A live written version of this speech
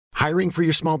Hiring for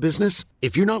your small business?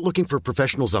 If you're not looking for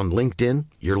professionals on LinkedIn,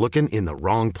 you're looking in the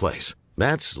wrong place.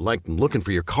 That's like looking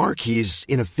for your car keys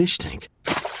in a fish tank.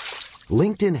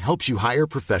 LinkedIn helps you hire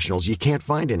professionals you can't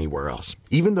find anywhere else,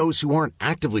 even those who aren't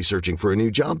actively searching for a new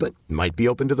job but might be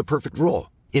open to the perfect role.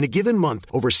 In a given month,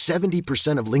 over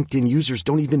 70% of LinkedIn users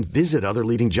don't even visit other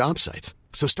leading job sites.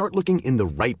 So start looking in the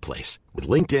right place. With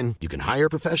LinkedIn, you can hire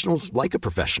professionals like a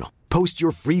professional. Post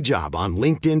your free job on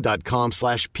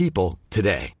linkedin.com/people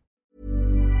today.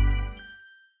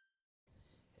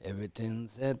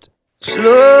 Everything's set.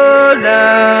 Slow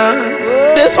down.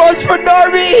 This one's for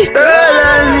Norby.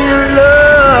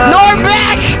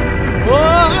 Norbeck.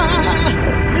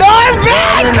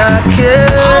 Norbeck.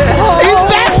 He's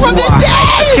back from the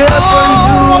dead.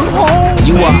 I'm home.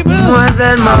 You are more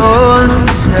than my own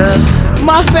self.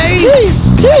 My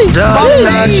face. Jeez. My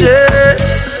face.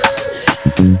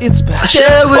 It's back.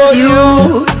 Share with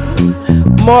you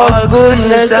more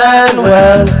goodness and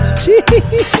wealth.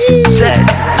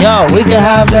 Yo, we can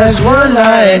have just one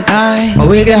night, or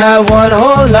we can have one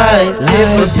whole night. If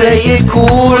we play it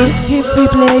cool, If we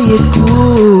play it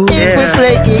cool. Yeah. If we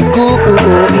play it cool.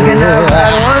 we can have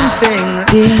one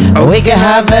thing, or we can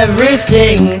have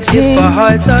everything. If our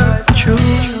hearts are true,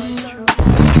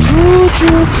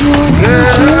 True.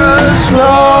 girl,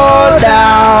 slow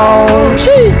down.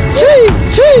 Cheese.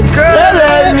 Girl,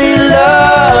 let me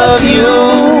love you.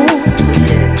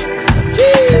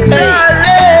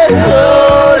 Hey,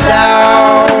 slow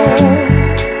down.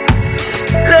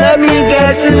 Let me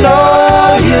get to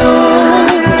know you.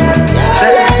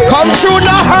 Come true,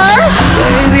 not her.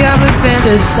 Baby, I've been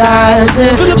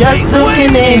fantasizing, just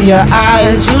looking in your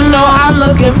eyes. You know I'm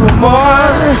looking for more,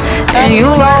 and you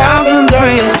know I've been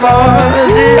praying for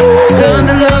this. Girl,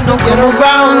 the love don't come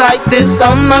around like this.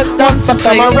 I'm not done to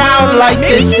come around like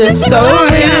this. It's so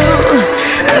real.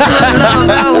 I love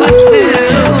how we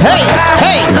feel. Hey.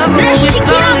 I love when we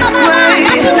slow this way.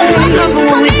 I love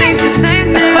when we think the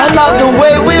same thing. I love the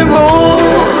way we move.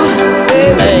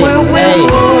 Hey.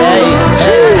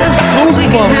 We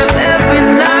can have every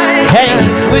night. Hey,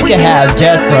 we can have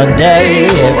just one day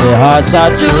if your hearts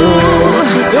are true.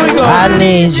 I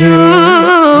need you.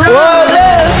 Oh,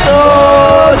 let's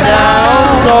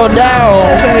slow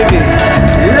down.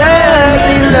 Let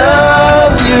me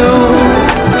love you.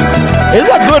 It's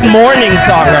a good morning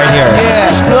song right here. Yeah.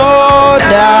 Slow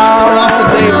down. Off the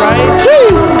day, right?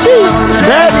 Cheese.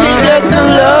 Let me get to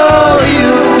love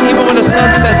you. Even when the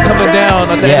sunset's coming down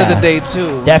at the end of the day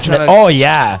too. Definitely. Tryna- Oh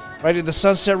yeah. Right at the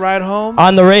sunset ride home.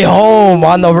 On the way home,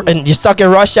 and you're stuck in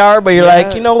rush hour, but you're Yeah.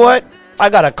 like, you know what? I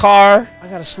got a car. I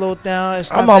gotta slow it down.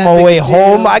 It's I'm not on that my big way a deal.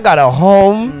 home. I got a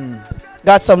home.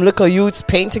 Got some little youths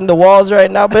painting the walls right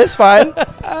now, but it's fine.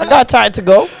 I got time to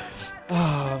go.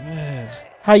 Oh man,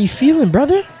 How you feeling,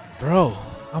 brother? bro,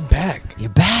 I'm back.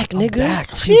 You're back, nigga. back.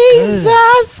 I feel good. Jesus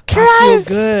I feel Christ.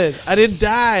 good. I didn't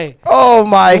die. Oh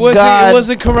my It God.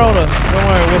 wasn't Corona. Don't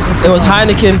worry, it wasn't. It was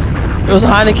Corona. Heineken. It was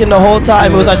Heineken the whole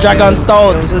time. It was a Dragon It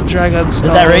Stout. was a Dragon Stout.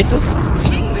 Is that racist?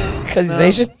 Because he's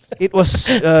Asian? It was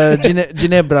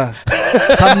Ginebra.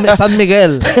 San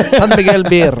Miguel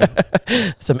beer.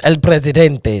 Some El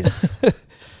Presidentes.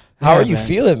 How Yeah, are you man.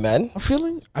 feeling, man? I'm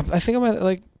feeling. I think I'm at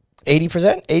like.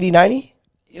 80%? 80, 90?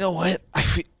 You know what?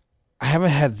 I haven't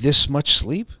had this much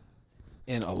sleep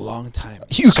in a long time.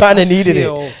 You kinda I needed it.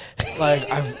 feel Like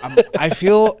I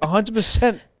feel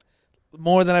 100%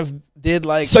 more than I've did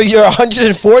like. So you're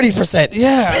 140%.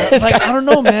 Yeah, like I don't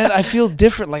know, man. I feel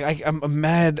different. Like I'm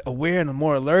mad aware and I'm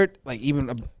more alert. Like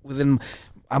even within,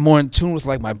 I'm more in tune with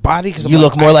like my body because You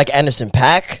look more like Anderson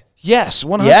Paak. Yes,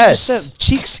 100%. Yes.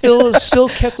 Cheeks still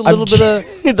kept a little bit of,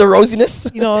 the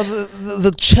rosiness. you know,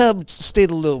 the chub stayed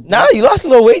a little. Nah, you lost a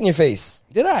little weight in your face.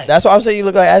 Did I? That's why I'm saying you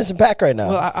look like Anderson Paak right now.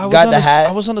 Well, I You was got on the a, hat.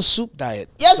 I was on a soup diet.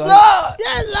 Yes, so Lord.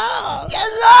 Yes,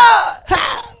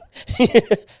 Lord.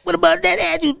 What about that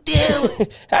as you do?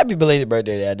 Happy belated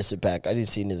birthday to Anderson Paak. I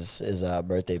just seen his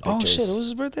birthday pictures. Oh shit! It was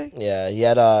his birthday. Yeah, he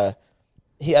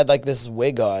had like this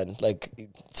wig on, like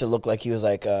to look like he was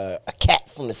like a cat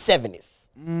from the 70s.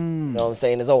 You know what I'm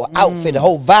saying? His whole outfit, the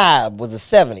whole vibe was the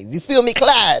 70s. You feel me,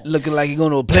 Clyde? Looking like he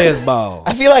going to a players ball.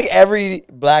 I feel like every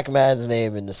black man's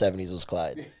name in the 70s was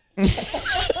Clyde.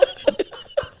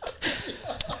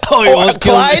 Or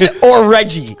Clyde or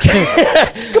Reggie.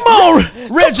 Come on,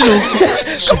 Reginald.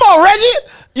 Come on, Reggie.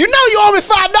 You know you owe me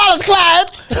 $5,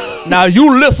 Clyde. Now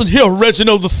you listen here,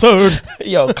 Reginald the Third.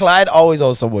 Yo, Clyde always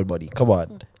owes someone money. Come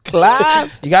on.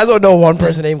 Clyde, You guys don't know one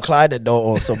person named Clyde that don't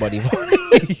owe somebody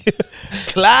money.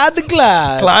 Clyde the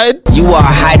Clyde. Clyde? You are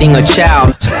hiding a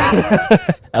child.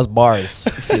 That's bars.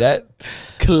 You see that?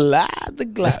 Clyde the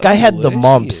Clyde. This guy had Ooh, the that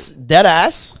mumps. shit. Dead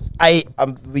ass.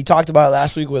 we talked about it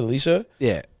last week with Alicia.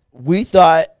 Yeah.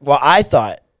 I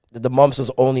thought that the mumps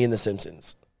was only in The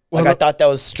Simpsons. Like, I thought that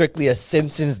was strictly a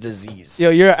Simpsons disease. Yo,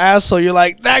 you're an asshole. You're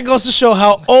like, that goes to show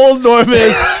how old Norm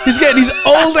is. He's getting these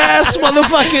old ass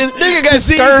motherfucking Nigga got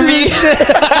scurvy. shit.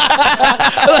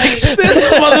 Like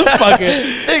this motherfucker.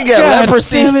 Nigga got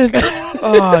leprosy. Damn it.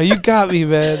 Oh, you got me,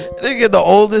 man. Nigga, the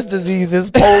oldest disease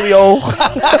is polio.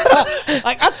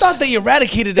 Like, I thought they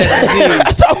eradicated that I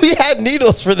disease. thought we had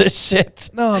needles for this shit.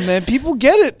 No, man, people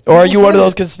get it. Or are you one of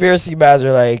those conspiracy guys who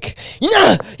are like, you're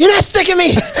not sticking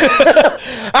me.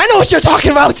 I know what you're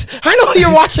talking about. I know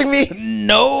you're watching me.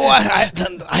 No, I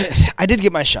did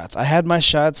get my shots. I had my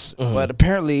shots, but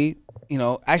apparently,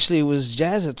 actually it was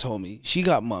Jazz that told me she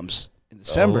got mumps in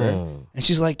December, and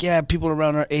she's like, yeah, people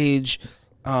around our age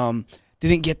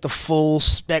didn't get the full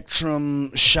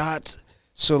spectrum shot,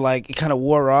 so like it kind of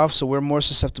wore off. So we're more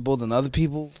susceptible than other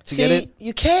people to get it.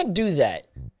 You can't do that.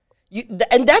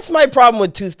 And that's my problem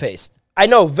with toothpaste. I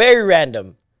know, very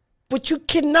random, but you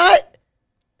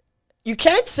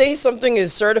can't say something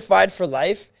is certified for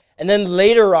life and then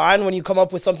later on when you come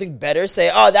up with something better say,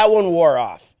 oh, that one wore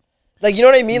off. Like, you know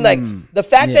what I mean? Like, the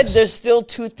fact that there's still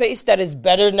toothpaste that is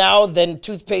better now than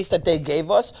toothpaste that they gave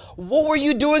us, what were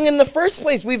you doing in the first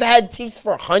place? We've had teeth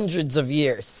for hundreds of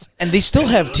years. And they still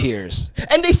have tears.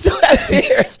 And they still have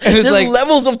tears. There's like,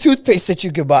 levels of toothpaste that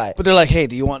you could buy. But they're like, hey,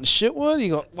 do you want the shit one? You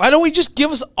go, why don't we just give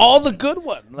us all the good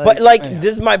one?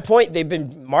 This is my point. They've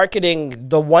been marketing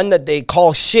the one that they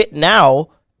call shit now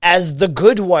as the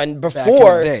good one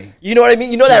before. You know what I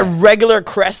mean? You know that regular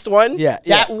Crest one? Yeah.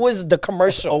 That was the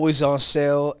commercial. Always on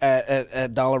sale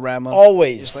at Dollarama.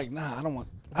 Always. It's like, nah, I don't want.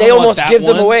 They almost give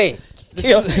them away.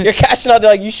 You're cashing out.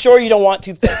 They're like, you sure you don't want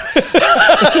toothpaste?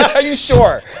 Are you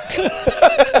sure?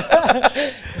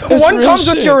 One comes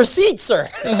with your receipt, sir.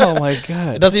 Oh my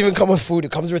God. It doesn't even come with food. It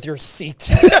comes with your receipt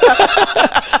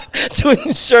to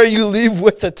ensure you leave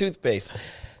with the toothpaste.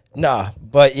 Nah,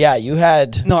 but yeah, you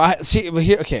had no. I see, but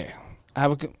here, okay. I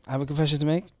have a confession to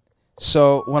make.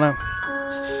 So when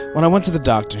I went to the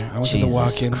doctor, I went to the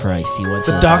walk-in. Christ, he went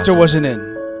to the doctor wasn't in,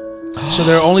 so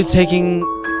they're only taking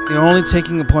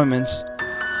appointments.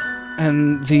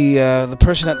 And the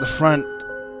person at the front,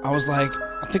 I was like,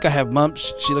 I think I have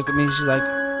mumps. She looked at me. She's like,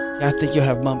 yeah, I think you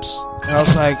have mumps. And I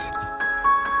was like,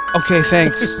 okay,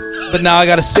 thanks. But now I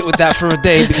got to sit with that for a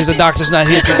day because the doctor's not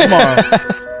here till tomorrow.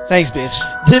 Thanks, bitch.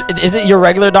 Is it your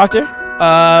regular doctor?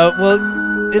 Well,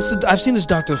 I've seen this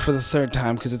doctor for the third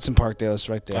time because it's in Parkdale. It's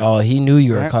right there. Oh, he knew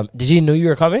you were coming. Did he know you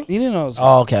were coming? He didn't know I was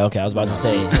coming. Oh, okay. I was about to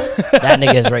say that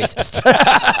nigga is racist.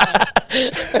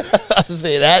 I was to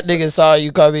say that nigga saw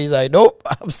you coming. He's like, nope,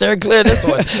 I'm staring clear of this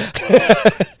one.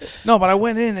 No, but I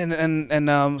went in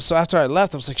and so after I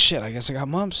left, I was like, shit, I guess I got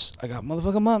mumps. I got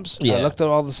motherfucking mumps. Yeah. I looked at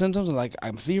all the symptoms and like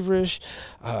I'm feverish.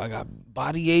 I got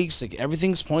body aches. Like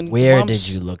everything's pointing. Where to mumps.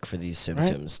 did you look for these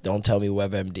symptoms? Right? Don't tell me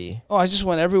WebMD. Oh, I just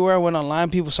went everywhere. I went online.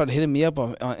 People started hitting me up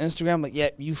on Instagram. Like,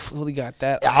 yeah, you fully got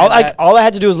that. Yeah, all I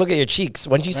had to do was look at your cheeks.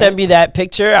 Once you sent me that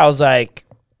picture, I was like,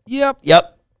 yep.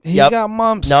 He's got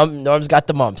mumps. Norm's got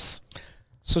the mumps.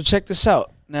 So check this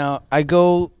out. Now, I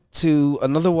go to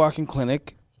another walk-in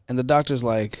clinic, and the doctor's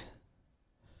like,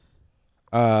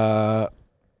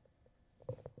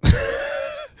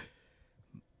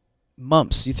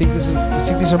 mumps. You think these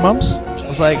are mumps? I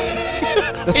was like,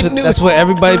 that's what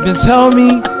everybody's been telling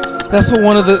me. That's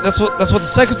what the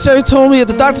secretary told me at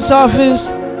the doctor's office.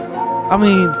 I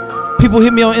mean, people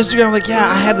hit me on Instagram like, yeah,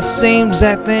 I had the same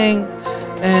exact thing.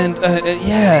 And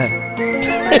yeah,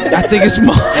 I think it's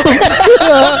mumps.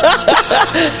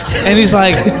 And he's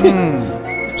like,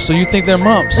 so you think they're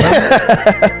mumps,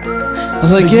 huh? I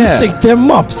was like, yeah. You think they're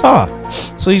mumps, huh?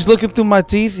 So he's looking through my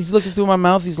teeth. He's looking through my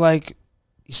mouth. He's like,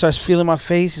 he starts feeling my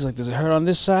face. He's like, does it hurt on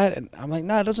this side? And I'm like,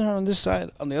 nah, it doesn't hurt on this side.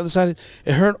 On the other side,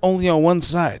 it hurt only on one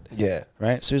side. Yeah.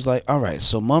 Right? So he's like, all right,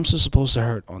 so mumps are supposed to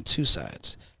hurt on two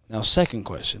sides. Now, second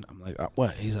question. I'm like,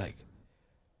 what? He's like,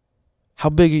 how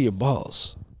big are your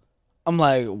balls? I'm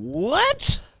like,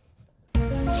 what?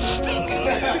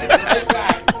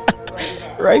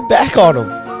 Right back on him.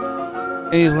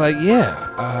 And he's like, yeah.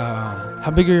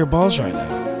 How big are your balls right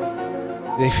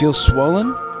now? Do they feel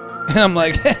swollen? And I'm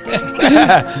like,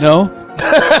 no.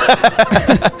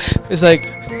 It's like,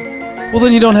 well,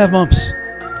 then you don't have mumps.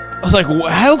 I was like,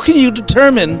 how can you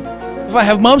determine if I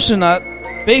have mumps or not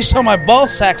based on my ball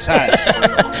sack size?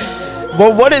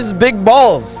 Well, what is big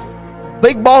balls?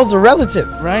 Big balls are relative,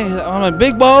 right? I'm like,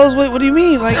 big balls? What do you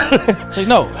mean? Like, it's like,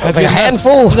 no. Have like a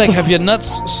handful. He's like, have your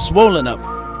nuts swollen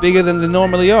up bigger than they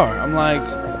normally are? I'm like,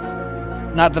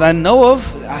 not that I know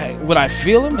of. Would I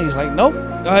feel them? He's like, nope.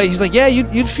 He's like, yeah,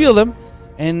 you'd feel them,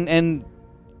 and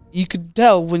you could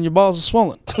tell when your balls are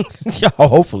swollen. Yeah,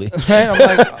 hopefully. Right?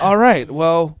 I'm like, all right,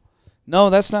 well, no,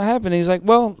 that's not happening. He's like,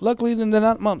 well, luckily then they're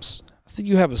not mumps. I think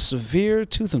you have a severe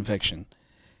tooth infection,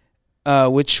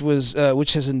 which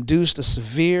has induced a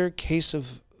severe case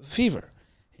of fever.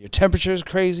 Your temperature is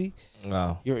crazy.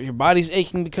 Wow. Your body's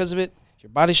aching because of it. Your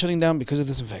body's shutting down because of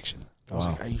this infection. I was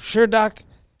like, are you sure, Doc? I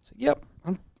said, yep,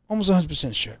 I'm almost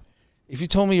 100% sure. If you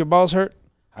told me your balls hurt,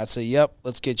 I'd say, yep,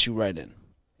 let's get you right in.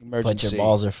 Emergency. But your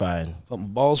balls are fine. But my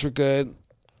balls were good,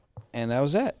 and that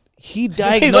was that. He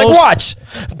diagnosed. He's like, watch.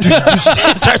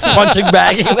 Starts punching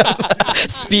bagging them.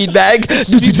 Speed bag.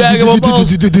 Speed bag of my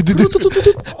balls.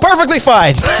 Perfectly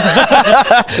fine.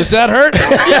 Does that hurt?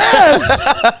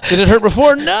 Yes. Did it hurt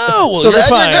before? No. Well, So you're then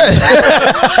fine.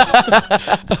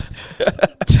 you're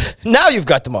good. Now you've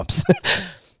got the mumps.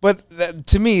 But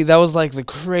to me, that was like the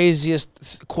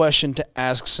craziest question to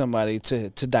ask somebody to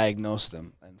diagnose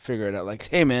them and figure it out. Like,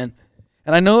 hey, man.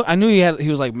 And I knew he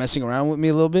was like messing around with me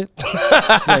a little bit.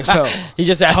 He's like, so He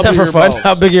just asked how that big for are your fun. balls?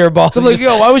 How big are your balls? So I'm like,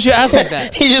 yo, why would you ask like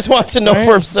that? He just wants to know Right?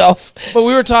 for himself. But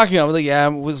we were talking. I was like, yeah,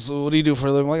 what do you do for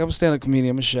a living? I'm like, I'm a stand-up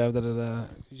comedian. I'm a chef.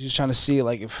 Just trying to see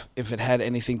like if it had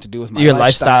anything to do with my Your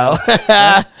lifestyle.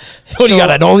 What do you got,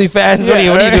 an OnlyFans?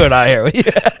 Yeah, what are you doing out here?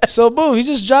 So boom, he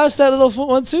just drops that little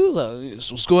 1-2.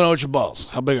 So what's going on with your balls?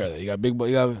 How big are they? You got big.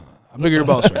 How big are your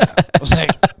balls right now? I was like,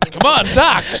 come on,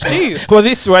 Doc. Jeez. Was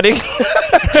he sweating?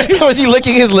 Was he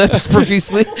licking his lips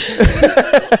profusely?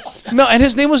 No, and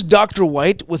his name was Dr.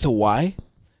 White with a Y,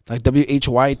 like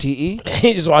WHYTE,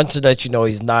 He just wanted to let you know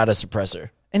he's not a suppressor.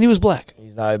 and he was black.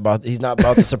 He's not about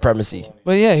the supremacy.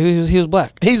 But yeah, he was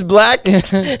black. He's black.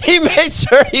 He made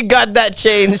sure he got that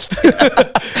changed.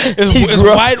 It's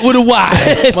white with a Y.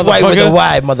 It's white with a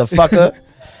Y, motherfucker.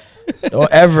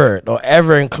 Don't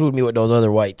ever include me with those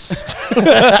other whites.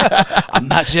 I'm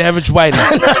not your average white.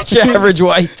 Not your average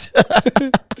white.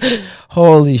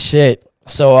 Holy shit.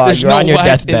 So There's you're no on your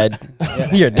white deathbed.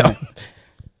 You're dumb.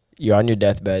 You're on your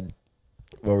deathbed.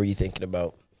 What were you thinking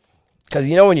about? Because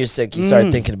you know when you're sick, you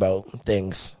start thinking about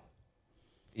things.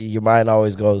 Your mind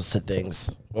always goes to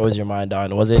things. What was your mind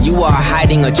on? Was it You are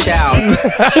hiding a child.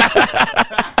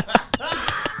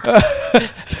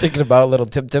 thinking about little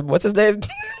Tip? What's his name?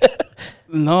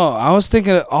 No, I was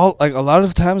thinking a lot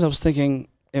of times I was thinking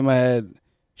in my head,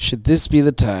 should this be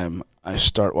the time I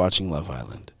start watching Love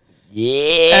Island?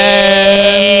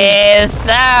 Yes,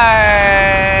 sir.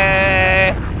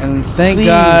 And thank Please.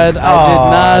 God I did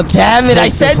not. Damn it! I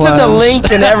take sent the him the plunge.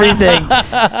 link and everything.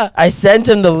 I sent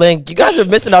him the link. You guys are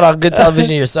missing out on good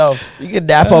television yourself. You can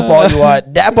nap up all you want.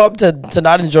 Nap up to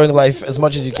not enjoying life as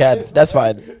much as you can. That's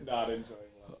fine.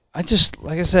 I just,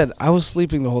 like I said, I was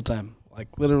sleeping the whole time. Like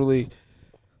literally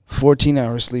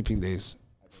 14-hour sleeping days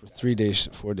for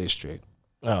 4 days straight.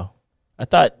 Oh, I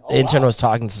thought the intern was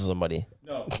talking to somebody.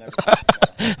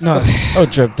 No, So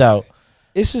tripped out.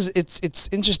 it's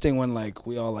interesting when like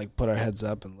we all like put our heads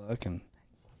up and look and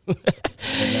I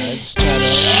just try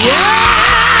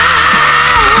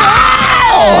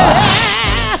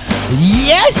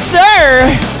Yes,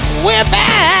 sir. We're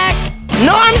back.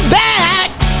 Norm's back.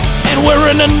 and we're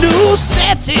in a new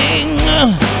setting.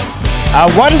 I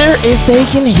wonder if they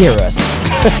can hear us.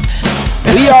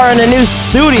 We are in a new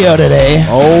studio today.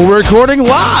 Oh, recording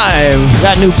live.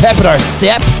 Got new pep in our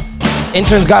step.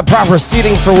 Intern's got proper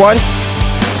seating for once.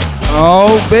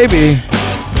 Oh, baby.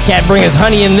 Can't bring his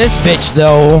honey in this bitch,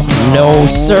 though. No,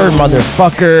 sir,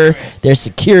 motherfucker. There's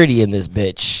security in this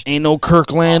bitch. Ain't no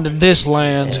Kirkland in this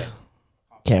land.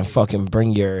 Can't fucking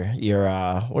bring your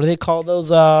what do they call those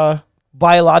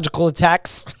biological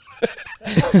attacks?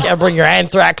 Can't bring your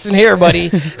anthrax in here, buddy.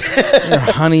 Your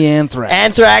honey anthrax.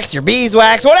 Anthrax, your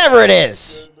beeswax, whatever it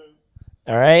is.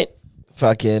 All right,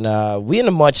 fucking. We in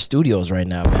the Much Studios right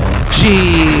now, man.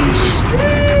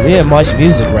 Jeez. We in Much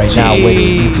Music right now with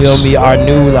it. You feel me? Our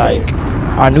new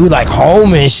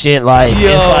home and shit. Like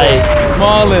it's like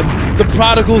Marlon, the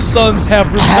prodigal sons have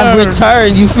returned. have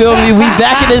returned. You feel me? We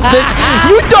back in this bitch.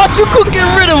 You thought you could get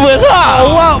rid of us, huh?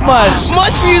 What much?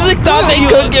 Much Music thought they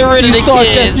could get rid of the You thought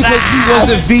kids. just because we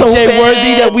wasn't Stupid. VJ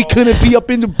worthy that we couldn't be up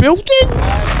in the building?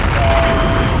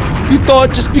 You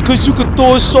thought just because you could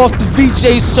throw us off the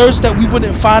VJ search that we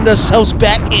wouldn't find ourselves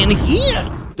back in here?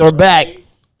 We're back.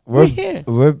 We're here.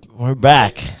 We're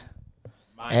back.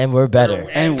 And we're better.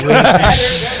 And we're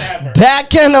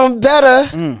Back and I'm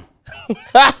better.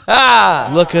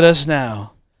 look at us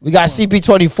now. We got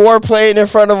CP24 playing in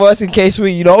front of us in case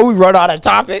we run out of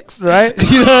topics. Right?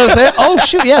 You know what I'm saying? Oh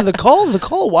shoot, yeah, the cold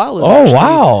while is Oh actually-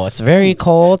 wow, it's very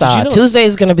cold. you know- Tuesday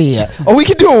is gonna be. We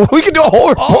can do a whole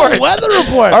report. Oh, weather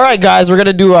report. All right, guys, we're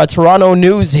gonna do Toronto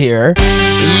news here.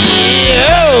 Yeah.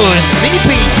 Oh,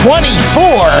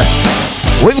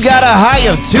 CP24. We've got a high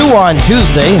of 2 on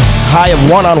Tuesday, high of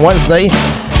 1 on Wednesday.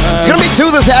 It's going to be 2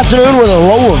 this afternoon with a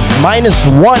low of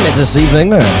 -1 this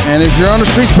evening. And if you're on the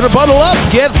streets, better bundle up.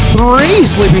 Get 3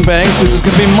 sleeping bags because it's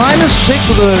going to be -6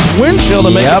 with a wind chill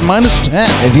to make it -10.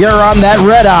 If you're on that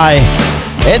red eye,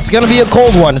 it's going to be a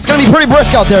cold one. It's going to be pretty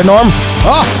brisk out there, Norm.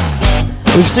 Oh,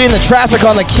 We've seen the traffic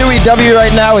on the QEW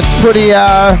right now. It's pretty,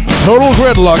 total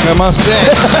gridlock, I must say.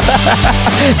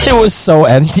 it was so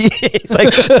empty. It's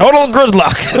like, total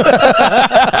gridlock.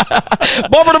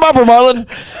 Bumper to bumper, Marlon.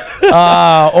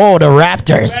 Oh, the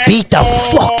Raptors beat the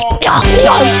fuck. I'll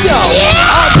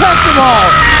press them all.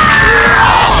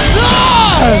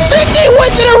 50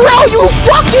 wins in a row, you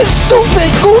fucking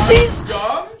stupid goofies.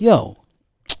 Yo,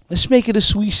 let's make it a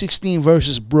Sweet 16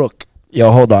 versus Brook. Yo,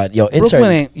 hold on. Yo, intern,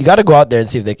 ain't- you got to go out there and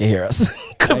see if they can hear us.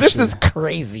 Because this is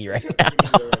crazy right now.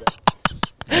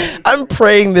 I'm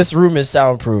praying this room is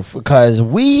soundproof because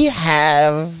we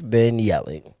have been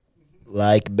yelling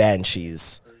like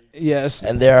banshees. Yes.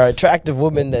 And there are attractive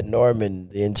women that Norm and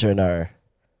the intern are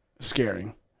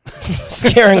Scaring.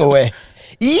 scaring away.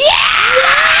 Yeah!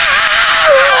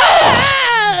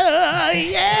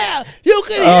 You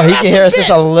can Oh, he can hear us just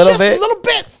a little bit? Just a little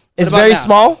bit. It's What about very now?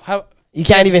 small. How, You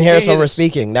can't even hear us when we're us.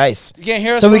 speaking. Nice. You can't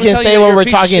hear us So when we we're can telling say you when you're a we're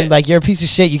piece of talking, shit. like, you're a piece of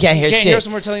shit. You can't hear You can't shit. hear us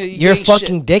when we're telling you You're a ain't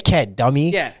fucking dickhead,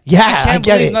 dummy. Yeah. Yeah, I I can't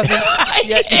get believe it. nothing.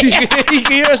 You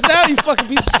can hear us now, you fucking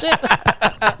piece of shit.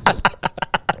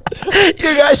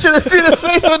 You guys should have seen his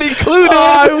face when he clued in.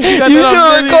 I wish you got You that should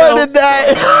on have video. recorded that.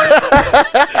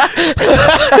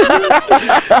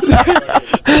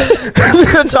 We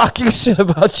were talking shit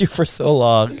about you for so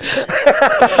long.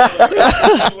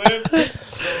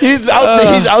 He's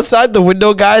outside the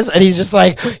window, guys, and he's just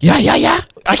like, yeah.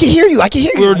 I can hear you. I can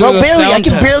hear you. We were No, doing a barely. I sound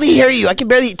can test. barely hear you. I can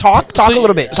barely talk a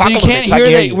little bit. So Talk you a little can't bit so I hear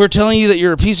can that you. we're telling you that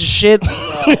you're a piece of shit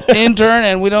intern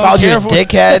and we don't Called you care a for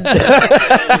dickhead.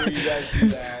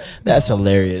 That's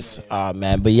hilarious,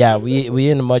 man. But yeah, we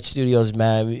in the Much Studios,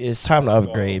 man. It's time to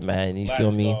upgrade, man. You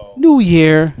feel me? New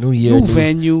year, New year, new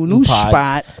venue, new pod.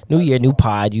 spot. New year, new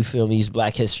pod. You feel me? It's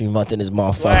Black History Month in this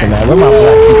motherfucker, man. Where my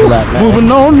black people at, man?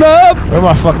 Moving on up. Where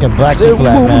my fucking black Say people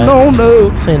at, moving man? on up.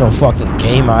 This ain't no fucking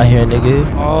game out here, nigga.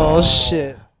 Oh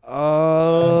shit.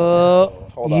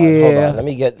 Hold on. Yeah. Let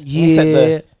me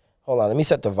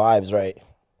set the vibes right.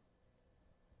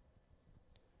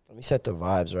 Let me set the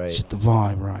vibes right. Set the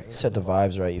vibe right. Set the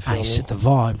vibes right. You feel I me? set the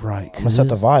vibe right. I'm gonna set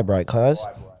the vibe right, cuz.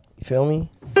 You feel me?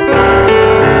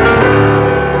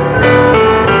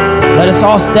 Let us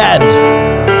all stand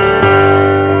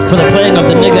for the playing of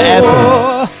the nigga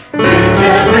anthem. Lift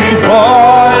every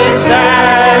voice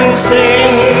and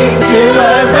sing till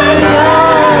every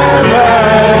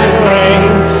heaven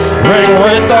ring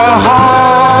with the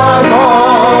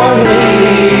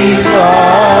harmonies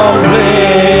of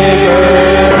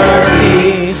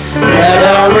liberty. Let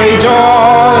a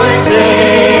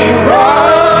rejoicing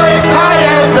rise high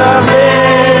as the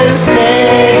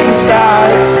listening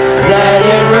skies. Let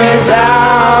it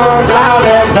resound loud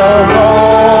as the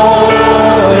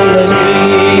rolling sea.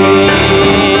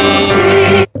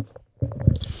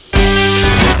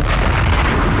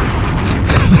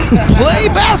 Play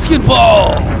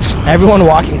basketball. Everyone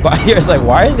walking by here is like,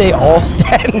 why are they all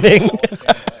standing?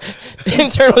 The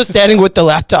intern was standing with the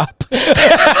laptop.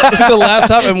 The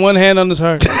laptop and one hand on his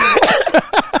heart.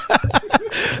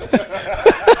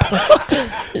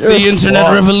 The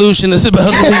internet revolution is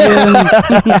about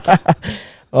to begin.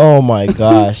 Oh my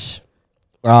gosh.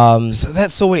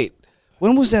 So wait,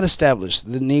 when was that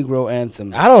established? The Negro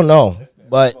anthem. I don't know,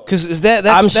 but Because that's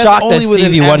I'm shocked that only with an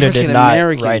Stevie Wonder did not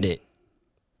African-American. write it.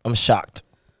 I'm shocked.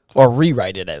 Or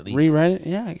rewrite it at least. Rewrite it?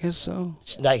 Yeah, I guess so.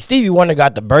 Like Stevie Wonder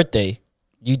got the birthday.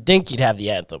 You'd think you'd have the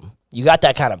anthem. You got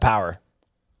that kind of power.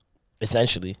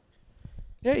 Essentially.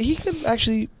 Yeah, he could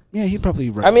actually. Yeah, he probably.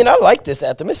 Write I mean, I like this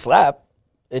anthem. It slap.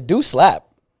 It do slap.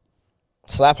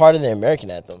 Slap harder than the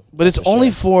American anthem. but it's for only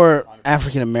sure. for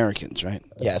African Americans, right?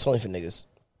 Yeah, it's only for niggas.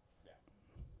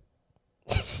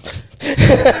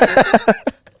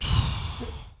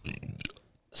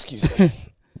 Excuse me.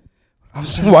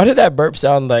 Why did that burp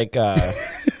sound like the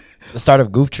start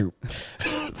of Goof Troop?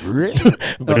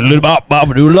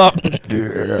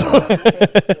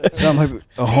 Sound like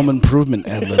a home improvement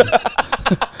ad lib.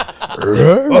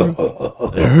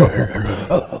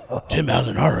 Tim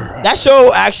Allen. That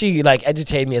show actually like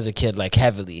entertained me as a kid, like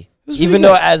heavily. pretty Even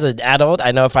though good. as an adult,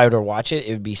 I know if I were to watch it,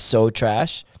 it would be so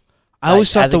trash. I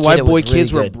always Like, thought as a the kid, white it boy was really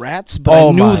kids were good. brats, but Oh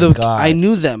I knew my the God. I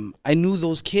knew them. I knew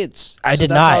those kids. I did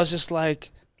that's not. Why I was just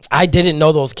like, I didn't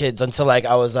know those kids until like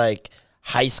I was like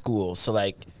high school. So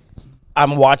like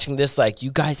I'm watching this like,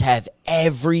 you guys have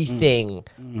everything.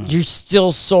 You're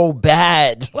still so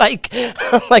bad. Like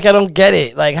I don't get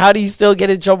it. Like, how do you still get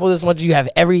in trouble this much? You have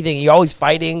everything. You're always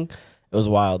fighting. It was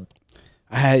wild.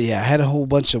 I had a whole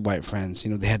bunch of white friends.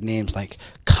 You know, they had names like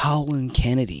Colin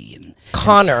Kennedy and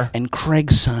Connor. and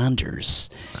Craig Saunders.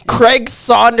 Craig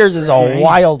Saunders is a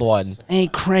wild one. Hey,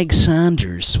 Craig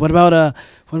Saunders. What about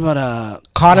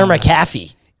Connor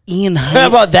McAfee. Ian? How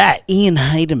about that? Ian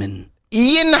Heidemann.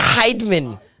 Ian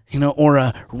Heidman. You know, or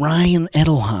Ryan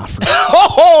Edelhofer.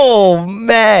 Oh,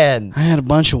 man. I had a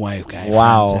bunch of white guy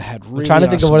Wow. friends that had really I'm trying to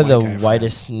think of awesome one of the white guy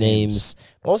whitest friends. names.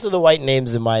 Most of the white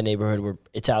names in my neighborhood were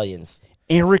Italians.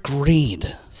 Eric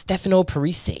Reed. Stefano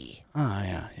Parisi.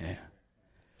 Ah, yeah.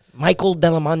 Michael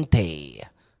Delamonte.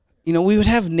 You know, we would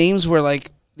have names where,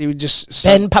 like, they would just...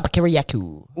 start- Ben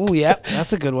Papakariakou. Oh, yeah,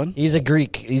 that's a good one. He's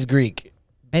Greek.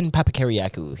 Ben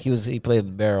Papakariakou. He played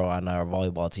the barrel on our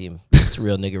volleyball team. It's a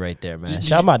real nigga right there, man.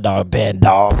 Shout out my dog Ben,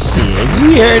 dog. Shit, you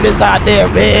hearing this out there,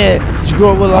 man? Did you grow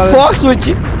up with a lot of... Fucks with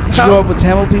you. Did you grow up with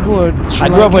Tamil people or Sri I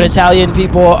grew up with Lankans? Italian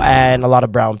people and a lot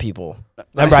of brown people.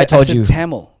 Remember I told said you.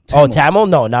 Tamil. Oh, Tamil?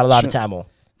 No, not a lot of Sure. Tamil.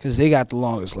 Because they got the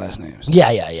longest last names.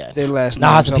 Yeah. Their last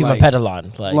names are Nahasapima like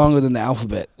Pedalon. Like, longer than the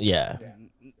alphabet. yeah.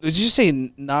 Did you say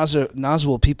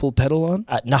Nazwell people pedal on?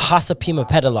 Nahasapima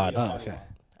Pedalon. Oh, okay.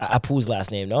 Apu's last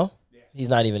name, no? He's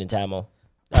not even in Tamil.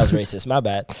 That was racist. My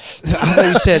bad. I thought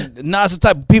you said Nas the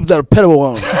type of people that are pedal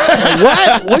on. Like,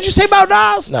 what? What'd you say about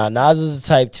Nas? Nah, Nas is the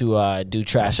type to do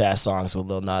trash ass songs with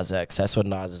Lil Nas X. That's what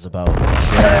Nas is about. You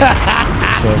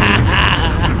feel me?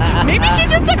 Maybe she's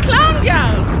just a clown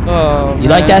girl. You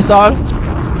like that song?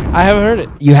 I haven't heard it.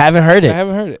 You haven't heard it? I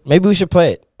haven't heard it. Maybe we should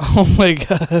play it. Oh my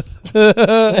god.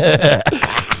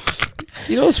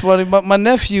 You know what's funny? My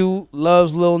nephew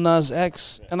loves Lil Nas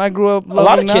X, and I grew up loving A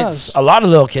lot of Nas. kids. A lot of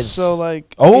little kids. So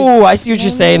like, Oh, I see what you're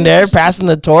saying there. Passing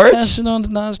the torch. passing on the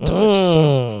Nas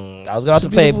torch. I was going It's to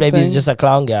a play beautiful maybe thing. he's just a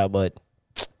clown guy, but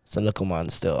it's a little man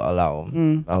still. Allow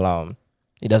him. Mm. Allow him.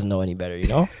 He doesn't know any better, you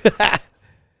know?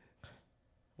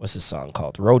 What's his song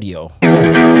called? Rodeo.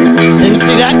 Didn't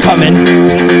see that coming.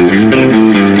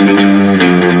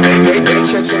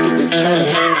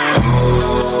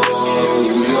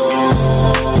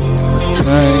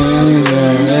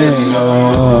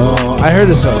 I heard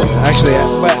this song actually,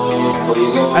 but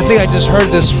I think I just heard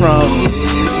this from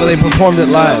when they performed it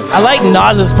live. I like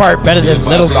Nas's part better than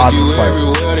Little Nas's part.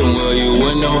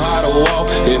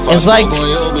 It's like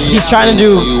he's trying to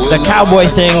do the cowboy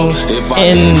thing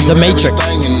in The Matrix.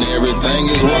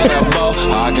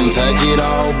 I can take it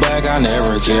all back. I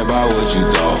never care about what you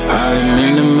thought. I didn't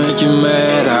mean to make you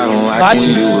mad. I don't like Caught when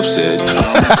you. you upset.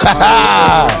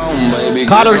 Baby,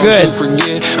 Caught her don't good. you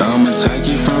forget. I'ma take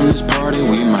you from this party.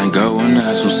 We might go and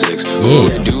have some sex.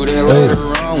 Yeah. We do that later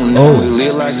on. Now we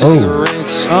lit like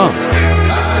cigarettes. I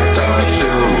thought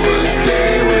you would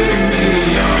stay with me.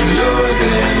 I'm yours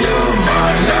and you're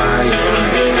mine. I am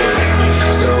his.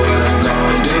 So what I'm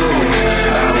gonna do?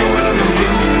 I won't have no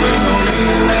clue. Ain't no me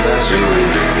without you.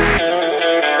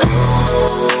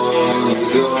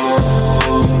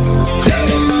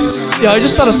 Yo, I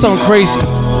just thought of something crazy.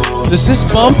 Does this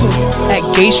bump at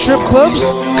gay strip clubs?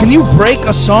 Can you break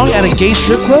a song at a gay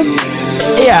strip club?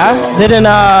 Yeah. Didn't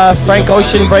Frank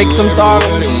Ocean break some songs?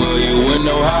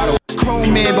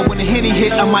 Chrome man, but when the Henny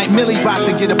hit, I might Millie rock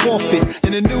to get a ball fit.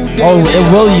 In the new days, Oh, it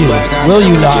will you. Will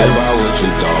you, Nas?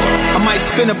 I might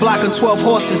spin a block on 12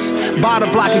 horses, buy the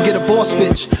block and get a boss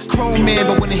bitch. Chrome man,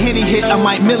 but when the Henny hit, I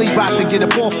might Millie rock to get a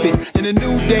ball fit. In the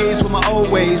new days with my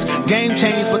old ways, game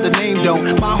changed, but the name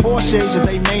don't. My horse shades is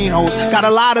they main hoes. Got a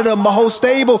lot of them, my whole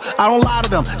stable. I don't lie to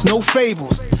them, it's no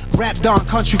fables. Rapped on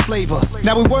country flavor.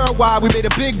 Now we worldwide, we made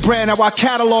a big brand. Now our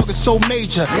catalog is so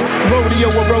major. Rodeo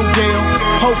or Rodale,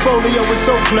 portfolio is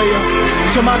so player.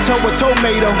 Tomato or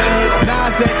tomato,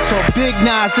 Nas X or Big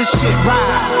Nas, this shit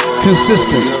ride.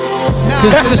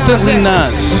 Consistently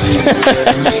Nas.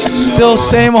 Still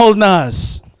same old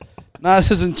Nas. Nas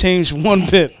hasn't changed one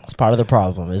bit. It's part of the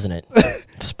problem, isn't it?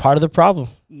 It's part of the problem.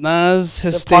 Nas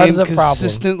has It's a part of stayed the problem.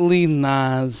 consistently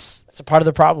Nas. It's a part of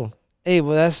the problem. Hey,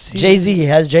 well that's Jay-Z.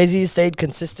 Has Jay-Z stayed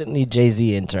consistently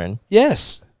Jay-Z intern?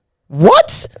 Yes,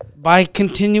 What? by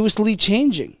continuously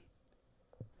changing.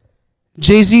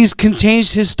 Jay-Z's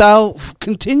changed his style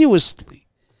continuously.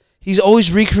 He's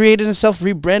always recreated himself,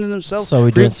 rebranded himself. So we're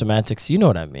doing semantics. You know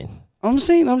what I mean. I'm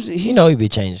saying, You know he be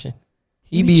changing.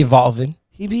 He be evolving.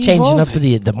 he be Changing up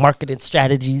evolving. the marketing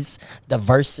strategies, the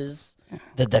verses,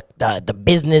 the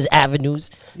business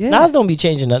avenues. Yeah. Nas don't be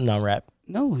changing nothing on rap.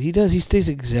 No, he does. He stays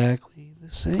exactly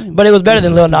the same. But it was better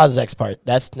than Lil Nas X part.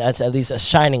 That's at least a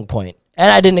shining point.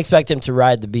 And I didn't expect him to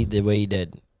ride the beat the way he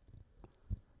did.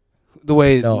 The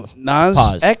way No. Nas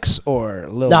Pause. X or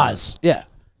Lil Nas. Yeah.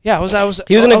 Yeah, I was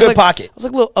He was in a good like, pocket. I was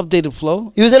like a little updated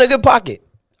flow. He was in a good pocket.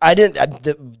 I didn't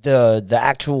the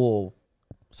actual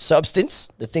substance,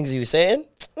 the things he was saying.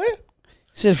 He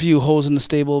said a few holes in the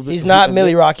stable. He's not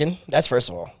Millie rocking. That's first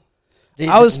of all.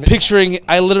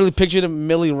 I literally pictured him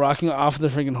Millie rocking off the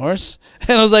freaking horse,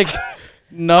 and I was like,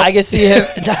 no. I can see him.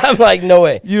 I'm like, no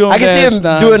way. You don't I can see him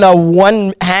dance, doing Nas. a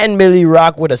one hand Millie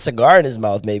rock with a cigar in his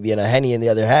mouth, maybe, and a Henny in the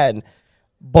other hand.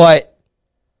 But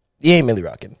he ain't Millie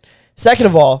rocking. Second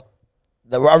of all,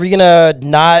 are we gonna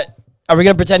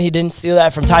pretend he didn't steal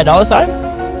that from Ty Dolla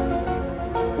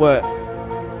 $ign? What?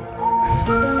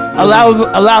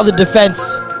 Allow the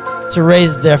defense to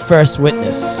raise their first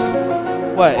witness.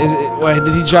 What is it? Why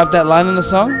did he drop that line in the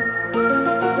song?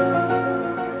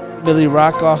 Millie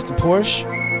rock off the Porsche.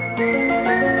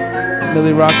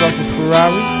 Millie rock off the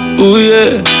Ferrari. Ooh,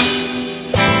 yeah.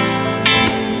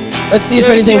 Let's see if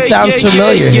anything sounds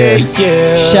familiar here.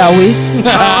 Shall we?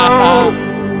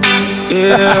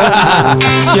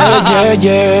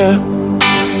 Yeah.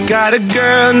 Got a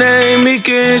girl named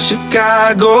Mika in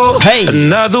Chicago. Hey.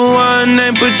 Another one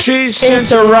named Patrice In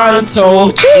Toronto.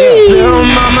 Little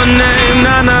mama named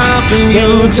Nana up in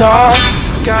Utah.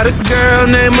 Got a girl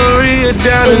named Maria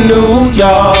down in New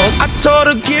York. I told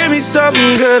her, give me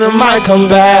something good, I might come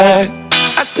back.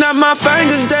 I snap my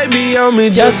fingers, they be on me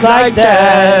just like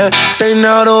that. They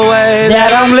know the way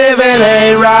that I'm living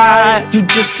ain't right. You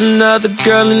just another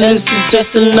girl and this is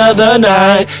just another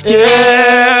night.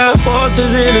 Yeah,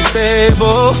 horses in the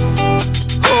stable.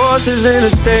 Horses in the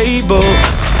stable.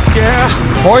 Yeah,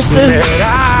 Horses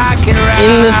that I can ride.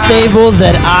 in the stable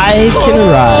that I can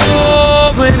ride.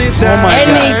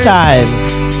 Anytime.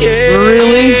 Yeah.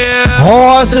 Really?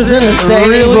 Horses in the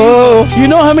stable. You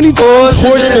know how many times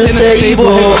horses in the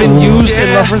stable has been used in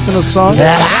Yeah. reference in a song?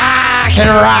 That I can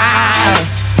ride.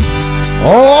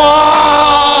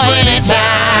 Oh,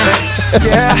 anytime.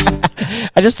 Yeah.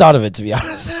 I just thought of it, to be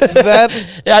honest. That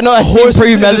Yeah, I know I seemed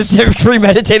horses in the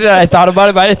premeditated and I thought about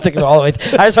it, but I didn't think of it all the way.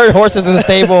 I just heard horses in the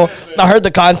stable. I heard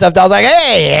the concept. I was like,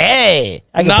 hey,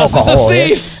 I can Nas poke is a a hole. Yeah.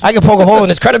 thief. I can poke a hole in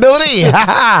his credibility. Ha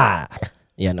ha.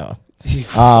 Yeah, no.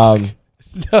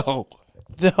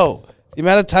 No. The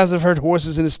amount of times I've heard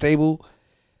horses in the stable,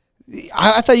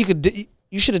 I thought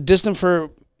you should have dissed him for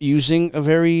using a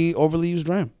very overly used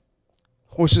rhyme.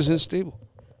 Horses in the stable.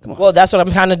 Well, that's what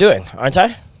I'm kind of doing, aren't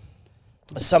I?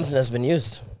 It's something that's been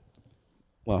used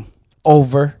Well,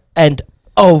 over and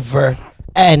over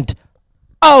and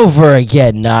over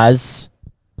again, Nas.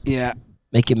 yeah.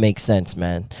 Make it make sense,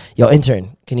 man. Yo,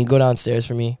 intern, can you go downstairs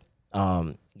for me?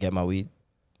 Get my weed.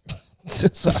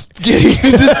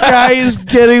 This guy is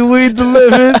getting weed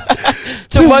delivered.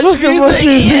 Too much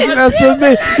music. That's what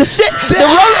me. The shit, the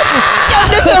rolling, yo,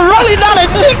 this is rolling on a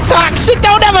TikTok. Shit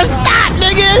don't ever stop,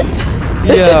 nigga.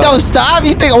 This Yo. shit don't stop.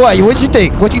 You think what? What you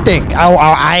think? What you think?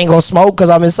 I ain't gonna smoke because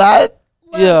I'm inside.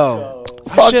 Yo.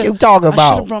 Fuck you talking I should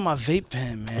about? have brought my vape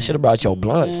pen, man. I should have brought your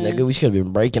blunts, nigga. We should have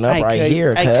been breaking up Hey, right cuz,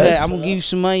 here, hey, cuz. cuz, I'm gonna give you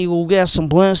some money. We'll get some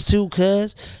blunts too,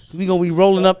 cuz. We gonna be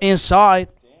rolling up inside.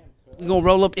 We gonna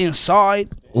roll up inside.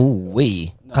 Ooh,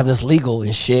 because it's legal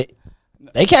and shit.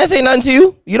 They can't say nothing to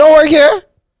you. You don't work here.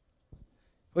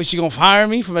 What, she gonna fire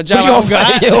me from a job? What you I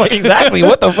gonna don't got? Yo, exactly.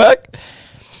 What the fuck?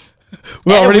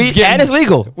 We're and, already getting, and it's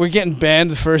legal. We're getting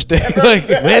banned the first day. Like,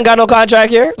 We ain't got no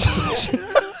contract here.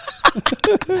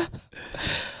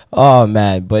 Oh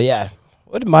man, but yeah.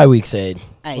 What did my week say?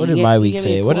 What did my week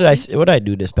say? What did I say? What did I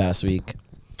do this past week?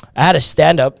 I had a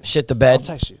stand up, shit the I'll bed.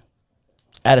 text you.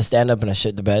 I had a stand up and I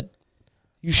shit the bed.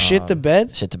 You shit the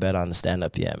bed? Shit the bed on the stand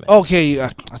up, yeah, man. Okay, I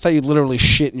thought you literally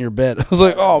shit in your bed. I was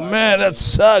like, oh man, that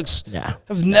sucks. Yeah.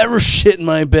 I've never shit in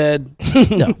my bed.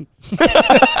 No.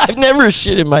 I've never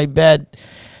shit in my bed.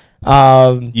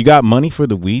 You got money for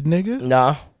the weed, nigga?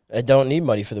 Nah. I don't need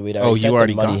money for the weed. I Oh, sent you the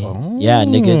already money. got. Oh. Yeah,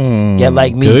 nigga. Get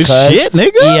like me, Good cuz. shit,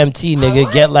 nigga. EMT,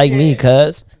 nigga. Get like me,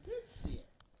 cuz.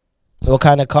 What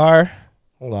kind of car?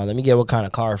 Hold on, let me get what kind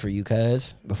of car for you,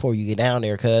 cuz. Before you get down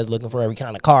there, cuz. Looking for every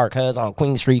kind of car, cuz. On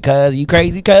Queen Street, cuz. You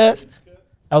crazy, cuz?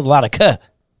 That was a lot of cuz.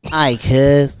 Aye,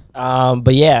 cuz.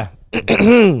 But yeah.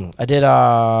 I did,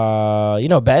 you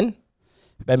know Ben?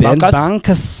 Ben Bancas?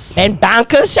 Bancas. Ben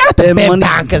Bancas? Shout out to Ben Ben Money-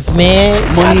 Bancas, man.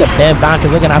 Shout Money- out to Ben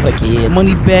Bancas looking out for the kids.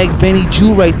 Moneybag Benny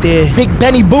Jew right there. Big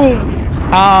Benny Boom.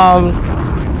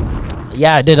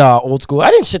 Yeah, I did old school.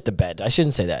 I didn't shit the bed. I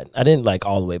shouldn't say that. I didn't like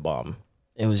all the way bomb.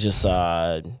 It was just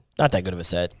not that good of a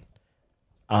set.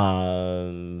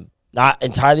 Not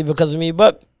entirely because of me,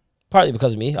 but partly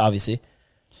because of me, obviously.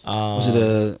 Was it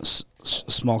a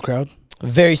small crowd?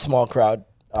 Very small crowd.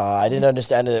 I didn't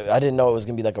understand it. I didn't know it was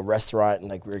gonna be like a restaurant and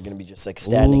like we were gonna be just like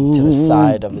standing to the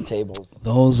side of the tables.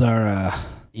 Those are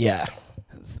Yeah,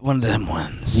 one of them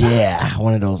ones. yeah,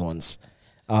 one of those ones.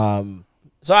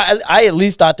 So I at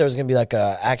least thought there was gonna be like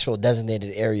a actual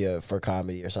designated area for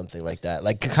comedy or something like that.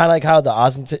 Like kind of like how the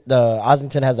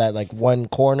Ossington has that like one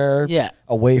corner. Yeah.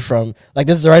 Away from like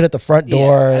this is right at the front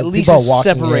door. Yeah, at least people it's are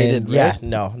walking separated. in. Right? Yeah,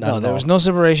 no, there was no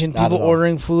separation. Not People at all.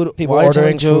 ordering food, People while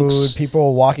telling ordering jokes. food.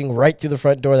 People walking right through the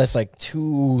front door. That's like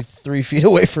 2-3 feet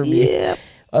away from me. Yeah.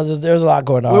 There's a lot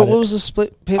going on. What was the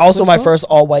split? Also, my called? first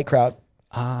all white crowd.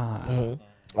 Ah,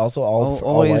 Also, all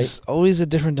white. always a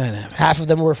different dynamic. Half of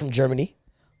them were from Germany.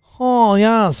 Oh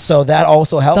yes. So that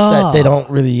also helps that they don't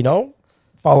really,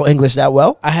 follow English that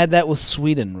well. I had that with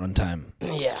Sweden one time.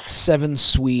 Yeah. 7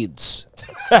 Swedes.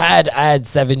 I had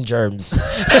 7 germs.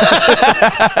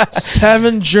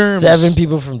 7 germs. 7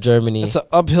 people from Germany. It's an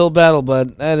uphill battle,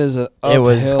 bud. That is a uphill It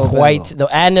was quite battle.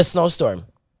 and a snowstorm.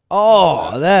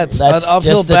 Oh, that's an uphill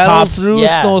just the battle top through a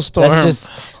snowstorm.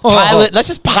 Let's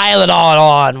just pile it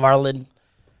all on, Marlon.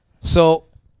 So,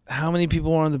 how many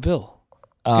people were on the bill?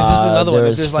 Because this is another one. If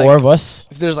There's there's 4 of us.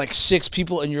 If there's like 6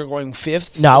 people and you're going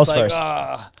 5th, No, I it's was like, first.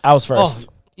 ah. I was first.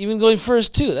 Oh, even going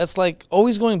first too. That's like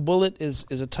always going bullet is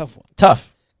a tough one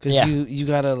Tough. because Yeah. you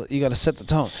gotta set the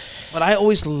tone. But I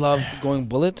always loved going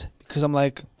bullet because I'm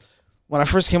like, when I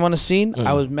first came on the scene,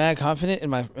 I was mad confident in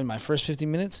my first 15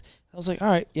 minutes. I was like, all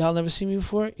right, y'all never seen me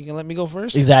before. You can let me go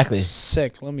first. Exactly.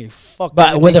 Sick. Let me fuck.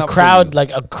 But with everything a up for crowd, you.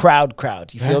 like a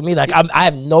crowd. You feel me? Like I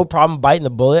have no problem biting the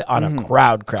bullet on a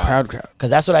crowd. crowd. Because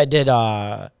that's what I did.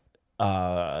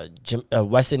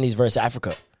 West Indies versus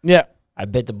Africa. Yeah, I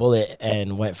bit the bullet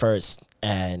and went first.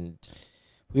 And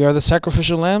we are the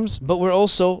sacrificial lambs, but we're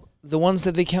also the ones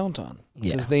that they count on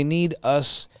Yeah. because they need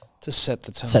us to set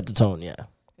the tone. set the tone. Yeah.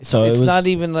 So it's it was, not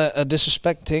even a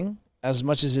disrespect thing as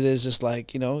much as it is just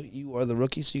like, you are the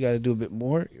rookie, so you got to do a bit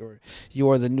more. Or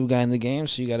you are the new guy in the game,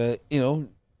 so you got to,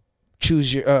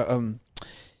 choose your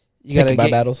you got to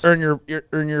battles. earn your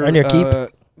keep.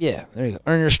 Yeah, there you go.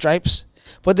 Earn your stripes.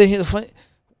 But then the funny,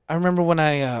 I remember when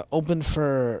I opened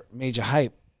for Major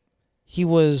Hype,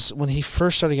 when he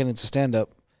first started getting into stand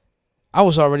up, I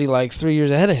was already like 3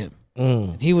 years ahead of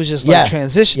him. He was just like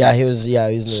transitioning. Yeah, he was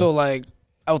new. So like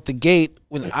out the gate,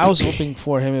 when I was opening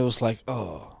for him, it was like,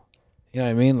 oh, you know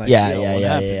what I mean? Like, Yeah, what yeah,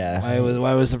 happened? yeah.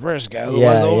 Why was the first guy? Who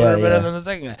Yeah, was over yeah, better yeah. than the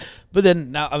second guy? But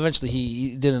then now eventually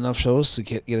he did enough shows to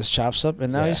get his chops up,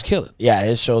 and now he's killing. Yeah,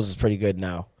 his shows is pretty good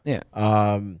now. Yeah.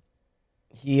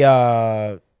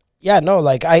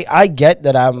 Like I get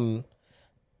that I'm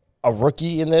a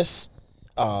rookie in this.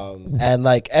 And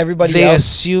like everybody They else.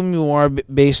 assume you are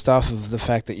based off of the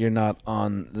fact that you're not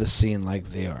on the scene like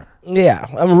they are. Yeah,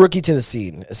 I'm a rookie to the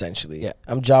scene, essentially. Yeah.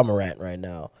 I'm John Morant right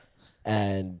now.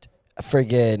 And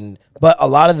but a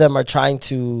lot of them are trying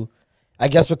to, I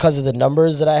guess because of the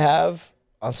numbers that I have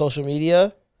on social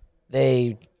media,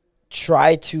 they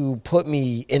try to put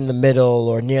me in the middle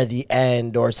or near the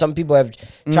end, or some people have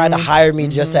tried to hire me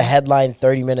just to headline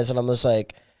 30 minutes, and I'm just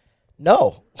like,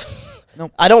 no.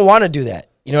 Nope. I don't want to do that.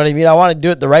 You know what I mean? I want to do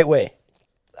it the right way.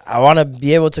 I want to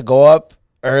be able to go up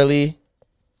early,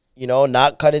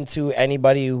 not cut into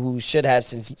anybody who should have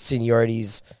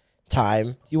seniority's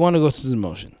time. You want to go through the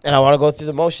motion. And I want to go through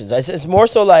the motions. It's more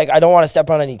so like I don't want to step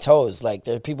on any toes. Like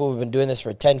there are people who've been doing this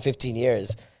for 10, 15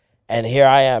 years. And here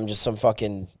I am, just some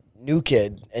fucking new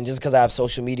kid. And just because I have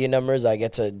social media numbers, I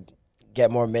get to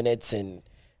get more minutes and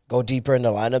go deeper in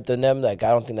the lineup than them. Like I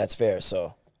don't think that's fair.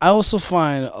 So I also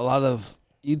find a lot of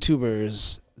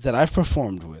YouTubers that I've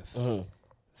performed with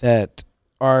that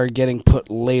are getting put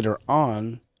later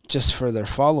on just for their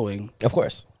following. Of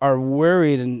course. Are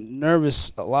worried and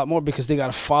nervous a lot more because they got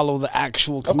to follow the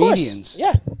actual comedians.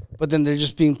 Yeah. But then they're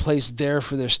just being placed there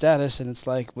for their status, and it's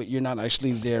like, but you're not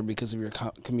actually there because of your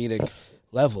comedic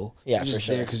level. Yeah, you're just for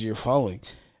sure. there because you're following.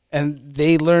 And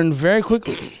they learn very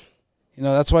quickly.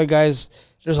 That's why, guys,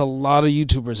 there's a lot of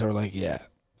YouTubers that are like, yeah,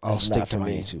 I'll It's stick not to for my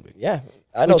me. YouTubing. Yeah.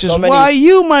 I know Which so is many. why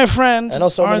you, my friend, I know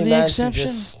so are many the mans who exception.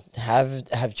 just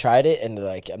have tried it and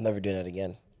like I'm never doing it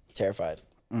again. Terrified.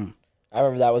 I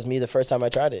remember that was me the first time I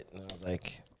tried it, and I was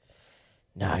like,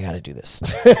 "Nah, I got to do this."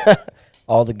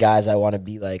 All the guys I want to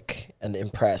be like and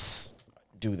impress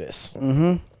do this,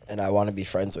 and I want to be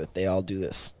friends with. They all do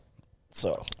this,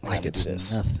 so I Like gotta it's do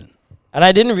this. nothing. And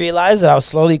I didn't realize that I was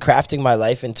slowly crafting my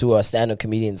life into a stand-up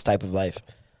comedian's type of life.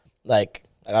 Like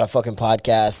I got a fucking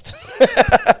podcast.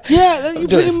 Yeah, I'm you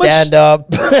doing pretty much. stand up.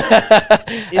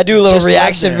 I do little just led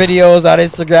reaction there. videos on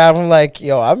Instagram. I'm like,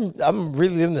 yo, I'm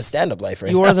really living the stand up life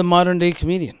right You now. are the modern day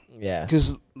comedian. Yeah.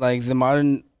 Because like the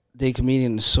modern day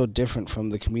comedian is so different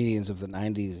from the comedians of the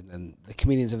 90s, and the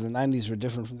comedians of the 90s were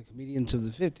different from the comedians of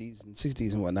the 50s and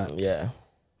 60s and whatnot. Yeah.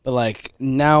 But like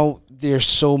now they're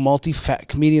so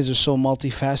comedians are so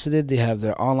multifaceted. They have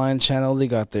their online channel, they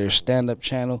got their stand-up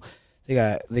channel, they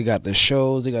got their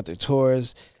shows, they got their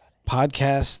tours,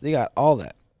 podcasts, they got all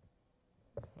that.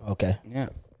 Okay. Yeah.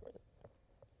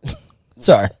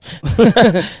 Sorry.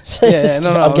 No,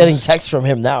 I'm getting texts from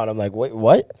him now, and I'm like, wait,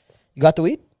 what? You got the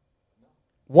weed?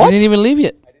 What? I didn't even leave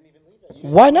yet.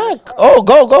 Why not? Oh,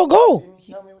 go.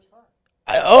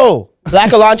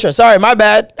 Black Elantra. Sorry, my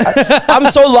bad. I'm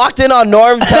so locked in on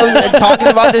Norm talking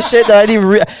about this shit that I didn't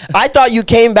even I thought you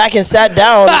came back and sat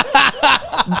down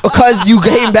because you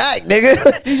came back,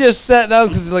 nigga. He just sat down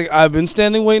because like I've been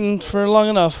standing waiting for long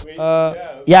enough.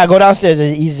 Yeah, go downstairs.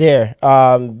 He's here.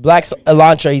 Black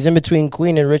Elantra. He's in between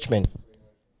Queen and Richmond.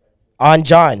 On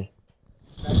John.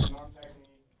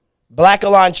 Black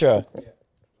Elantra.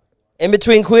 In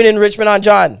between Queen and Richmond on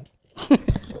John.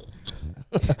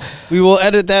 We will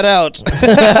edit that out.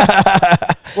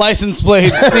 License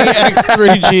plate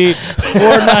CX3G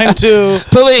 492.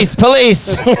 Police.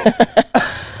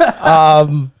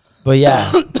 But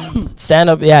yeah, stand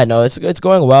up. Yeah, no, it's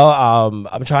going well.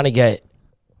 I'm trying to get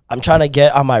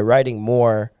on my writing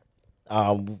more,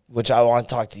 which I want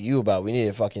to talk to you about. We need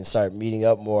to fucking start meeting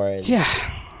up more and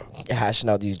hashing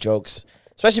out these jokes,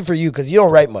 especially for you because you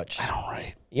don't write much. I don't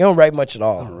write. You don't write much at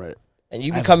all. I don't write. And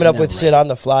you be coming up with shit on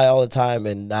the fly all the time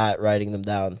and not writing them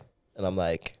down. And I'm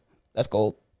like, that's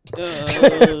gold.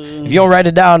 If you don't write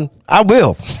it down, I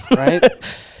will. Right?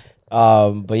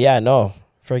 But yeah, no.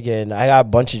 Friggin', I got a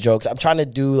bunch of jokes. I'm trying to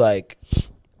do like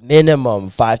minimum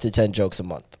 5 to 10 jokes a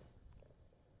month.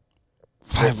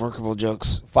 5 workable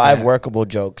jokes. 5 workable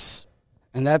jokes.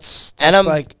 And that's I'm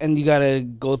like, and you got to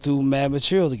go through mad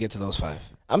material to get to those 5.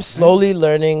 I'm slowly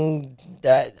learning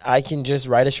that I can just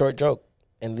write a short joke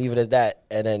and leave it at that,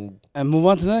 and then move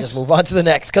on to the next. Just move on to the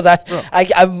next, because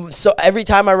I'm so every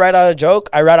time I write out a joke,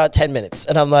 I write out 10 minutes,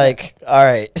 and I'm like, all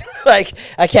right, like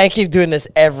I can't keep doing this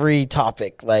every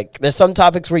topic. Like there's some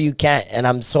topics where you can't, and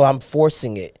I'm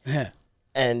forcing it. Yeah,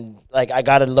 and like I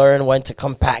gotta learn when to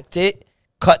compact it,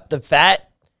 cut the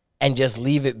fat, and just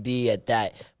leave it be at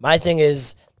that. My thing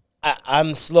is,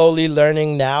 I'm slowly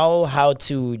learning now how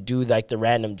to do like the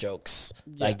random jokes,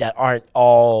 like that aren't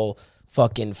all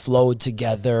fucking flowed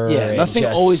together. Yeah, nothing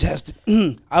always has to.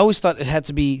 I always thought it had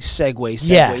to be segue.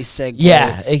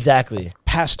 Yeah, exactly.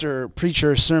 Pastor,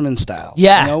 preacher, sermon style.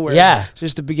 Yeah, you know, where yeah.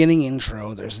 There's the beginning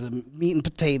intro, there's the meat and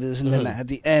potatoes, and then at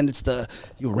the end, it's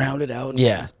you round it out.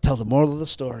 Yeah. Tell the moral of the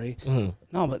story.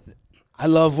 No, but I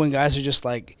love when guys are just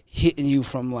like hitting you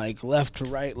from like left to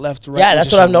right. Yeah,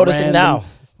 that's what I'm noticing now.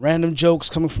 Random jokes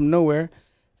coming from nowhere.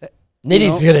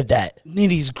 Nitty's good at that.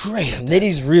 Nitty's great at that.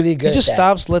 Nitty's really good. He just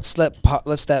stops. Let's that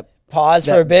pause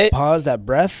for a bit. Pause that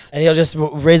breath, and he'll just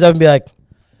raise up and be like,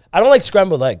 "I don't like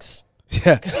scrambled eggs."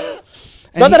 Yeah.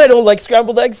 It's not that I don't like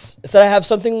scrambled eggs. It's that I have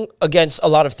something against a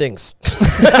lot of things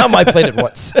on my plate at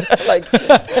once. Like,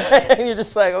 and you're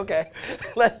just like, okay,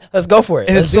 let's go for it.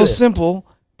 And let's it's so simple,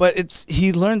 but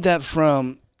he learned that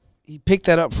he picked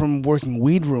that up from working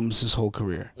weed rooms his whole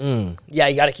career. Yeah,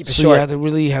 you got to keep it so short.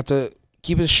 You have to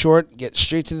keep it short, get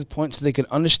straight to the point so they can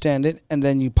understand it, and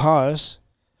then you pause,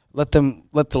 let the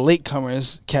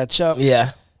latecomers catch up.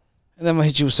 Yeah. And then I'll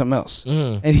hit you with something else.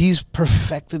 And he's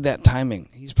perfected that timing.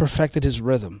 He's perfected his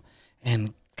rhythm.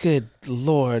 And good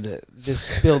Lord,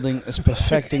 this building is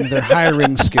perfecting their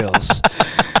hiring skills.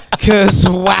 Because,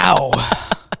 wow.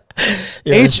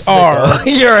 You're HR.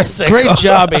 You're a sicko. Great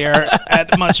job here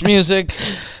at Much Music.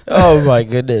 Oh my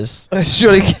goodness.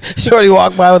 Shorty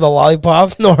walked by with a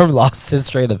lollipop. Norm lost his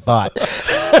train of thought.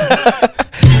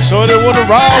 Shorty wanna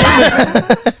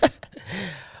ride.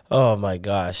 Oh my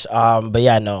gosh. But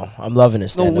yeah, no. I'm loving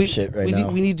this stand-up shit right now.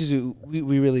 We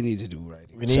really need to do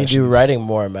writing. We need to do writing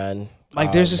more, man.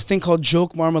 Like there's this thing called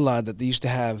Joke Marmalade that they used to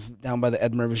have down by the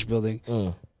Ed Mirvish building.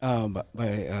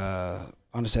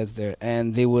 On the sets there,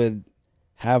 and they would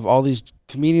have all these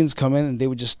comedians come in, and they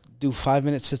would just do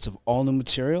 5-minute sets of all new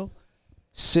material,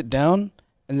 sit down,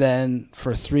 and then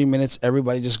for 3 minutes,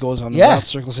 everybody just goes on the mouth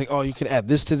circle saying, "Oh, you could add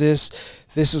this to this.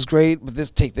 This is great, but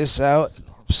take this out."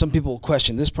 Some people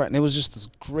question this part, and it was just this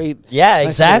great, nice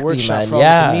exactly, workshop man. for all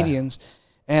the comedians.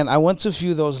 And I went to a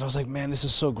few of those, and I was like, "Man, this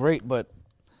is so great." But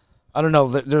I don't know.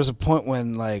 There's a point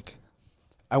when like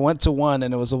I went to one,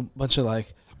 and it was a bunch of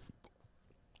like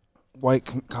white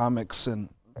comics, and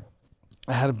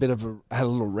I had a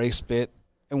little race bit,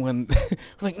 and when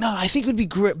like, no, I think it would be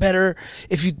better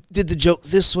if you did the joke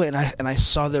this way, and I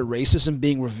saw their racism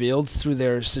being revealed through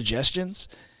their suggestions,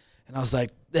 and I was like,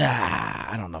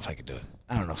 I don't know if I could do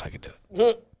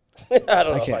it. I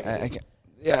don't know. I can't.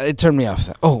 Yeah, it turned me off.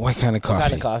 Oh, what kind of coffee? What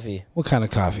kind of coffee? What kind of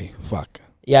coffee? Fuck.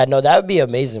 Yeah, no, that would be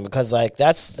amazing because like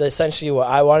that's essentially what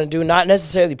I want to do. Not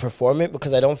necessarily perform it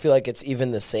because I don't feel like it's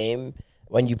even the same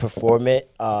when you perform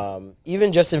it.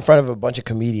 Even just in front of a bunch of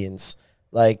comedians,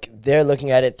 like they're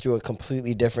looking at it through a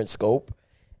completely different scope.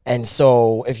 And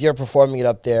so if you're performing it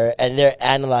up there and they're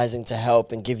analyzing to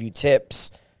help and give you tips,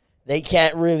 they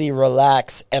can't really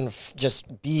relax and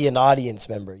just be an audience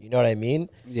member. You know what I mean?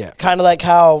 Yeah. Kind of like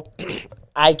how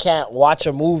I can't watch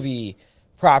a movie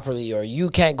properly, or you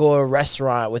can't go to a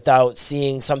restaurant without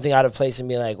seeing something out of place and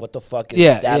being like, what the fuck is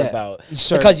that about?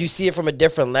 Because you see it from a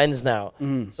different lens now.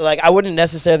 So like I wouldn't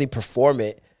necessarily perform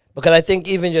it because I think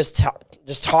even just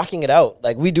talking it out,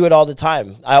 like we do it all the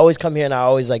time. I always come here and I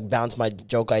always like bounce my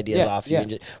joke ideas off you.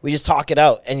 And we just talk it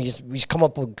out and we just come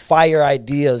up with fire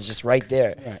ideas just right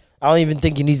there. Right. I don't even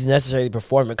think you need to necessarily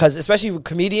perform it because especially with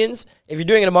comedians, if you're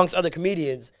doing it amongst other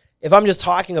comedians, if I'm just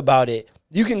talking about it,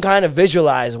 you can kind of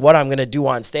visualize what I'm going to do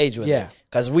on stage with it.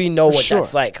 Because we know what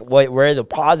that's like, where the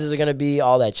pauses are going to be,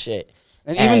 all that shit.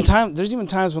 And there's even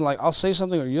times when like I'll say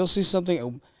something or you'll see something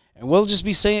and we'll just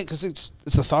be saying it because it's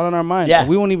a thought on our mind. Yeah.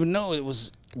 We won't even know it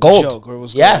was gold. A joke or it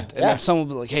was gold. And then someone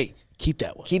will be like, hey, keep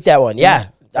that one. Keep that one. Yeah.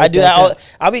 I do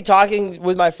that. I'll be talking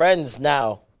with my friends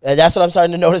now. And that's what I'm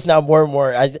starting to notice now more and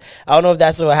more. I don't know if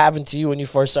that's what happened to you when you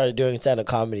first started doing stand-up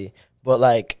comedy. But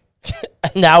like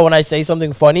now when I say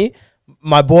something funny,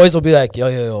 my boys will be like,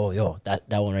 yo, that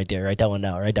one right there, write that one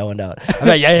down. I'm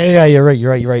like, yeah, you're right.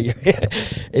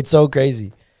 It's so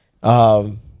crazy.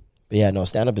 But yeah, no,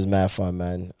 stand-up is mad fun,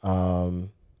 man.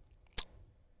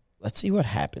 Let's see what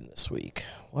happened this week.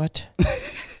 What?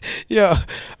 Yo,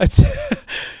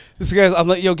 this guy's, I'm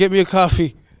like, yo, get me a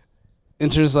coffee.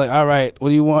 Intern's like, all right, what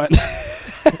do you want?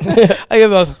 I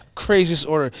give the craziest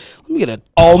order. Let me get a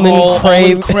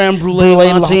almond creme brulee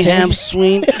latte ham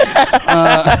sweet.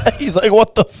 He's like,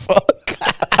 what the fuck?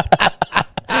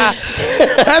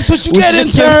 That's what you get,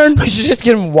 intern. We should just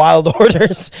give him wild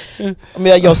orders. I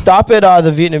mean, like, yo, stop at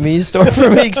the Vietnamese store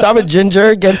for me. Stop at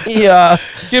Ginger. Give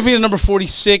me the number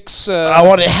 46. I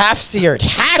want it half seared.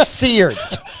 Half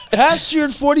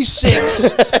seared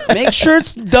 46. Make sure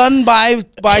it's done by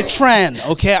Tran,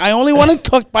 okay? I only want it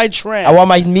cooked by Tran. I want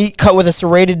my meat cut with a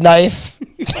serrated knife.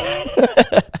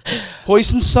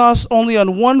 Hoisin sauce only on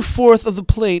 1/4 of the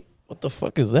plate. What the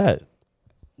fuck is that?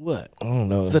 What? I don't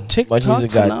know. The TikTok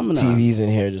phenomenon. Got TVs in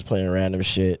here just playing random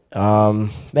shit. Man,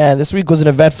 this week was an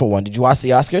eventful one. Did you watch the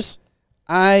Oscars?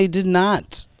 I did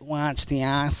not watch the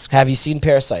Oscars. Have you seen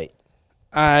Parasite?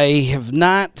 I have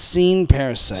not seen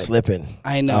Parasite. Slipping.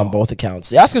 I know. On both accounts.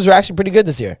 The Oscars were actually pretty good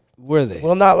this year. Were they?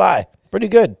 Will not lie. Pretty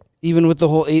good. Even with the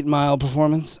whole 8 Mile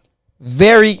performance?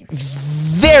 Very,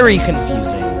 very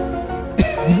confusing.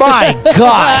 My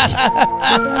God.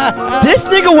 This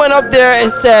nigga went up there and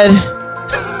said,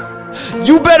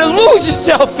 you better lose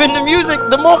yourself in the music.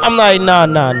 I'm like, nah.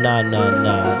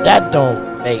 That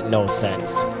don't make no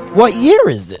sense. What year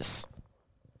is this?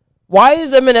 Why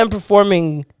is Eminem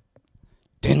performing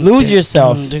Lose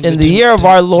Yourself in the year of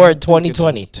our Lord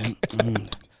 2020?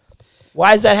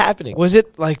 Why is that happening? Was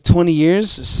it like 20 years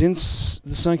since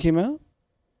the song came out?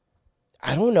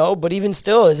 I don't know, but even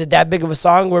still, is it that big of a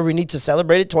song where we need to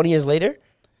celebrate it 20 years later?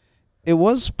 It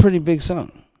was a pretty big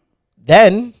song.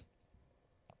 Then,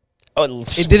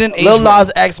 it didn't age Lil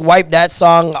Nas X wiped that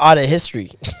song out of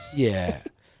history. Yeah.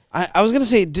 I was going to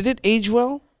say, did it age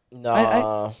well?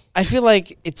 No. I feel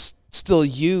like it's still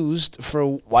used for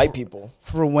white people.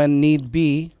 For when need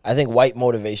be. I think white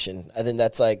motivation. I think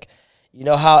that's like, you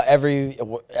know how every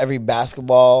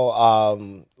basketball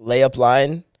layup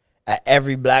line at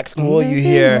every black school you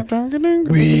hear,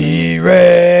 we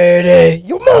ready.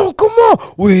 Yo, man, come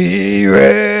on. We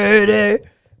ready.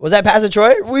 Was that Pastor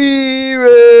Troy? We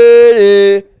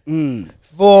ready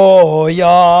for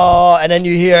y'all. And then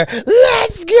you hear,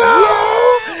 let's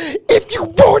go. If you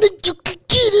want it, you can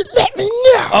get it. Let me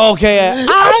know. Okay. I'm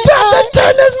about to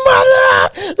turn this mother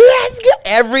up. Let's go.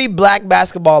 Every black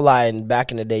basketball line back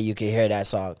in the day, you could hear that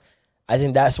song. I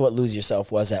think that's what Lose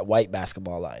Yourself was at white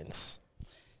basketball lines.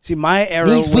 See, my era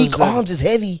These was... weak arms is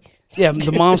heavy. Yeah,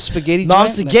 the Mom Spaghetti. Mom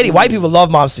Spaghetti. White people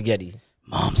love Mom Spaghetti.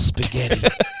 Mom Spaghetti.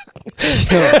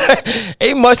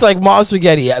 Ain't much like Mom's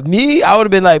Spaghetti. Me, I would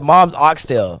have been like Mom's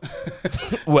Oxtail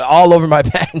with all over my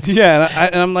pants. Yeah,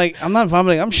 and I'm like, I'm not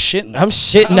vomiting. I'm shitting. I'm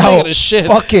shitting out shit.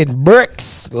 Fucking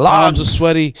bricks. Arms are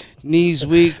sweaty, knees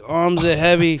weak, arms are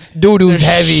heavy. Doo-doo's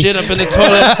heavy. Shit up in the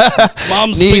toilet.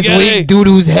 Mom's knees spaghetti. weak,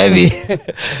 doo-doo's heavy.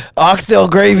 Oxtail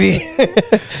gravy.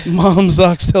 Mom's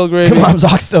oxtail gravy. Mom's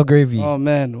oxtail gravy. Oh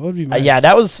man, what would be yeah,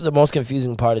 that was the most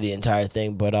confusing part of the entire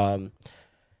thing. But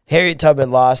Harriet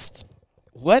Tubman lost.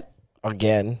 What?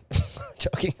 Again.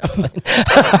 Joking.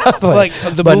 Like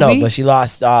the but movie? no, but she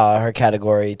lost her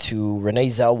category to Renee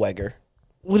Zellweger.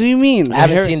 What do you mean? I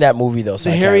haven't seen that movie though. So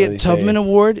the I can't Harriet really Tubman say.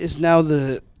 Award is now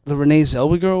the Renee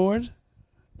Zellweger Award.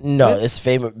 No, What? it's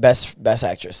famous best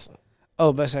actress.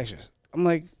 Oh, best actress. I'm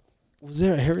like, was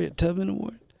there a Harriet Tubman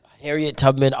Award? Harriet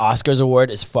Tubman Oscars Award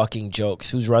is fucking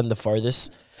jokes. Who's run the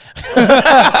farthest?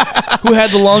 Who had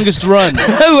the longest run?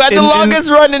 Who had the longest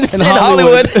run in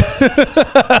Hollywood?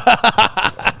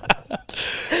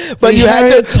 But you had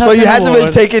Harriet to Tubman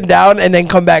be taken down and then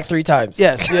come back 3 times.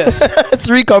 Yes, yes.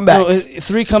 3 comebacks. No,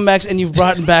 3 comebacks, and you've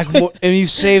brought back more, and you've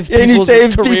saved and you people's,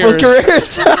 saved people's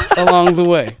careers. along the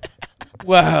way.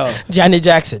 Wow. Janet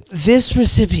Jackson. This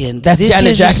recipient, That's this Janet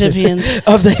year's Jackson recipient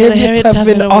of the Harriet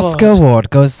Tubman Oscar Award. Award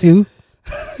goes to.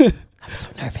 I'm so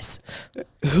nervous.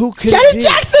 Who could Janet it be?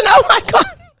 Jackson. Oh my god.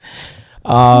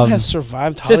 Who has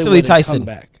survived Hollywood Cicely and Tyson. come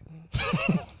back?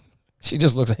 She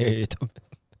just looks like Harriet Tubman.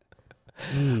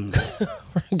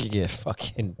 We're gonna get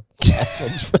fucking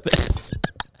canceled for this.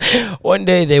 One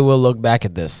day they will look back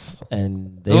at this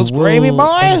and they Those will Grammy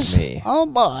boys. thank me. Oh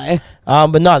boy.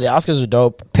 But no, the Oscars were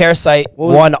dope. Parasite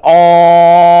won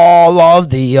all of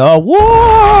the awards.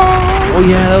 Oh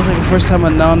yeah, that was like the first time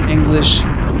a non-English.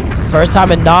 First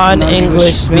time a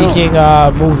non-English Non-English film. speaking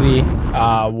movie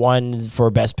won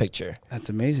for Best Picture. That's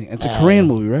amazing. It's a Korean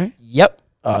movie, right? Yep.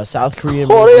 South Korean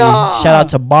movie. Shout out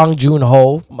to Bong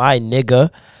Joon-ho, my nigga.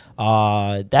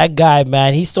 That guy,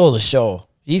 man, he stole the show.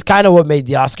 He's kind of what made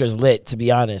the Oscars lit, to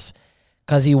be honest.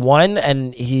 Because he won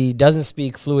and he doesn't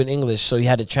speak fluent English, so he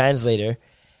had a translator.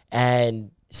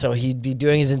 And so he'd be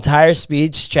doing his entire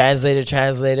speech,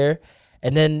 translator.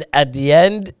 And then at the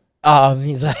end,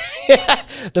 he's like,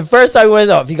 the first time he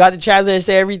went off, he got the translator to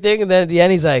say everything. And then at the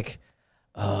end, he's like,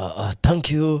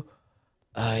 thank you.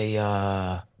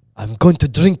 I'm going to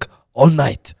drink all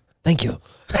night. Thank you.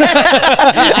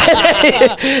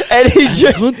 and he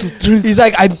he's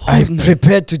like, I'm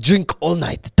prepared to drink all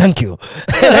night. Thank you.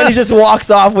 And then he just walks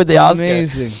off with the Oscar.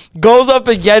 Amazing. Goes up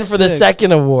again for the Sick.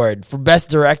 second award for Best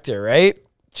Director, right?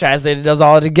 Translator does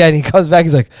all it again. He comes back.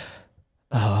 He's like,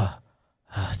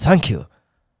 thank you.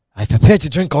 I prepared to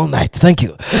drink all night. Thank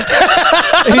you. And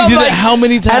he did it how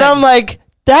many times? And I'm like,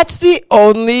 that's the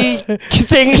only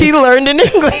thing he learned in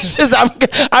English is I'm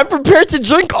prepared to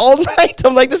drink all night.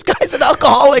 I'm like, this guy's an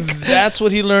alcoholic. That's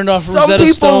what he learned off Some Rosetta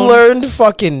people Stone. learned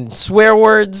fucking swear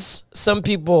words. Some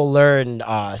people learn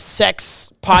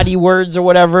sex potty words or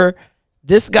whatever.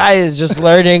 This guy is just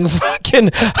learning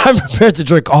fucking, I'm prepared to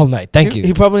drink all night. Thank you.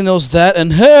 He probably knows that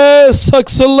and hey,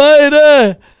 sucks a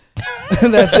lady.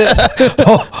 That's it.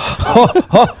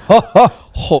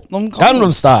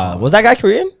 Gangnam Style. Was that guy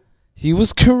Korean? He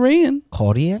was Korean.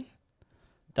 Korean?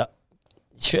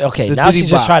 Okay, The now Diddy she's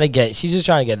just Bop. trying to get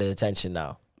his attention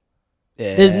now.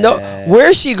 Yeah. There's no, where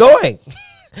is she going?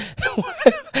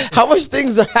 How much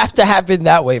things have to happen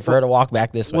that way for her to walk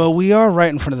back this way? Well, we are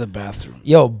right in front of the bathroom.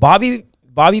 Yo, Bobby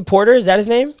Porter, is that his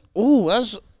name? Ooh,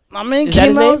 that's my man. Is that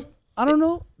his name? I don't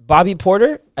know. Bobby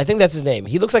Porter? I think that's his name.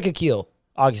 He looks like Akil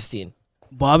Augustine.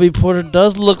 Bobby Porter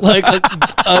does look like a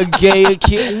gay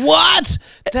Akil. What?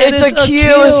 That It's is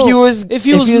Akil if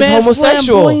he was mad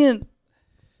homosexual. flamboyant.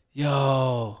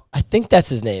 Yo, I think that's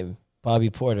his name, Bobby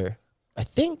Porter. I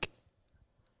think.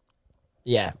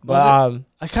 Yeah, but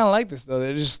I kind of like this though.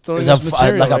 They're just throwing it's this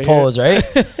material like right a pose, right?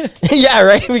 Yeah,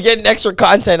 right. We getting extra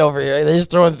content over here. They're just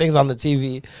throwing things on the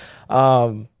TV.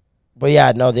 But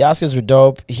yeah, no, the Oscars were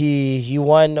dope. He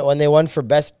won when they won for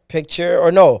Best Picture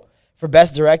for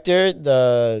Best Director.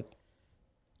 The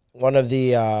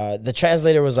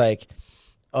translator was like,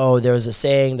 "Oh, there was a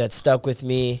saying that stuck with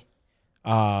me,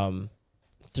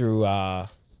 through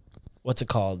what's it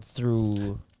called?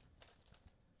 Through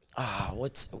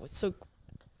what's the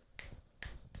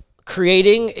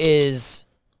creating is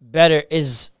better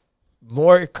is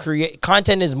more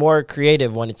content is more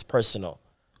creative when it's personal,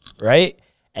 right?"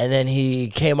 And then he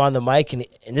came on the mic and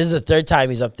this is the third time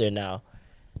he's up there now,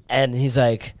 and he's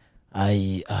like,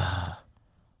 that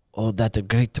a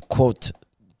great quote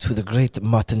to the great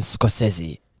Martin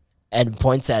Scorsese, and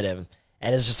points at him.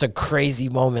 And it's just a crazy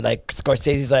moment. Like,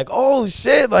 Scorsese's like, oh,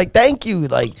 shit, like, thank you.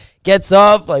 Like, gets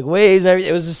up, like, waves, everything.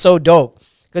 It was just so dope.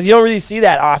 Because you don't really see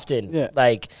that often. Yeah.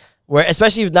 Like, where,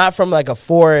 especially if not from, like, a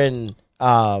foreign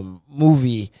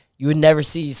movie, you would never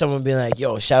see someone being like,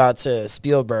 yo, shout out to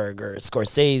Spielberg or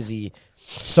Scorsese.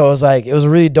 So it was like, it was a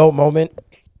really dope moment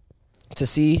to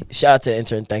see. Shout out to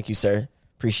intern. Thank you, sir.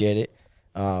 Appreciate it.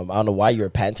 I don't know why you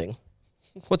were panting.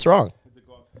 What's wrong?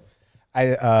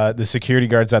 The security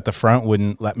guards at the front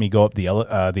wouldn't let me go up the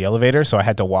elevator, so I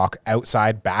had to walk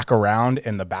outside, back around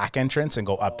in the back entrance, and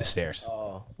go up the stairs.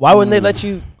 Why wouldn't they let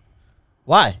you?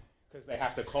 Why? Because they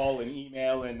have to call and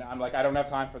email, and I'm like, I don't have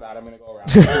time for that. I'm gonna go around.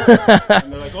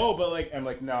 And they're like, oh, but like, I'm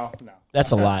like, no.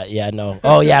 That's a lot. Yeah, no.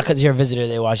 Oh, yeah, because you're a visitor.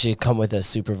 They want you to come with a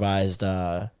supervised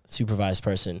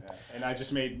person. Yeah. And I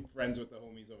just made friends with the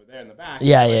homies over there in the back.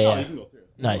 Yeah, Like, yeah, oh, yeah. you can go through.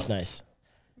 Nice.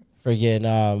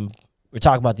 Friggin', we're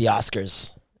talking about the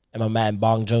Oscars and my man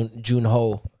Bong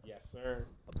Joon-ho. Yes, sir.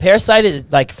 Parasite is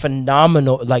like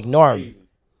phenomenal. Like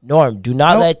Norm, do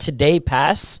not let today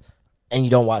pass and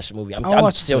you don't watch the movie. I'm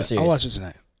still serious. I'll watch it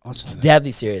tonight.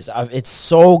 Deadly serious. It's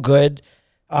so good.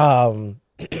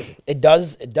 It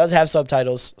does have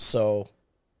subtitles, so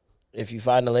if you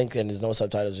find a link and there's no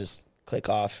subtitles, just click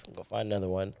off, go find another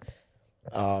one.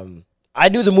 I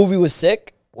knew the movie was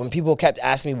sick when people kept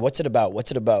asking me, what's it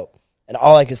about? And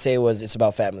all I could say was, it's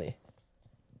about family.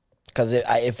 Because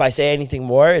if I say anything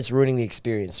more, it's ruining the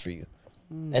experience for you.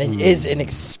 And it is an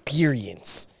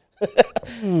experience.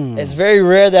 It's very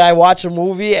rare that I watch a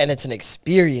movie and it's an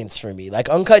experience for me. Like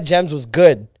Uncut Gems was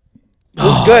good. It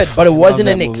was good, but it wasn't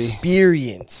an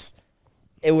experience.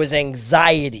 It was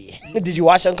anxiety. Did you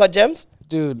watch Uncut Gems?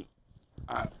 Dude,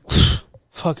 I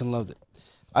fucking loved it.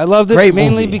 I loved it Great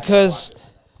mainly movie. because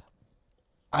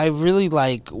I really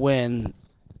like when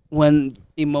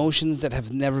emotions that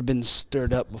have never been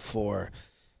stirred up before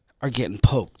are getting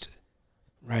poked,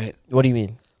 right? What do you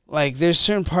mean? Like, there's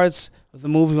certain parts of the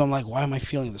movie where I'm like, why am I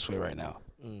feeling this way right now?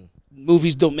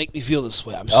 Movies don't make me feel this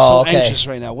way. I'm so anxious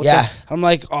right now. I'm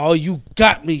like, oh, you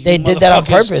got me. They did that on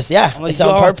purpose. Yeah, I'm like, it's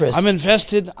on purpose. I'm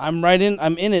invested. I'm right in.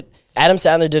 I'm in it. Adam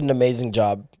Sandler did an amazing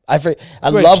job. I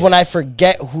love when I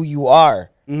forget who you are.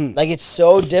 Like, it's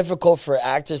so difficult for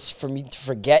actors for me to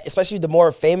forget, especially the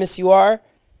more famous you are.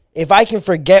 If I can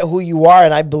forget who you are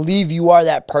and I believe you are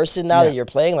that person now that you're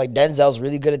playing, like Denzel's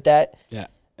really good at that. Yeah.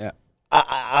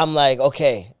 I'm like,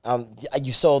 okay,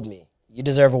 you sold me. You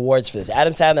deserve awards for this.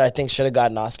 Adam Sandler, I think, should have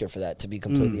got an Oscar for that, to be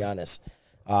completely honest.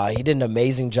 He did an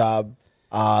amazing job.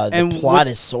 The plot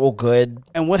is so good.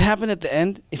 And what happened at the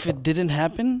end, if it didn't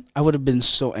happen, I would have been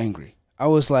so angry. I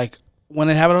was like, when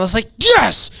it happened, I was like,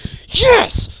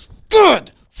 yes,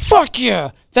 good, fuck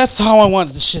yeah. That's how I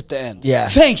wanted the shit to end. Yeah.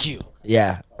 Thank you.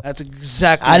 Yeah. That's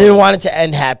exactly I didn't want it to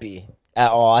end happy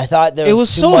at all. I thought there was It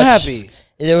was too so much. happy.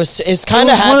 It's kind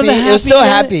of was one of happy. the It was still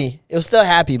happy happy. It was still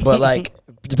happy, but like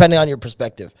depending on your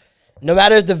perspective. No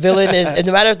matter if the villain is,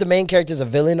 no matter if the main character is a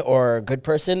villain or a good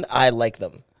person, I like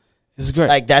them. It's great.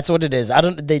 Like, that's what it is.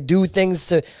 They do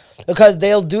things because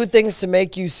they'll do things to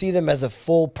make you see them as a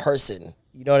full person.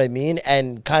 You know what I mean?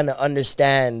 And kind of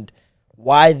understand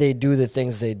why they do the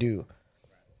things they do.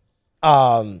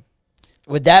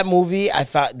 With that movie, I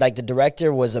found like the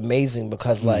director was amazing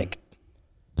because like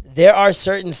there are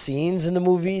certain scenes in the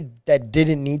movie that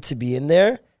didn't need to be in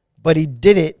there, but he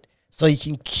did it so he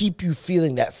can keep you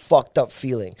feeling that fucked up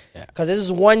feeling. Because this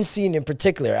is one scene in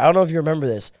particular. I don't know if you remember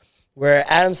this, where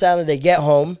Adam Sandler, they get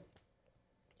home.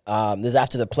 This is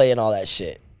after the play and all that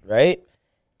shit, right?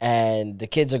 And the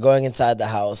kids are going inside the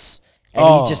house, and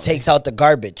he just takes out the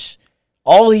garbage.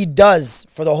 All he does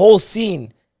for the whole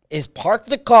scene is park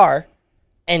the car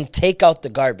and take out the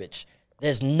garbage.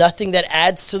 There's nothing that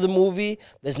adds to the movie.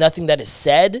 There's nothing that is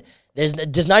said.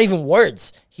 There's not even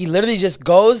words. He literally just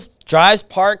goes, drives,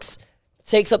 parks,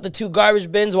 takes up the 2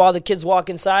 garbage bins while the kids walk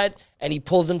inside, and he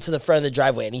pulls them to the front of the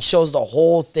driveway, and he shows the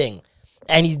whole thing.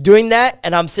 And he's doing that,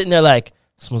 and I'm sitting there like,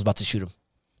 someone's about to shoot him.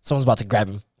 Someone's about to grab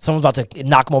him. Someone's about to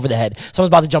knock him over the head. Someone's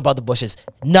about to jump out the bushes.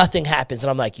 Nothing happens.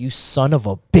 And I'm like, you son of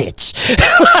a bitch.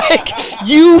 Like,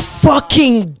 you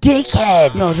fucking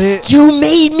dickhead. No, you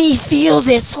made me feel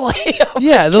this way.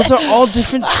 Yeah, those are all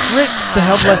different tricks to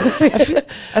help. Like, I think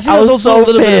I there's was also so a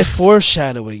little bit of pissed.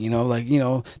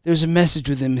 foreshadowing. There's a message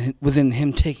within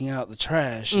him taking out the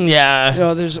trash.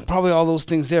 Yeah. There's probably all those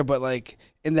things there, but like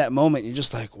in that moment, you're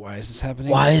just like, why is this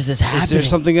happening? Why is this Is there happening?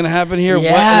 something gonna happen here?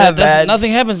 Yeah, man.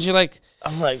 Nothing happens. You're like,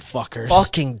 I'm like, fuckers.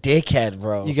 fucking dickhead,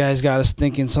 bro. You guys got us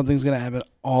thinking something's gonna happen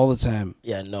all the time.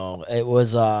 Yeah, no, it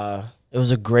was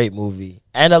a great movie,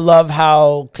 and I love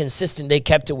how consistent they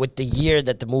kept it with the year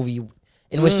that the movie,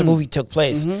 in which the movie took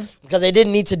place, because they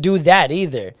didn't need to do that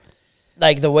either.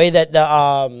 Like the way that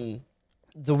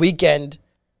the Weeknd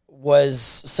was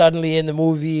suddenly in the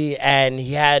movie, and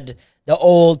he had the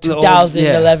old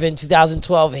 2011,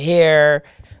 2012 hair.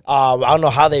 I don't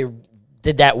know how they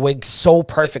did that wig so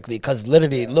perfectly, because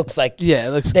literally it looks like Yeah,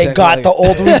 it looks they exactly got like the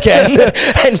old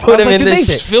Weeknd and put him in did this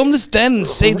they shit. film this then and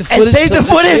save the And footage? save the till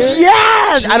footage, this year?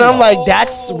 yeah. And I'm like,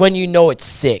 that's when you know it's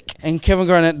sick. And Kevin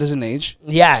Garnett doesn't age.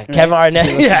 Yeah, Kevin Arnett.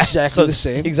 He looks Yeah, exactly the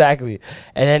same. Exactly.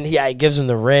 And then he gives him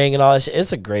the ring and all that shit.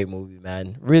 It's a great movie,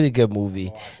 man. Really good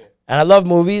movie. And I love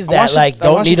movies that watched it- like I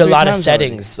don't watched need it a 3 lot of times already.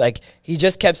 settings. Like he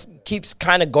just keeps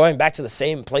kind of going back to the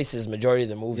same places majority of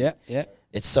the movie. Yeah, yeah.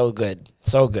 It's so good.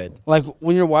 So good. Like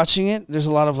when you're watching it, there's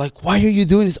a lot of like, why are you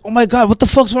doing this? Oh my god, what the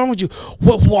fuck's wrong with you?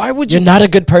 Why would you? You're not a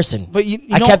good person. But you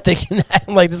I know- kept thinking that.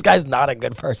 I'm like, this guy's not a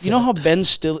good person. You know how Ben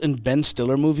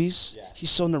Stiller movies, he's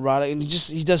so neurotic and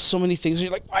he does so many things. And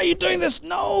you're like, why are you doing this?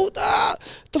 No,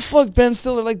 the fuck, Ben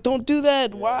Stiller, like, don't do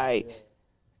that. Why?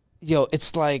 Yo,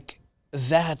 it's like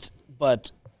that,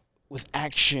 but with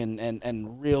action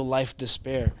and real life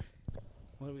despair.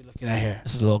 What are we looking at here?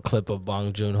 This is a little clip of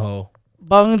Bong Joon-ho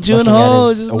Bong looking at Joon-ho.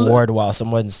 his just award while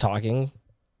someone's talking.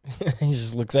 He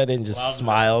just looks at it and just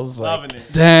smiles. Loving Like,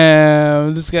 it.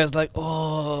 Damn, this guy's like,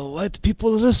 oh, white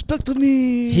people respect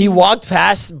me. he walked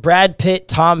past Brad Pitt,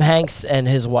 Tom Hanks, and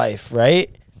his wife, right?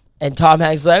 And Tom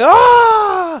Hanks is like,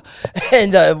 ah!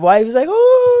 And the wife is like,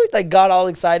 oh, like got all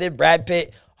excited. Brad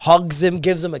Pitt hugs him,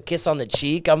 gives him a kiss on the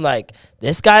cheek. I'm like,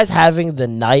 this guy's having the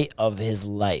night of his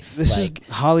life. This like, is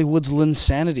Hollywood's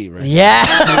Linsanity, right? yeah.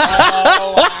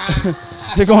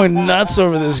 They're going nuts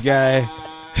over this guy.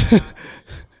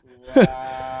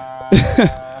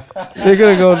 They're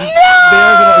gonna go.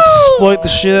 They're gonna exploit the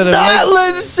shit out of him.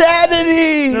 Not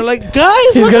insanity. They're like,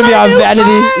 guys, He's look gonna at be our on new Vanity.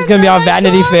 flag, He's gonna be on guys.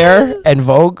 Vanity Fair and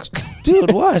Vogue.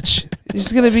 Dude, watch.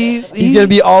 He's gonna be. He's gonna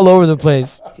be all over the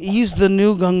place. He's the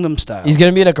new Gangnam Style. He's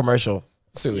gonna be in a commercial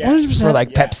soon 100%. for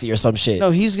like Pepsi or some shit.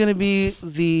 No, he's gonna be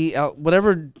the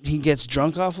whatever he gets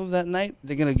drunk off of that night.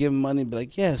 They're gonna give him money and be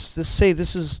like, "Yes, this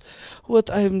is what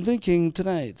I'm drinking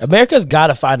tonight." America's got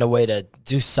to find a way to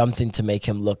do something to make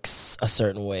him look a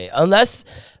certain way. Unless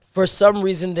for some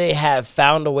reason they have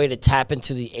found a way to tap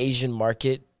into the Asian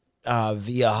market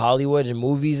via Hollywood and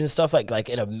movies and stuff like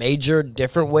in a major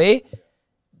different way,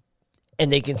 and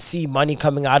they can see money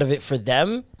coming out of it for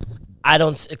them. I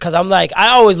don't, because I'm like, I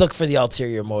always look for the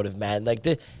ulterior motive, man. Like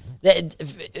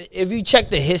if you check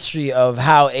the history of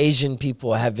how Asian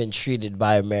people have been treated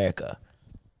by America,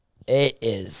 it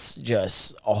is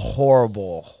just a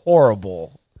horrible,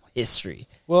 horrible history.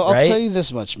 Well, I'll right? tell you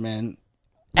this much, man.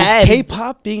 With And-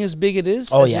 K-pop being as big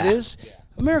as Oh, it yeah. is,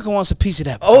 America wants a piece of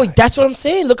that. Oh, pie. that's what I'm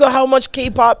saying. Look at how much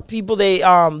K-pop people they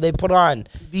put on.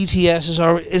 BTS is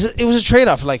already. It was a trade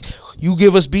off. Like, you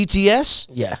give us BTS,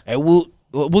 Yeah. and we'll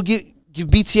give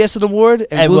BTS an award,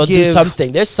 And we'll do give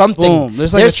something. There's something. Boom.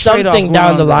 There's like a trade-off something going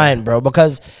down on the there. line, bro.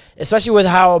 Because especially with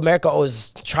how America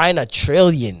was trying to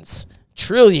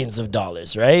trillions of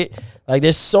dollars, right? Like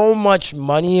there's so much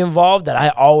money involved that I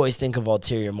always think of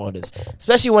ulterior motives,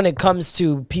 especially when it comes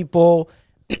to people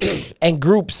and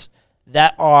groups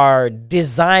that are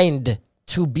designed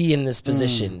to be in this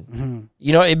position. Mm-hmm.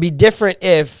 You know, it'd be different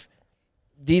if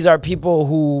these are people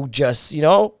who just, you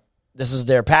know, this is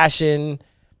their passion.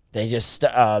 They just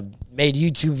made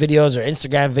YouTube videos or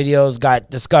Instagram videos, got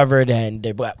discovered, and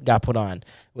they got put on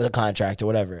with a contract or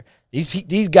whatever.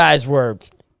 These guys were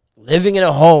living in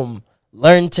a home,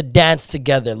 learned to dance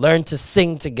together, learned to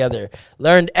sing together,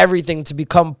 learned everything to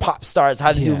become pop stars,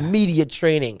 how to do media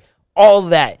training, all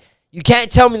that. You can't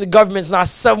tell me the government's not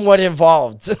somewhat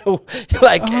involved.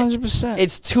 Like 100%.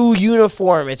 it's too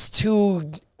uniform, it's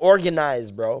too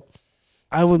organized, bro.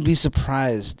 I would be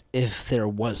surprised if there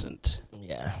wasn't.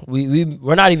 Yeah,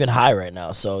 we're not even high right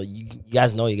now, so you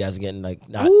guys know you guys are getting like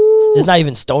not. There's not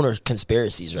even stoner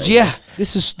conspiracies, right? Yeah,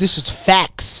 this is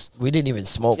facts. we didn't even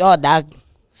smoke. Yo, dog,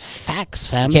 facts,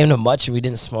 fam. Came to much, we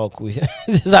didn't smoke.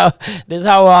 This is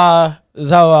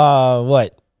how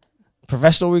what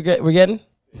professional we're getting.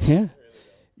 Yeah.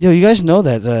 Yo, you guys know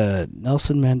that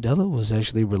Nelson Mandela was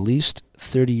actually released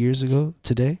 30 years ago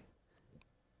today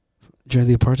during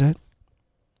the apartheid?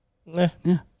 Nah.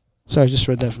 Yeah. Sorry, I just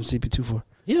read that from CP24.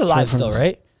 He's alive Sorry, still, from-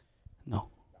 right? No.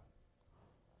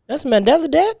 That's Mandela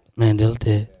dead. Mandela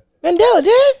did. Mandela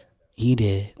dead. He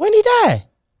did. When did he die?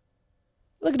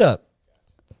 Look it up.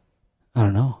 I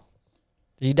don't know.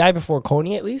 Did he die before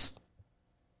Coney at least?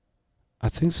 I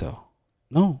think so.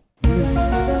 No.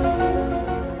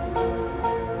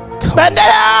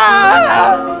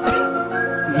 Mandela.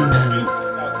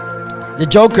 Man. The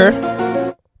Joker.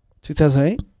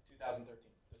 2008?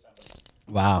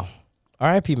 Wow.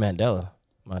 R.I.P. Mandela,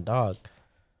 my dog.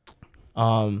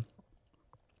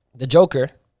 The Joker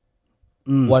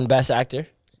won Best Actor.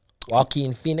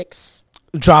 Joaquin Phoenix.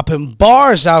 Dropping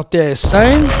bars out there,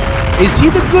 son. Is he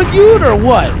the good youth or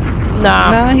what?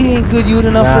 Nah, he ain't good youth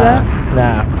enough for that.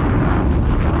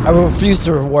 Nah. I refuse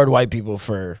to reward white people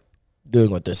for doing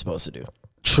what they're supposed to do.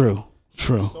 True.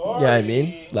 You know what I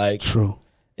mean? Like, True.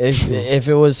 if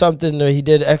it was something that he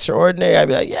did extraordinary, I'd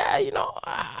be like, yeah, you know,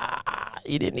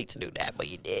 you didn't need to do that, but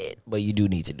you did. But you do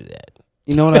need to do that.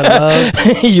 You know what I love?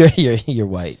 you're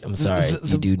white. I'm sorry.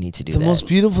 You do need to do the that. most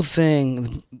beautiful thing,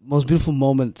 the most beautiful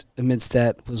moment amidst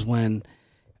that was when,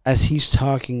 as he's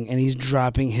talking and he's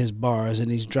dropping his bars and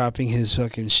he's dropping his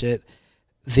fucking shit,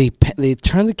 they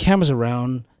turn the cameras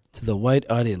around to the white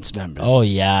audience members. Oh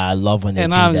yeah, I love when they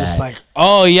and do I'm that. just like,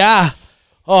 oh yeah,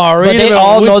 oh. But they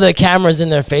all know the camera's in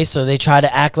their face, so they try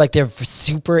to act like they're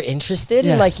super interested.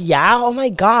 Yes. And like, yeah, oh my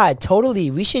god,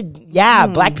 totally. We should,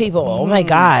 black people. Oh my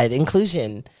god,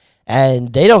 inclusion.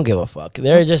 And they don't give a fuck.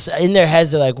 They're just in their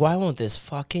heads. They're like, why won't this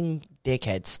fucking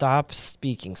dickhead stop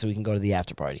speaking so we can go to the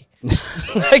after party?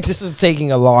 Like, this is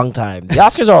taking a long time. The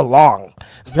Oscars are long,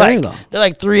 Very long. They're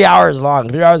like 3 hours long,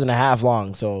 3 hours and a half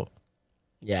long. So,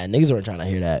 yeah, niggas weren't trying to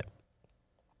hear that.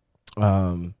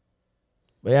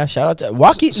 But yeah, shout out to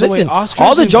Joaquin. So listen, wait, Oscars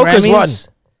all the and Jokers Grammys? won.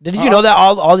 Did you know that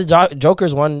all the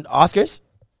Jokers won Oscars?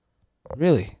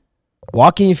 Really?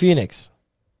 Joaquin Phoenix,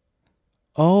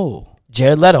 Oh,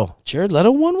 Jared Leto, Jared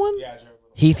Leto won one? Yeah, Jared Leto.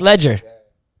 Heath Ledger,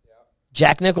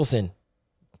 Jack Nicholson.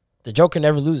 The Joker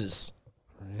never loses.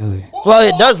 Really? Well,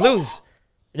 it does lose.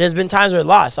 There's been times where it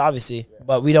lost, obviously,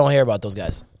 but we don't hear about those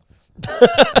guys.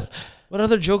 What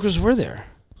other Jokers were there?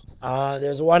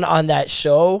 There's one on that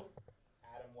show.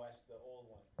 Adam West, the old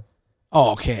one.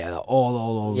 Oh, okay, the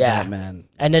old Yeah. Batman.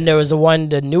 And then there was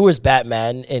the newest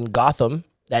Batman in Gotham,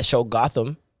 that show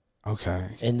Gotham. Okay.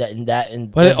 And But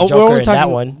there's we're Joker only in that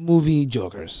talking one. movie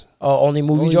Jokers. Oh, only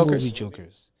movie Only Jokers. Movie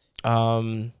Jokers.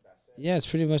 Yeah, it's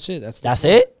pretty much it. That's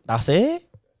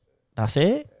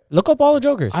it. Look up all the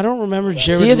Jokers. I don't remember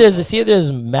Jared. See if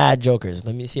there's mad Jokers.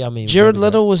 Let me see how many. Jared Jokers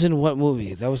Leto was in what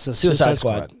movie? That was the Suicide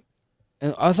Squad.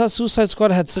 And I thought Suicide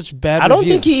Squad had such bad. I don't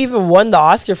reviews. think he even won the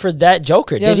Oscar for that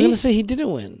Joker. Yeah, I did was he? gonna say he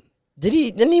didn't win. Did he?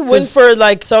 Didn't he win for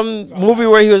like some movie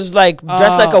where he was like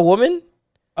dressed like a woman?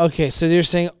 Okay, so you're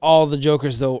saying all the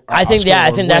Jokers though? Are I think Oscar I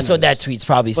award think that's what that winners. tweet's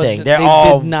probably But saying. they They're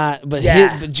all did not. But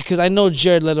yeah. because I know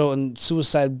Jared Leto and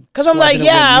Suicide. Because I'm Squad like, didn't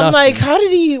yeah, win I'm like, nothing. how did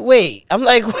he wait? I'm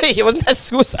like, wait, wasn't that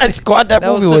Suicide Squad? That,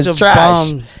 movie such was a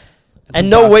trash. bomb at And the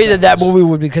no box way that office. movie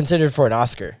would be considered for an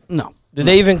Oscar. No, Did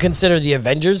they even consider the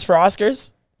Avengers for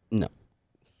Oscars? no.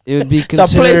 It would be It's a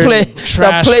considered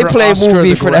trash play for Oscar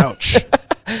movie the for that. Grouch.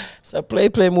 It's a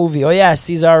play movie. Oh yeah,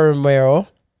 Cesar Romero,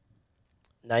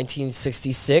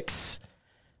 1966.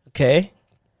 Okay,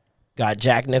 got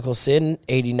Jack Nicholson,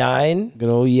 89. Good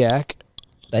old Yak.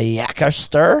 The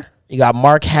Yakster. You got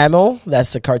Mark Hamill.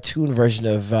 That's the cartoon version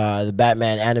of the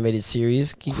Batman animated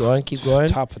series. Keep going.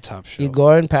 Top of top show. Keep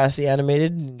going past the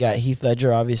animated. You got Heath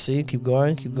Ledger, obviously. Keep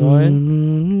going.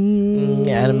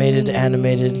 Animated.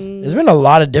 There's been a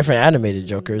lot of different animated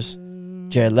Jokers.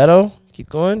 Jared Leto. Keep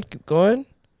going.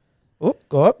 Oh,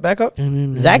 go up, back up.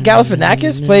 Zach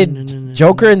Galifianakis played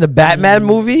Joker in the Batman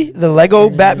movie, the Lego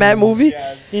Batman movie.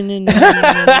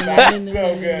 That's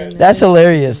so good. That's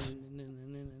hilarious.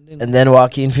 And then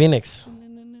Joaquin Phoenix.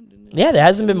 Yeah, there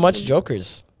hasn't been much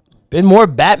Jokers. Been more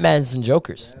Batmans than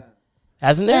Jokers.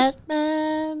 Hasn't there?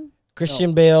 Batman.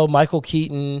 Christian Bale, Michael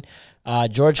Keaton,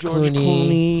 George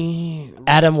Clooney,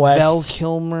 Adam West. Val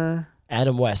Kilmer.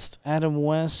 Adam West.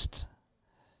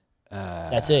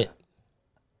 That's it.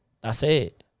 That's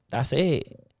it,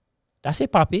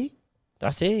 Poppy.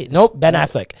 That's it. Nope, Ben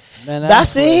Affleck.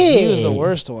 That's it. He was the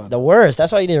worst one. The worst.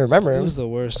 That's why you didn't remember He him. was the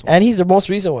worst one. And he's the most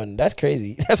recent one. That's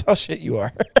crazy. That's how shit you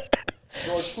are.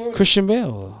 Christian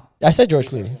Bale. I said George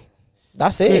Clooney.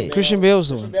 That's it. Christian Bale was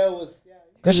the one. Bell was,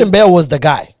 Christian Bale was the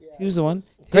guy. He was the one.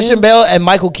 Christian Him, Bale and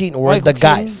Michael Keaton were Michael the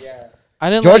Keaton? guys. I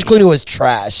didn't George like, Clooney was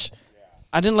trash.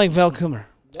 I didn't like Val Kilmer,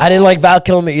 I didn't like Val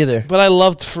Kilmer either. but I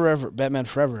loved Batman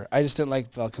Forever. I just didn't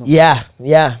like Val Kilmer.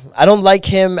 Yeah. I don't like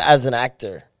him as an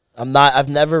actor. I've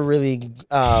never really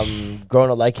grown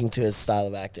a liking to his style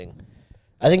of acting.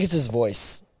 I think it's his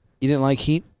voice. You didn't like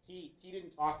Heat? he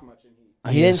didn't talk much in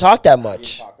Heat. He didn't talk that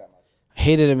much. Talk that much. I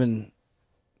hated him and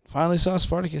finally saw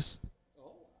Spartacus.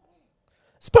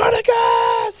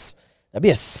 Spartacus! That'd be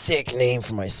a sick name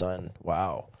for my son.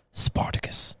 Wow.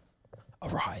 Spartacus.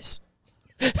 Arise.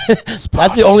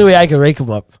 That's the only way I can rake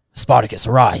him up. Spartacus,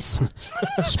 arise.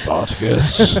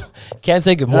 Spartacus. Can't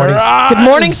say good morning. Arise! Good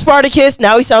morning, Spartacus.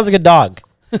 Now he sounds like a dog.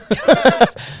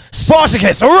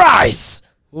 Spartacus, arise!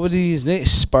 What would his name?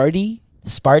 Sparty?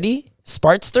 Sparty?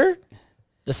 Spartster?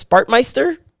 The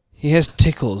Spartmeister? He has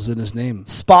tickles in his name.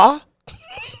 Spa?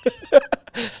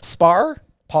 Spar?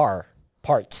 Par.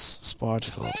 Parts.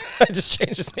 Sparticle. I just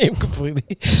changed his name completely.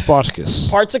 Spartacus.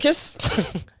 Particus?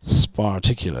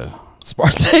 Sparticular.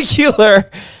 Spartacular.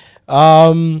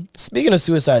 Speaking of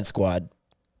Suicide Squad,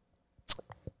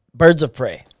 Birds of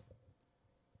Prey.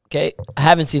 Okay, I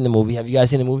haven't seen the movie. Have you guys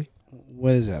seen the movie?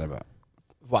 What is that about?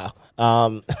 Wow.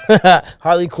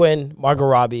 Harley Quinn, Margot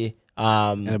Robbie,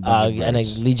 and And a bunch of a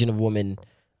birds. legion of women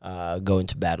go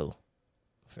into battle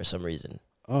for some reason.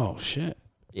 Oh shit!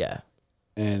 Yeah,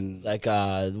 And it's like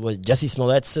what Jesse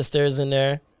Smollett's sister is in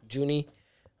there, Junie,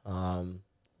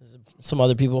 there's some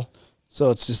other people. so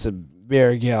it's just a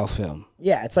Bear Gal film.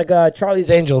 Yeah, it's like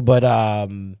Charlie's Angel, but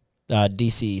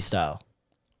DC style.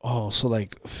 Oh, so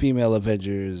like female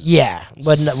Avengers. Yeah,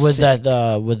 but with Sick.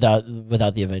 that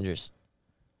without the Avengers.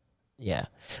 Yeah,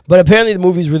 but apparently the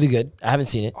movie's really good. I haven't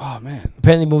seen it. Oh man,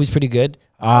 Apparently the movie's pretty good.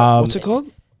 what's it called?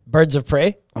 Birds of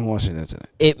Prey. I'm watching that tonight.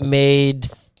 It made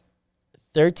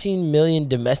 13 million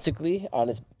domestically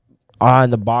on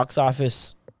the box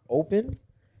office open,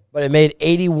 but it made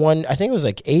 81. I think it was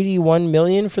like 81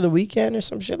 million for the weekend or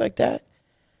some shit like that.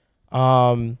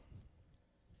 And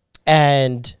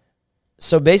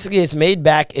so basically, it's made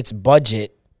back its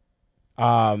budget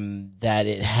that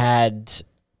it had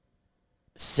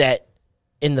set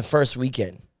in the first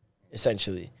weekend,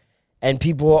 essentially. And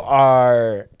people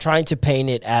are trying to paint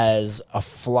it as a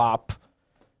flop.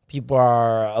 People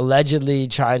are allegedly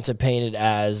trying to paint it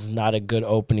as not a good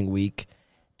opening week.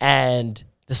 And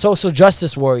the social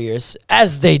justice warriors,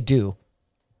 as they do,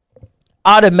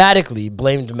 automatically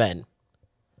blamed men,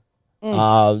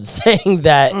 saying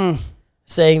that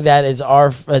it's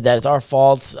our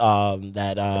fault,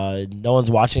 that no one's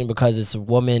watching because it's a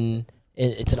woman.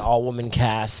 It's an all woman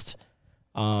cast.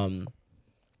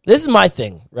 This is my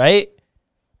thing, right?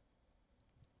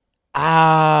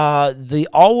 The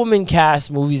all woman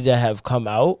cast movies that have come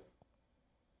out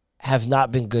have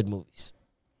not been good movies.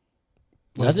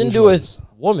 Nothing to do with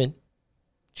woman,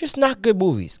 just not good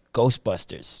movies.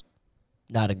 Ghostbusters,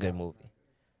 not a good movie.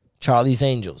 Charlie's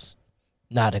Angels,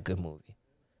 not a good movie.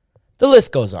 The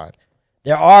list goes on.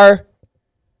 There are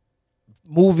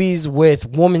movies with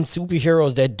woman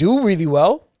superheroes that do really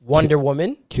well. Wonder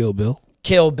Woman, Kill Bill.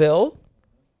 Kill Bill.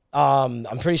 I'm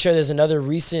pretty sure there's another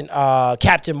recent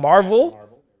Captain Marvel.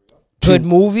 Good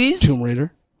movies. Tomb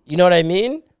Raider. You know what I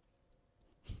mean?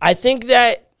 I think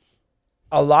that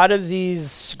a lot of these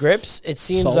scripts, it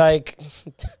seems Salt. like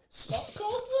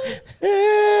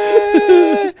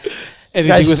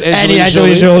Anything with Angelina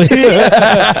Angelina Jolie. Jolie.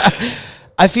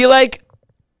 I feel like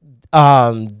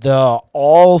the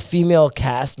all-female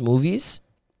cast movies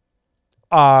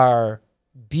are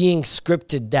being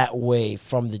scripted that way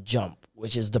from the jump,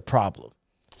 which is the problem.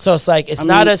 So it's like it's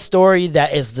not a story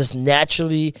that is just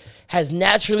has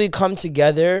naturally come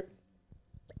together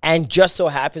and just so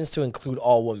happens to include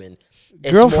all women.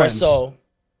 It's Girlfriends. more so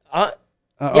Or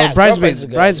Yeah, Bridesmaids. Girlfriends is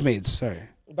good. Bridesmaids. Sorry.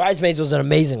 Bridesmaids was an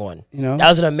amazing one. You know? That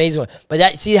was an amazing one. But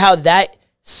see how that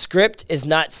script is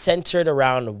not centered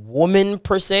around woman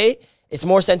per se. It's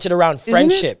more centered around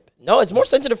friendship. No, it's more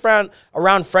centered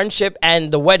around friendship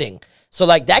and the wedding. So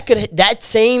like that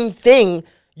same thing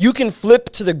you can flip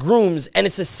to the grooms and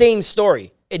it's the same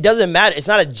story. It doesn't matter. It's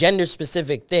not a gender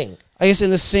specific thing. I guess in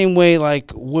the same way,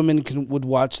 like women would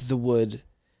watch The Wood,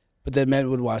 but then men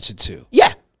would watch it too.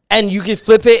 Yeah. And you can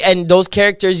flip it and those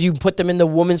characters, you put them in the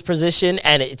woman's position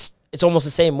and it's almost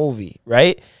the same movie,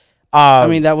 right? I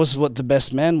mean, that was what The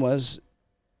Best Man was,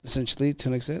 essentially, to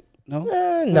an extent. No?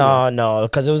 No,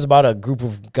 because it was about a group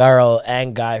of girl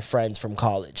and guy friends from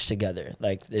college together.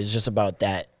 Like, it's just about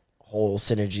that whole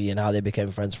synergy and how they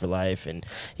became friends for life and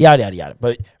yada, yada, yada.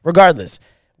 But regardless,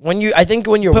 when you're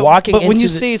walking But when into you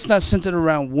say it's not centered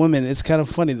around women, it's kind of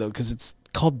funny, though, because it's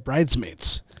called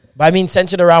Bridesmaids. But I mean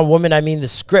centered around women, I mean the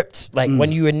script. Like,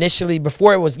 when you initially,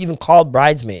 before it was even called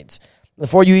Bridesmaids,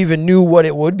 before you even knew what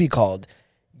it would be called,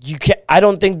 I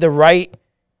don't think the right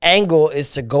angle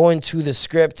is to go into the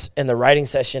script and the writing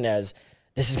session as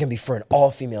this is going to be for an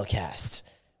all-female cast.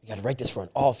 You got to write this for an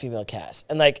all-female cast.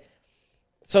 And like,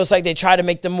 so it's like they try to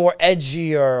make them more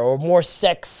edgy or more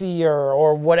sexy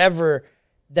or whatever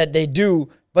that they do,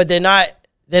 but they're not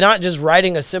just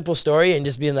writing a simple story and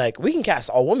just being like, we can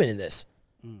cast all women in this.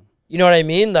 You know what I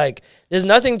mean? Like, it's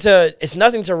nothing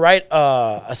to write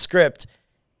a script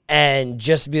and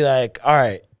just be like, all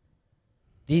right,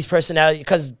 these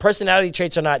because personality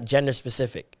traits are not gender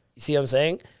specific. You see what I'm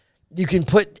saying? You can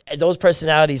put those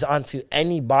personalities onto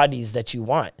any bodies that you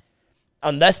want.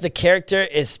 Unless the character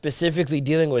is specifically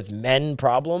dealing with men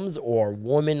problems or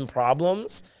woman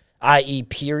problems, i.e.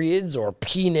 periods or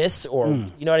penis or,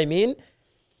 you know what I mean?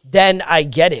 Then I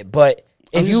get it. But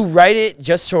if you write it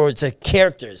just to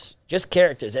characters,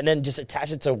 and then just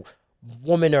attach it to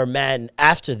woman or man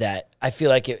after that, I feel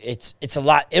like it's a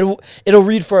lot. It'll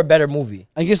read for a better movie.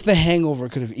 I guess The Hangover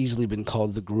could have easily been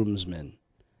called The Groomsmen,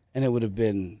 and it would have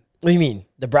been... What do you mean?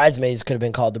 The Bridesmaids could have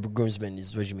been called The Groomsmen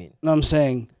is what you mean. No, I'm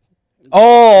saying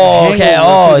Oh, okay. Hangover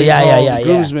Oh, could've been yeah, called yeah.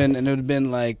 Groomsmen, and it would have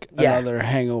been like Yeah. another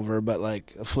Hangover, but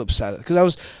like a flip side. Because I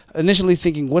was initially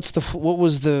thinking, what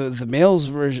was the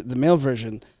male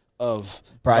version of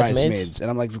Bridesmaids? And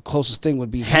I'm like, the closest thing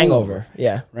would be Hangover.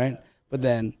 Yeah. right? But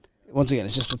then once again,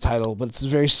 it's just the title, but it's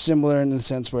very similar in the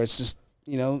sense where it's just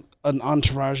an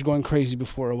entourage going crazy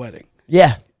before a wedding.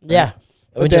 Yeah. Yeah.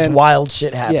 But With just then- wild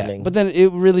shit happening. Yeah, but then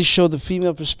it really showed the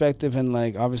female perspective and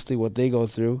like obviously what they go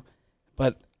through.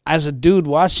 But as a dude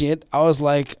watching it, I was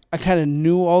like, I kind of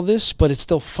knew all this, but it's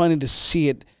still funny to see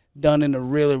it done in a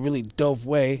really, really dope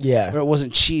way. Yeah. Where it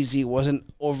wasn't cheesy, it wasn't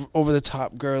over the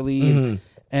top girly, Mm-hmm.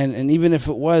 and even if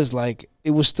it was, like,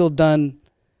 it was still done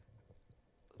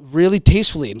really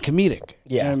tastefully and comedic.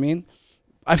 You know what I mean?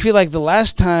 I feel like the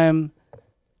last time.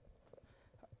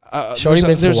 Shorty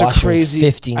been to there's a washroom crazy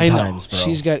 15 I know, times, bro.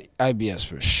 She's got IBS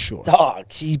for sure. Dog,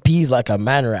 she pees like a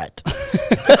man rat.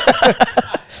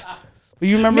 But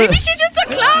you remember? Maybe she's just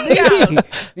a clown girl.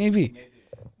 Maybe.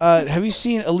 Have you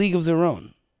seen A League of Their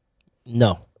Own?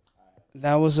 No.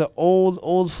 That was an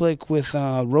old flick with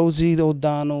Rosie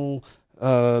O'Donnell,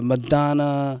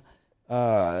 Madonna,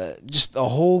 just a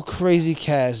whole crazy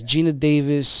cast. Gina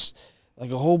Davis,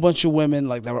 like a whole bunch of women,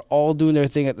 like that were all doing their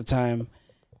thing at the time,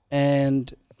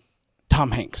 and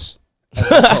Tom Hanks as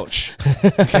the coach.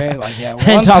 Okay, like yeah, one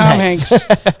Tom Tom Hanks.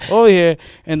 Hanks over here,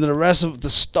 and the rest of the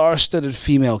star-studded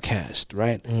female cast,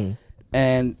 right?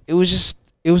 And it was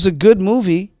a good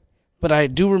movie. But I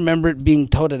do remember it being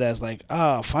touted as like,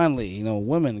 finally,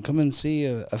 women come and see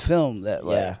a film that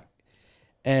like, Yeah.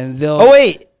 and they'll. Oh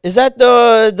wait, is that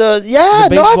the yeah?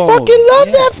 The No, I baseball fucking movie. love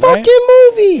Yeah, that right? fucking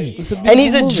movie. It's a And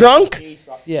he's a beautiful movie. drunk.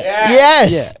 Yeah.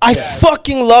 Yes, I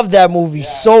fucking love that movie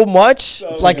so much.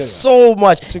 It's like so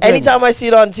much. a good Anytime I see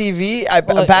it on TV, I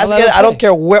I'll let pass it it. I don't play.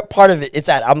 care what part of it it's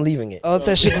at. I'm leaving it. I'll let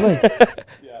that shit play.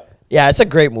 Yeah, it's a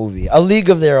great movie. A League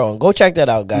of Their Own. Go check that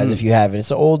out, guys, if you haven't.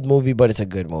 It's an old movie, but it's a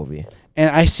good movie. And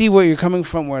I see where you're coming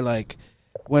from, where like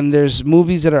when there's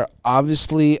movies that are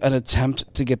obviously an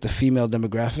attempt to get the female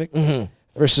demographic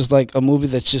versus like a movie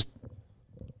that's just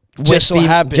so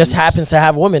happens to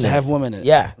have women to in have it. women in it.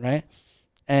 Yeah. Right?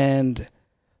 And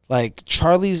like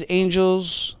Charlie's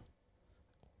Angels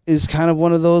is kind of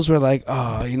one of those where like,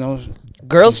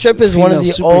 Girls Trip is one of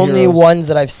the female only superheroes. ones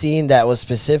that I've seen that was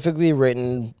specifically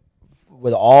written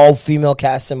with all female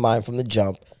cast in mind from the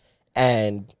jump,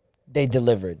 and they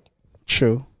delivered.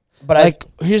 True. But Like,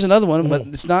 here's another one, but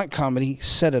it's not comedy.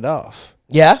 Set It Off.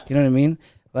 yeah, You know what I mean?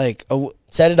 Like,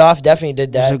 Set It Off definitely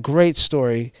did there's a that. great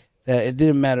story that it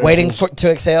didn't matter. if Waiting it was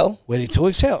to Exhale. Waiting to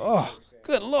Exhale. Oh,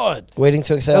 good Lord. Waiting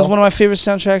to That Exhale. was one of my favorite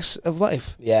soundtracks of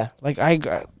life. Yeah, Like, I think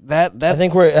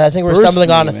we're birthed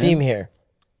stumbling on me, a man. theme here.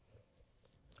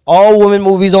 All women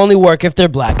movies only work if they're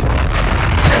black.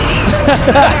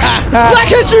 It's Black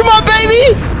History Month,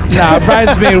 baby. Nah,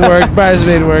 Bridesmaid worked.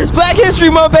 Bridesmaid worked. It's Black History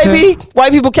Month, baby.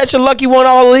 White people catch a lucky one,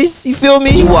 all these. You feel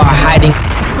me? You are hiding.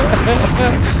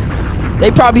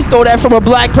 They probably stole that from a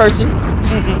black person.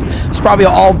 It's probably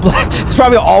an all black. It's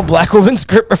probably an all black woman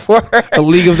script before. A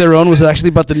League of Their Own was actually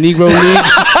about the Negro League,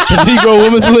 the Negro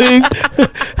Women's League.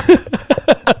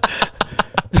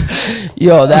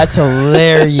 Yo, that's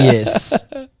hilarious.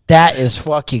 That is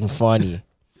fucking funny.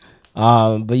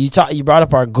 But you brought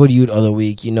up our good youth of the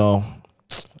week. You know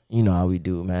how we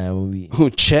do, man. Who?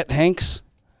 Chet Hanks.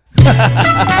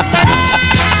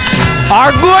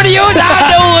 Our good youth of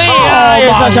the week.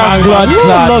 You're such a blood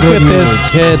clot. Look good at this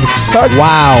youth. kid.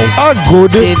 Wow. Our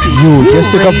good youth. Just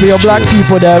stick up for your black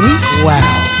people, them. Wow.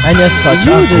 And you're such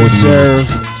You a good deserve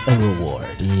youth. a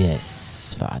reward.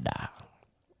 Yes, Father.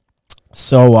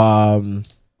 So,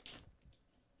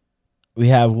 we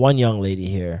have one young lady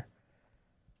here.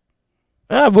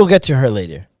 We'll get to her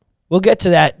later. We'll get to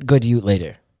that good youth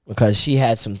later because she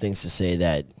had some things to say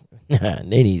that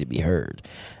they need to be heard.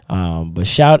 But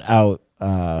shout out,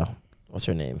 what's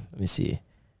her name? Let me see.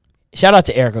 Shout out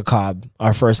to Erica Cobb,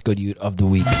 our first good youth of the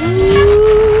week.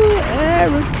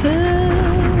 Erica.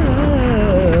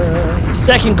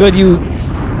 Second good youth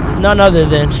is none other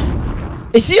than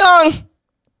it's Young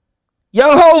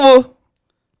Hova.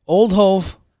 Old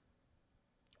Hove.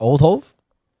 Old Hove?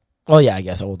 Oh yeah, I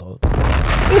guess Old Hove.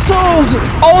 It's old.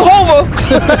 Old Hova.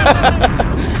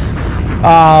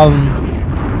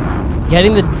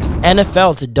 Getting the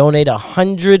NFL to donate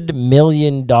 $100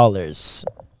 million to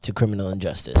criminal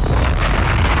injustice.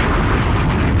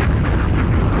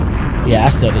 Yeah, I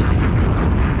said it.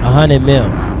 100 mil.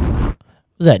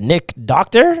 Was that Nick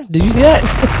Doctor? Did you see that?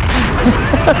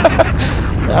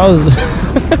 That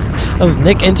was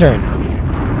Nick Intern.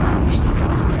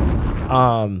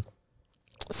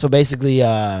 So basically,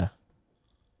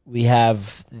 We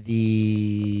have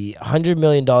the $100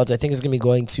 million, I think, is going to be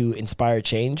going to Inspire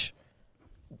Change,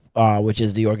 which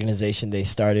is the organization they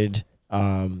started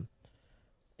in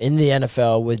the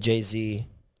NFL with Jay-Z.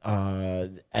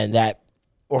 And that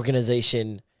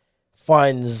organization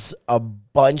funds a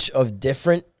bunch of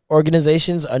different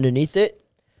organizations underneath it.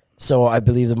 So I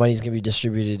believe the money is going to be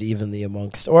distributed evenly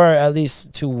amongst, or at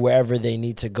least to wherever they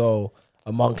need to go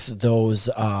amongst those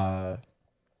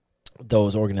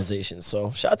organizations.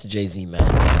 So shout out to Jay-Z, man.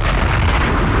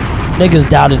 Niggas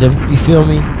doubted him. You feel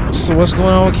me? So what's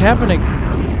going on with Kaepernick?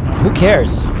 Who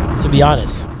cares? To be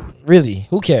honest, really,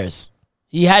 who cares?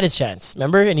 He had his chance,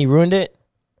 remember, and he ruined it.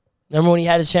 Remember when he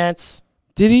had his chance?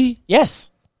 Did he?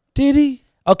 Yes. Did he?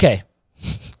 Okay.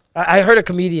 I heard a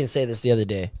comedian say this the other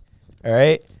day. All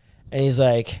right, and he's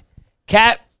like,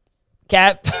 Cap.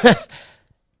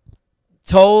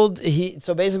 So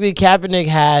basically Kaepernick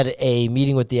had a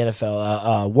meeting with the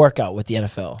NFL, a workout with the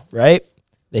NFL, right?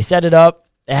 They set it up.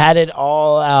 They had it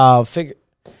all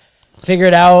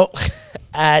figured out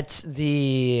at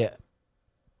the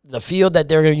field that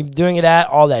they're going to be doing it at,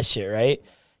 all that shit, right?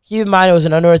 Keep in mind, it was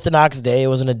an unorthodox day. It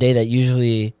wasn't a day that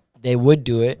usually they would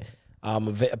do it.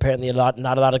 Apparently, not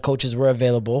a lot of coaches were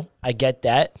available. I get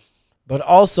that. But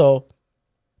also,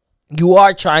 you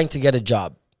are trying to get a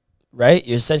job. Right?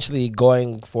 You're essentially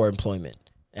going for employment.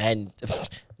 And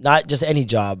not just any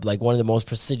job, like one of the most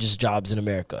prestigious jobs in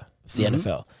America. It's the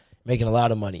NFL. Making a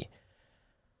lot of money.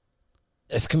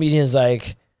 This comedian's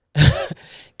like,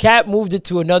 Cap moved it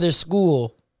to another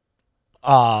school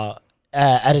at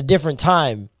a different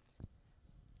time.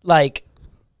 Like,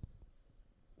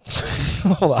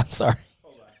 hold on, sorry.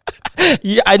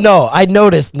 Yeah, I know. I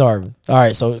noticed, Norm. All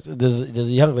right, so there's a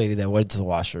young lady that went to the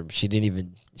washroom. She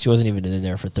wasn't even in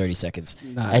there for 30 seconds.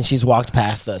 Nice. And she's walked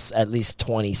past us at least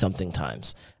 20-something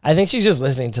times. I think she's just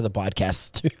listening to the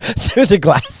podcast through the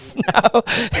glass now.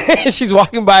 She's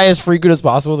walking by as frequent as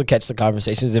possible to catch the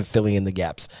conversations and filling in the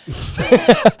gaps.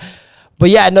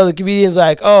 But yeah, no, the comedian's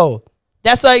like, oh,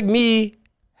 that's like me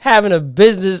having a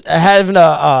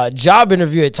job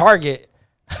interview at Target.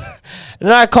 And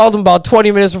then I called him about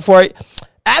 20 minutes before.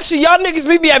 Actually, y'all niggas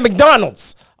meet me at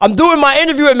McDonald's. I'm doing my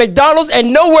interview at McDonald's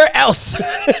and nowhere else.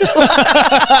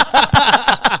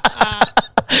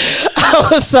 I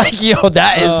was like, yo,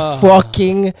 that is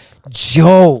fucking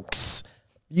jokes.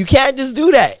 You can't just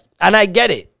do that. And I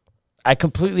get it. I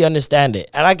completely understand it.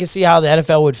 And I can see how the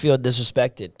NFL would feel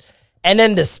disrespected. And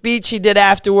then the speech he did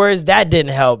afterwards, that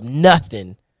didn't help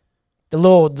nothing. The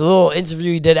little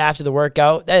interview he did after the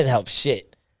workout, that didn't help shit.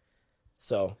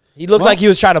 So he looked like he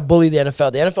was trying to bully the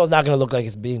NFL. The NFL is not going to look like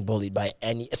it's being bullied by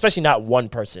especially not one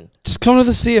person. Just come to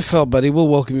the CFL, buddy. We'll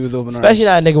welcome you with open arms. Especially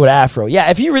not a nigga with an afro. Yeah,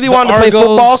 if you really wanted to play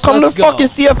football, come to fucking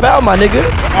CFL, my nigga.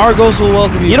 Argos will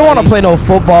welcome you. You don't want to play no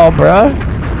football, bruh.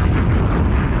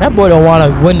 That boy don't want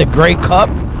to win the Grey Cup.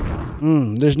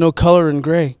 There's no color in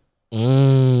gray.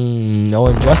 No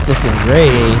injustice in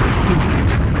gray.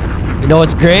 You know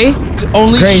what's gray? It's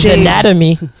only Grey's shade.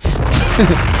 Anatomy.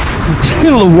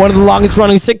 One of the longest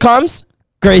running sitcoms,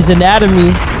 Grey's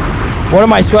Anatomy. What are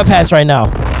my sweatpants right now?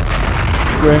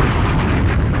 Gray.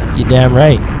 You damn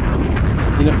right.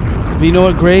 You know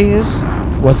what gray is?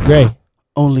 What's gray?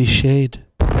 Only shade.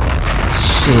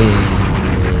 Shit.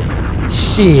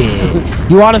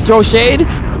 You want to throw shade?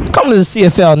 Come to the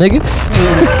CFL, nigga.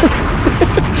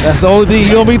 That's the only thing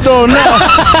you're going to be throwing now.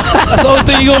 That's the only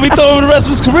thing you're going to be throwing the rest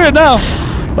of his career now.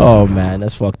 Oh, man,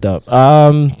 that's fucked up.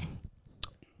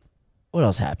 What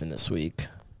else happened this week?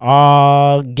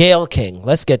 Gail King.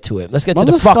 Let's get to it. Let's get to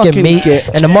the fucking meat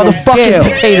and the motherfucking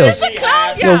potatoes.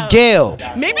 Yo, Gail.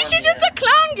 Maybe she's just a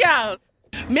clown girl.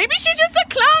 Maybe she's just a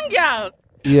clown girl.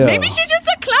 Yeah. Maybe she's just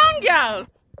a clown girl.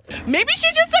 Maybe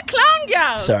she's just a clown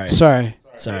girl.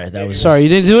 Sorry, that was you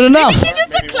didn't do it enough. Maybe she's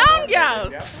just a clown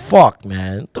girl. Fuck,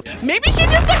 man. Maybe she's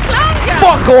just a clown girl.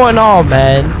 Fuck going on,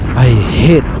 man? I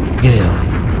hit Gail.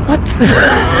 What?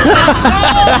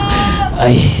 I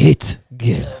hate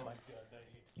Gail.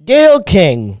 Gail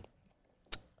King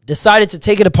decided to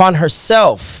take it upon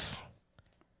herself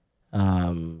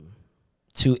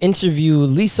to interview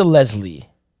Lisa Leslie,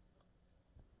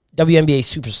 WNBA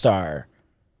superstar,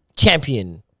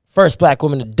 champion, first black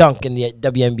woman to dunk in the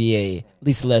WNBA,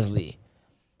 Lisa Leslie,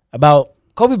 about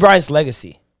Kobe Bryant's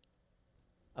legacy.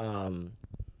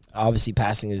 Obviously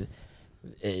passing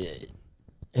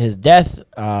his death.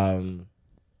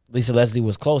 Lisa Leslie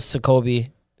was close to Kobe.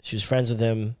 She was friends with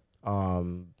him.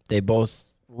 They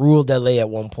both ruled LA at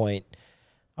one point.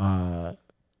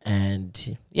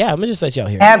 And yeah, I'm gonna just let y'all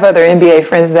hear. I have other NBA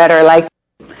friends that are like,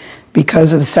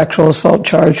 because of sexual assault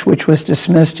charge, which was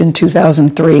dismissed in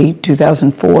 2003,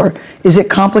 2004. Is it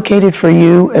complicated for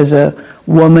you as a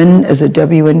woman, as a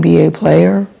WNBA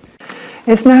player?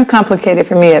 It's not complicated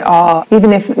for me at all.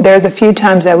 Even if there's a few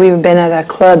times that we've been at a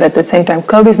club at the same time,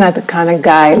 Kobe's not the kind of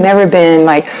guy, never been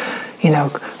like,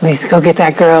 Lisa, go get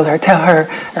that girl or tell her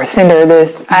or send her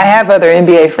this. I have other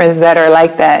NBA friends that are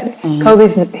like that.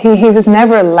 Mm-hmm. He was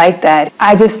never like that.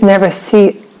 I just never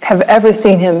have ever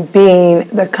seen him being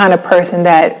the kind of person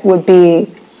that would do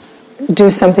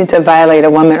something to violate a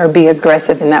woman or be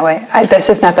aggressive in that way. That's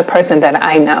just not the person that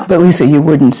I know. But Lisa, you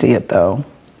wouldn't see it though.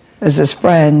 As his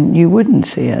friend, you wouldn't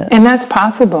see it. And that's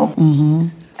possible. Mm-hmm.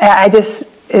 I just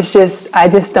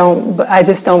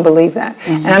don't believe that.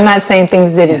 Mm-hmm. And I'm not saying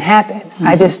things didn't happen. Mm-hmm.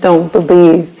 I just don't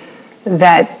believe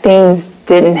that things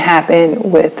didn't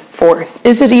happen with force.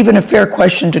 Is it even a fair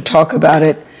question to talk about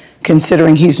it,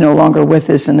 considering he's no longer with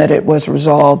us and that it was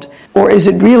resolved? Or is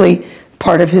it really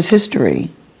part of his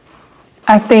history?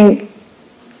 I think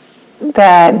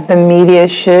that the media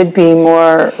should be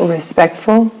more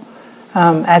respectful.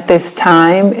 At this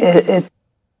time, it's...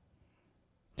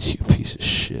 You piece of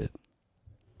shit.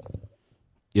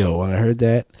 Yo, when I heard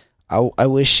that, I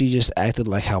wish she just acted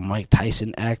like how Mike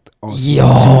Tyson act on Yo,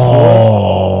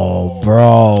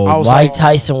 bro. Mike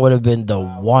Tyson would have been the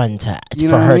one for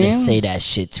her to say that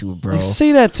shit to, bro. Like,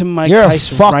 say that to Mike You're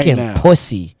Tyson a fucking right now.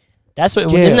 pussy. That's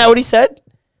what. Yeah. Isn't that what he said?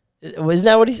 Is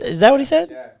that what he said?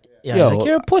 Yeah. Yo, like,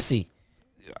 you're a pussy.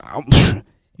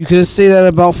 You couldn't say that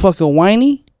about fucking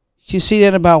Whitney. You can say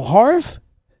that about Harv.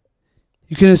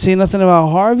 You couldn't say nothing about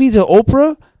Harvey to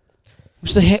Oprah.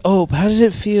 Which like, hey, how did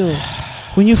it feel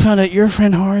when you found out your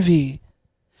friend Harvey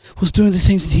was doing the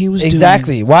things that he was doing?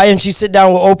 Exactly. Why didn't you sit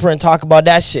down with Oprah and talk about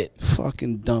that shit?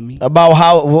 Fucking dummy. About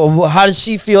how does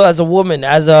she feel as a woman,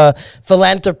 as a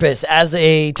philanthropist, as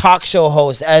a talk show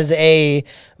host, as a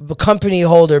company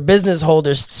holder, business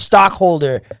holder,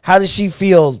 stockholder? How does she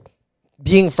feel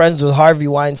being friends with Harvey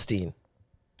Weinstein?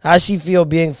 How does she feel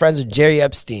being friends with Jerry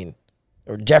Epstein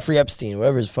or Jeffrey Epstein,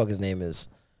 whatever his fuck his name is?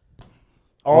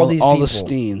 All these people, the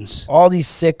Steens, all these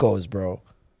sickos, bro.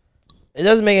 It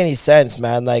doesn't make any sense,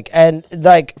 man.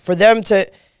 For them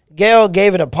to, Gail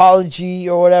gave an apology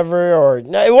or whatever, or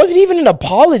no, it wasn't even an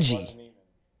apology.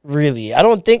 Really, I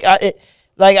don't think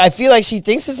I feel like she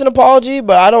thinks it's an apology,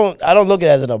 but I don't look at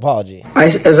it as an apology.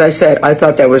 As I said, I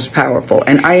thought that was powerful,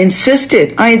 and I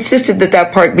insisted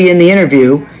that part be in the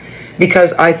interview,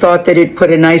 because I thought that it put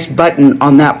a nice button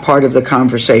on that part of the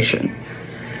conversation.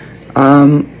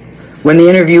 When the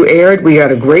interview aired, we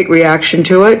got a great reaction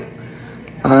to it.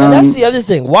 And that's the other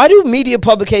thing. Why do media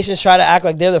publications try to act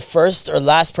like they're the first or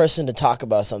last person to talk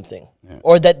about something? Yeah.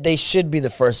 Or that they should be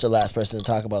the first or last person to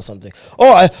talk about something?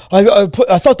 Oh, I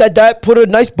thought that put a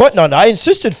nice button on it. I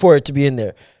insisted for it to be in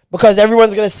there. Because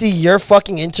everyone's going to see your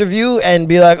fucking interview and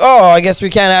be like, oh, I guess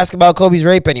we can't ask about Kobe's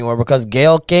rape anymore because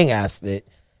Gayle King asked it.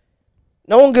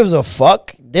 No one gives a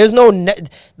fuck. There's no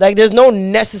there's no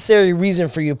necessary reason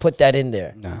for you to put that in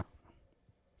there. Nah.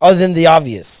 Other than the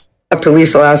obvious. I talked to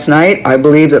Lisa last night. I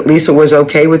believe that Lisa was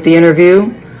okay with the interview.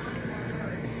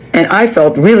 And I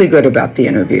felt really good about the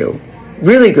interview.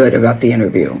 Really good about the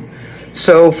interview.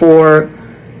 So for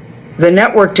the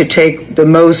network to take the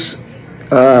most...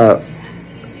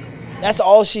 That's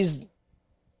all she's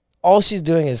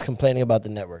doing is complaining about the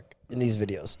network in these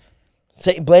videos.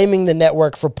 Blaming the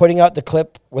network for putting out the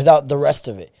clip without the rest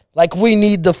of it. Like, we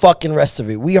need the fucking rest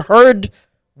of it. We heard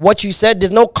what you said.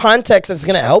 There's no context that's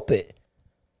going to help it.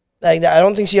 Like, I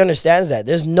don't think she understands that.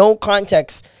 There's no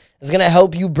context that's going to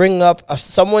help you bring up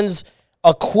someone's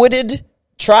acquitted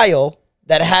trial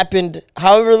that happened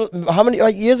how many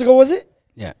years ago was it?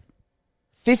 Yeah.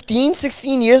 15,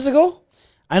 16 years ago?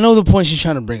 I know the point she's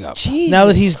trying to bring up. Jesus now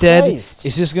that he's dead, Christ.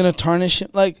 Is this going to tarnish him?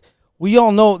 Like, we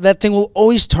all know that thing will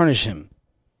always tarnish him.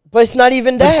 But it's not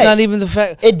even that. It's not even the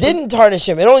fact. It didn't tarnish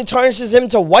him. It only tarnishes him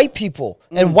to white people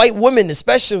and white women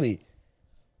especially.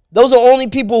 Those are only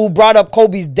people who brought up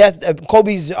Kobe's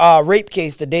rape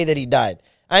case the day that he died.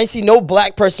 I ain't see no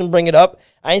black person bring it up.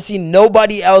 I ain't see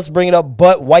nobody else bring it up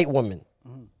but white women.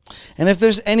 And if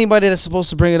there's anybody that's supposed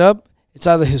to bring it up, it's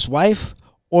either his wife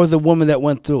or the woman that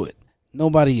went through it.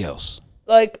 Nobody else.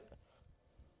 Like,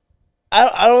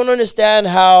 I don't understand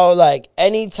how, like,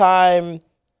 anytime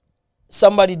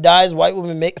somebody dies, white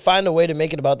women find a way to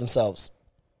make it about themselves.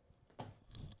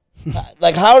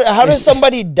 Like, how does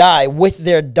somebody die with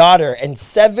their daughter and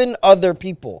 7 other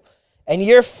people, and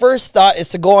your first thought is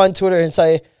to go on Twitter and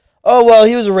say, oh, well,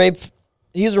 he was a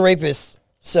rapist.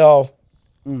 So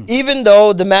even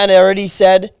though the man already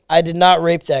said, I did not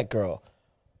rape that girl,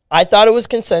 I thought it was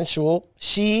consensual.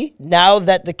 Now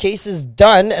that the case is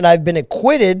done and I've been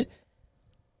acquitted,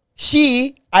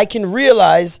 I can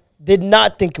realize, did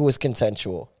not think it was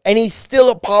consensual. And he still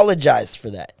apologized for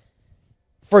that.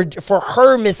 For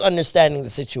her misunderstanding the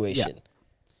situation.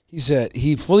 Yeah.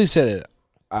 He fully said it.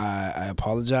 I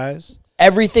apologize.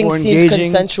 Everything seemed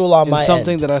consensual on my end.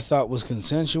 Something that I thought was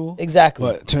consensual.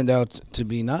 Exactly. But it turned out to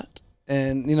be not.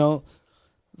 And,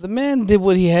 the man did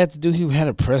what he had to do. He had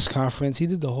a press conference. He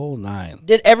did the whole 9.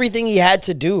 Did everything he had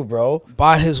to do, bro.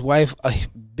 Bought his wife a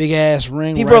big ass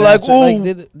ring. People are like, "Oh,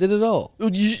 did it all."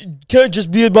 You can't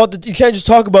just be about the. You can't just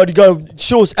talk about it. You gotta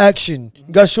show us action.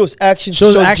 You gotta show us action.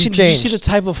 Show action. Did you see the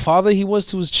type of father he was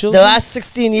to his children? The last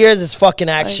 16 years is fucking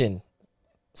action.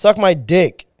 Suck my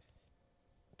dick.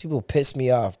 People piss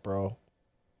me off, bro.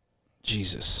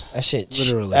 Jesus, that shit.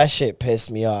 Literally, that shit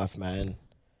pissed me off, man.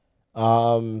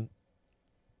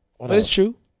 But it's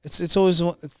true. It's always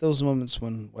those moments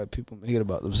when white people forget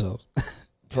about themselves.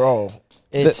 Bro,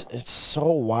 it's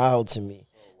so wild to me.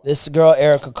 This girl,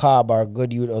 Erica Cobb, our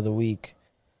good youth of the week.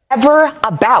 Ever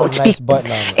about. Nice button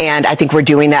on it. And I think we're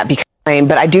doing that because.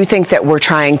 But I do think that we're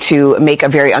trying to make a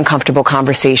very uncomfortable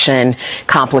conversation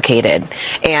complicated.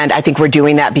 And I think we're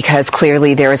doing that because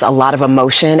clearly there is a lot of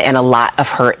emotion and a lot of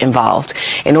hurt involved.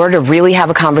 In order to really have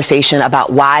a conversation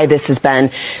about why this has been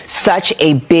such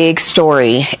a big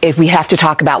story, if we have to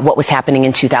talk about what was happening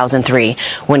in 2003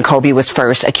 when Kobe was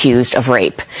first accused of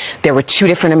rape. There were 2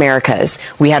 different Americas.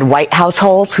 We had white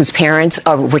households whose parents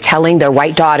were telling their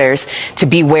white daughters to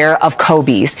beware of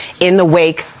Kobe's in the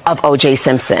wake of O.J.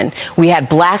 Simpson. We had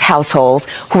black households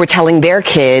who were telling their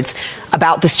kids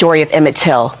about the story of Emmett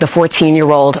Till, the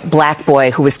 14-year-old black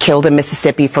boy who was killed in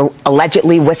Mississippi for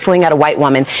allegedly whistling at a white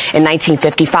woman in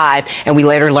 1955, and we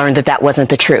later learned that that wasn't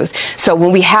the truth. So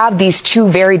when we have these 2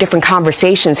 very different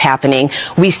conversations happening,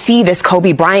 we see this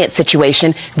Kobe Bryant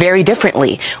situation very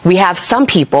differently. We have some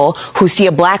people who see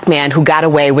a black man who got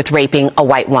away with raping a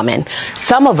white woman.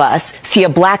 Some of us see a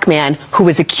black man who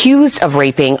was accused of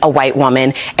raping a white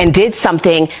woman and did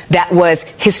something that was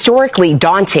historically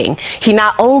daunting. He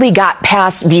not only got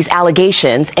past these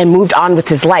allegations and moved on with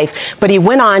his life, but he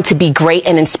went on to be great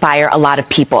and inspire a lot of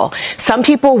people. Some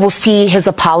people will see his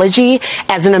apology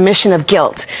as an admission of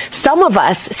guilt. Some of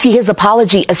us see his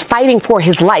apology as fighting for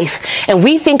his life. And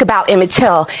we think about Emmett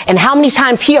Till and how many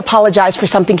times he apologized for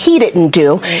something he didn't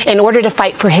do in order to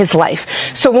fight for his life.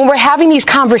 So when we're having these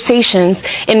conversations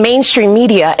in mainstream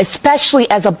media, especially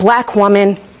as a black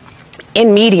woman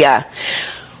in media,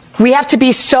 we have to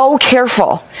be so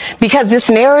careful because this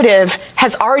narrative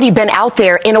has already been out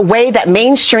there in a way that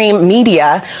mainstream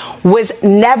media was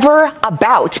never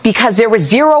about, because there was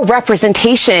zero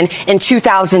representation in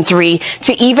 2003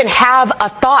 to even have a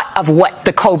thought of what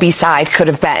the Kobe side could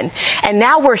have been. And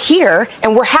now we're here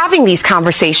and we're having these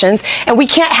conversations, and we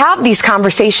can't have these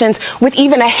conversations with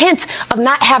even a hint of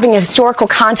not having a historical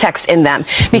context in them,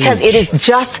 because it is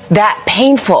just that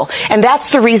painful. And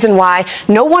that's the reason why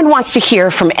no one wants to hear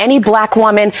from any black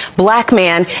woman, black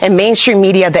man in mainstream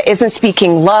media that isn't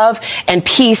speaking love and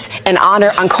peace and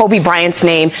honor on Kobe Bryant's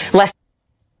name.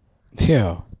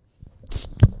 Yo,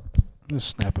 I'm just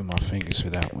snapping my fingers for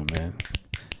that one, man.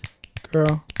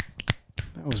 Girl,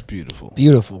 that was beautiful.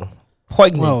 Beautiful.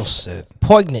 Poignant. Well said.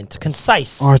 Poignant.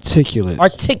 Concise.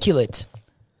 Articulate.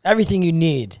 Everything you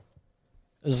need.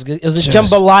 It was a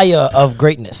jambalaya of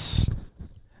greatness.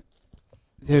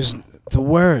 The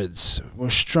words were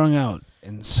strung out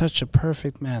in such a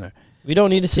perfect manner. We don't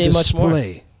need to say much more.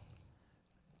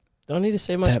 Don't need to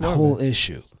say much more. That whole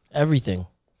issue. Everything.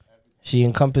 She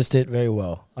encompassed it very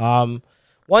well.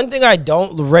 One thing I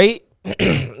don't rate,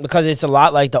 because it's a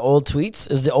lot like the old tweets,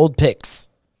 is the old pics.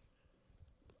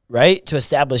 Right? To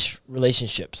establish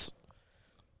relationships.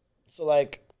 So,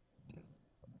 like,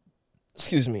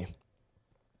 excuse me.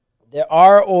 There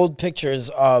are old pictures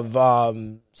of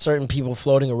certain people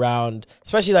floating around,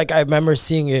 especially like I remember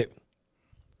seeing it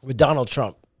with Donald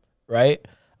Trump, right?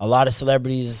 A lot of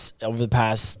celebrities over the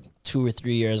past 2 or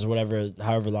 3 years, whatever,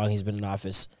 however long he's been in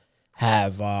office,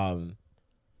 have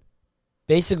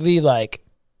basically like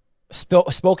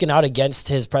spoken out against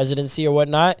his presidency or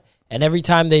whatnot. And every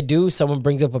time they do, someone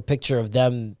brings up a picture of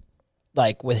them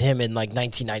like with him in like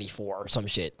 1994 or some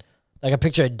shit. Like a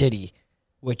picture of Diddy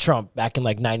with Trump back in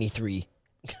like 93.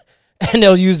 And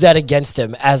they'll use that against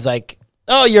him as like,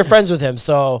 oh, you're friends with him.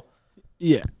 So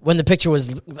yeah, when the picture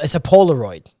was, it's a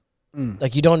Polaroid.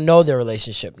 Like you don't know their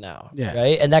relationship now. Yeah.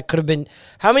 Right. And that could have been,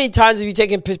 how many times have you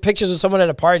taken pictures with someone at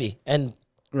a party and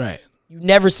you've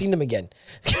never seen them again?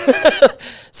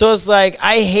 So it's like,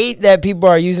 I hate that people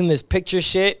are using this picture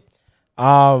shit.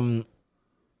 Snoop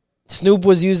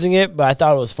was using it, but I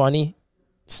thought it was funny.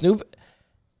 Snoop,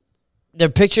 their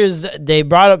pictures, they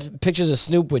brought up pictures of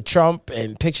Snoop with Trump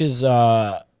and pictures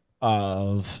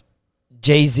of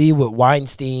Jay-Z with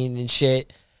Weinstein and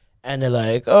shit. And they're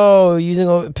like, oh,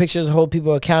 using pictures to hold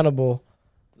people accountable.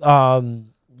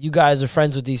 You guys are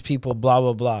friends with these people, blah,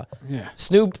 blah, blah. Yeah.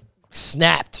 Snoop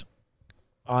snapped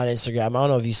on Instagram. I don't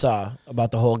know if you saw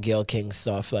about the whole Gayle King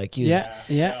stuff. Like, he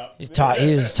was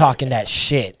talking that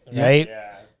shit, right?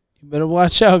 Yeah. You better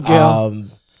watch out, Gayle.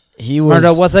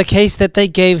 Murder was a case that they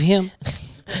gave him.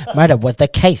 Murder was the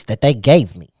case that they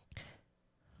gave me.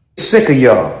 Sick of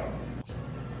y'all.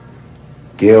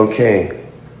 Gayle King.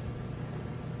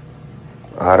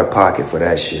 Out of pocket for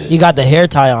that shit. You got the hair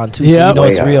tie on too, so you know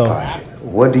it's real.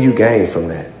 What do you gain from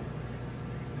that?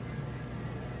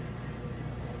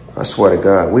 I swear to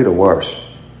God, we the worst.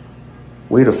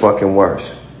 We the fucking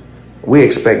worst. We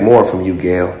expect more from you,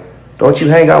 Gayle. Don't you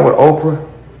hang out with Oprah?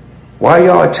 Why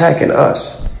y'all attacking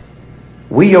us?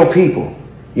 We your people.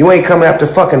 You ain't coming after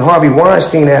fucking Harvey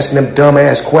Weinstein asking them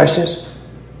dumbass questions.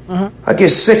 I get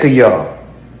sick of y'all.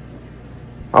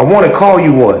 I want to call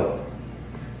you one.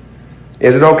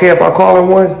 Is it okay if I call her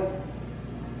one?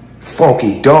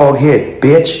 Funky dog head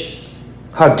bitch.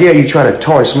 How dare you try to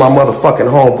tarnish my motherfucking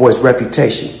homeboy's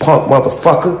reputation, punk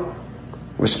motherfucker.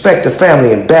 Respect the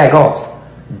family and back off,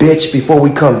 bitch, before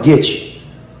we come get you.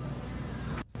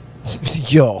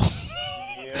 Yo.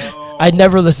 I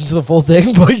never listened to the full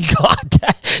thing, but God,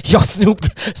 yo, Snoop,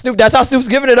 that's how Snoop's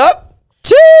giving it up?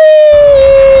 Jeez!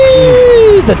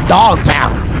 The dog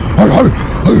pound.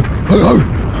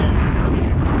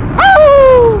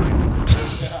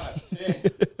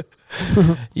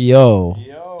 Yo,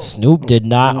 Snoop did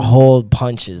not hold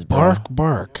punches, bro.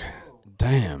 Bark.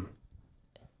 Damn.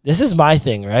 This is my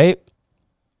thing, right?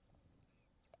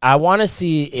 I want to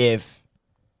see if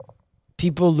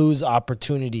people lose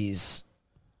opportunities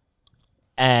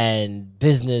and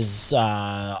business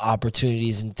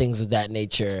opportunities and things of that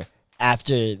nature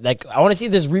after, like, I want to see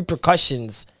there's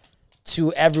repercussions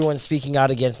to everyone speaking out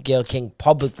against Gayle King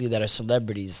publicly that are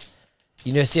celebrities.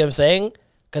 You know, see what I'm saying?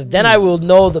 Because then I will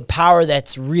know the power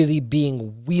that's really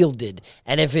being wielded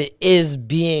and if it is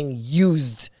being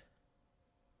used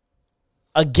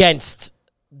against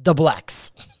the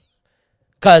blacks.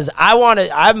 Because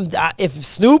if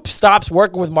Snoop stops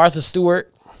working with Martha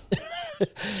Stewart,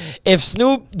 if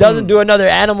Snoop doesn't do another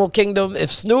Animal Kingdom,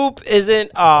 if Snoop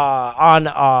isn't on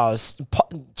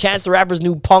Chance the Rapper's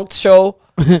new Punk'd show,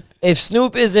 if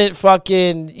Snoop isn't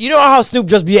fucking, you know how Snoop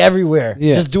just be everywhere,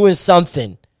 just doing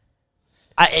something.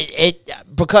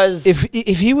 Because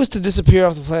if he was to disappear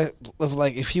off the flag of,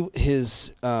 like, if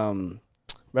his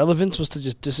relevance was to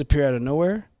just disappear out of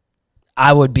nowhere,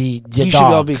 I would be. You should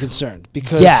all be concerned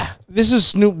because this is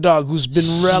Snoop Dogg who's been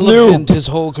relevant his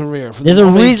whole career. There's a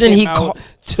reason he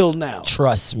till now.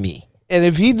 Trust me. And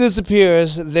if he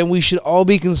disappears, then we should all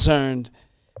be concerned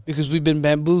because we've been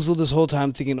bamboozled this whole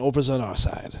time thinking Oprah's on our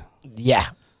side. Yeah,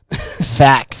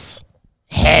 facts,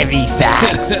 heavy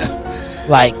facts,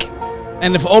 like.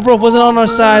 And if Oprah wasn't on our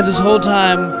side this whole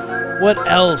time, what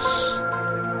else?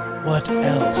 What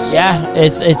else? Yeah,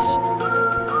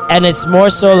 it's more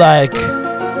so like,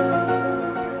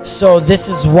 so this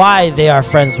is why they are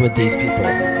friends with these people.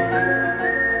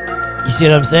 You see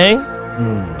what I'm saying?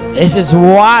 This is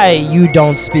why you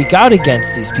don't speak out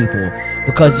against these people,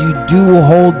 because you do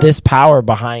hold this power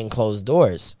behind closed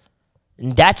doors.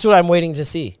 And that's what I'm waiting to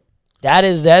see. That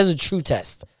is a true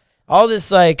test. All this,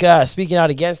 like, speaking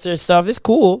out against their stuff is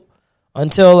cool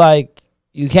until, like,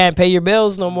 you can't pay your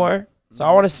bills no more. So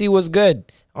I want to see what's good.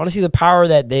 I want to see the power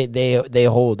that they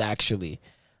hold, actually.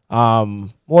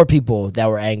 More people that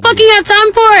were angry. Fucking have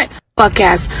time for it. Fuck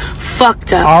ass.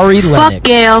 Fucked up. Ari Lennox. Fuck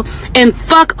Gayle and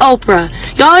fuck Oprah.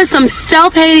 Y'all are some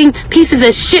self-hating pieces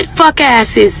of shit fuck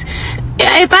asses.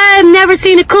 If I have never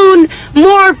seen a coon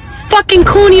more fucking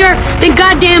coonier than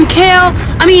goddamn Kale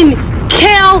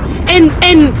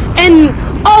and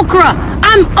Okra.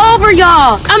 I'm over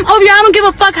y'all. I don't give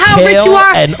a fuck how rich you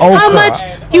are, how much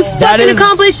you fucking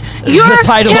accomplished. You're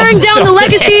tearing down the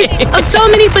legacies of so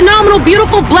many phenomenal,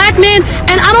 beautiful black men,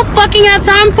 and I don't fucking have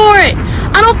time for it.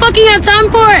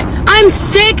 I'm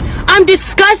sick. I'm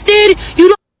disgusted.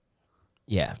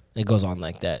 Yeah, it goes on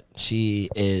like that. She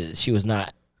was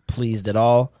not pleased at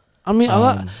all. I mean,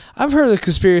 I've heard the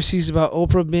conspiracies about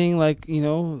Oprah being, like, you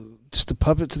know, just a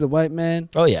puppet to the white man.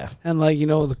 Oh, yeah. And, like, you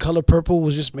know, The Color Purple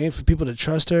was just made for people to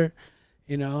trust her.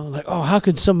 You know, like, oh, how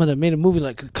could someone that made a movie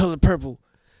like The Color Purple,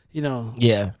 you know,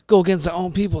 go against their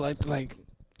own people? Like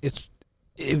it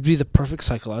would be the perfect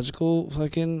psychological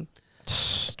fucking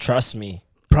trust me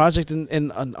project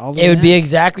and all of it would be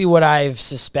exactly what I've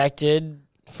suspected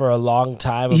for a long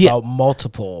time about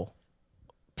multiple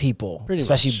people,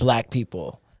 especially black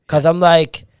people. Because I'm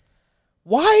like,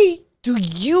 why do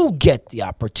you get the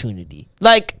opportunity?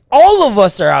 Like, all of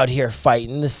us are out here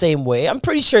fighting the same way. I'm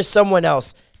pretty sure someone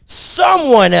else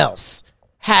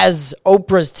has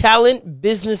Oprah's talent,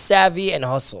 business savvy, and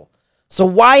hustle. So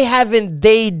why haven't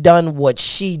they done what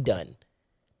she done?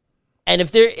 And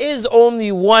if there is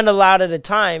only one allowed at a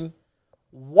time,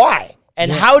 why?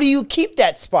 And how do you keep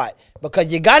that spot?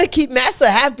 Because you got to keep Massa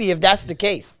happy if that's the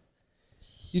case.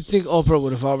 You think Oprah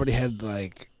would have already had,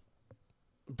 like,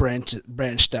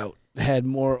 branched out, had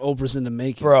more Oprahs in the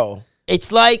making? Bro,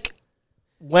 it's like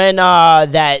when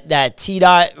that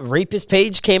T-Dot rapist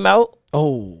page came out.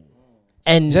 Oh.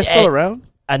 And is that still around?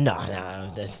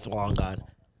 No, that's long gone.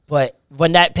 But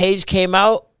when that page came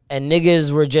out and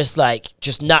niggas were just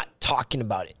not talking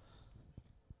about it.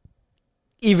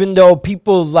 Even though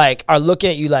people like are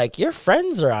looking at you like, your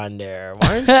friends are on there.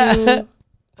 Why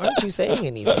aren't you saying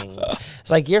anything? It's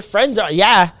like, your friends are,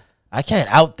 I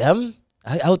can't out them.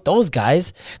 I out those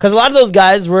guys. Because a lot of those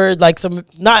guys were like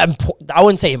I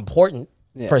wouldn't say important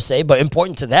per se, but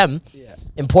important to them. Yeah.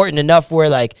 Important enough where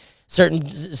like some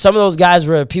of those guys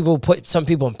were people who put some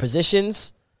people in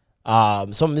positions.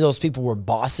 Some of those people were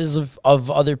bosses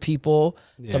of other people.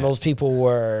 Yeah. Some of those people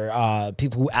were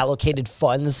people who allocated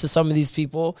funds to some of these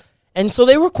people. And so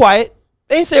they were quiet.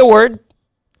 They didn't say a word.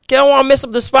 They don't want to mess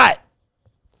up the spot,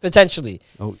 potentially.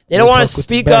 They don't want to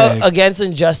speak out against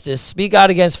injustice, speak out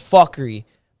against fuckery,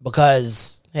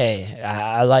 because, hey,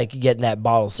 I like getting that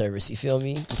bottle service, you feel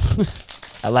me?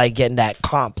 I like getting that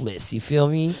comp list, you feel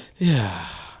me? Yeah.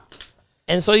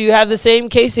 And so you have the same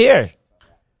case here.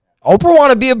 Oprah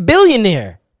want to be a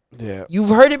billionaire. Yeah. You've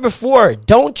heard it before.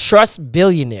 Don't trust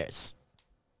billionaires.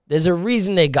 There's a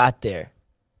reason they got there.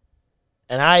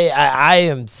 And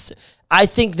I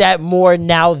think that more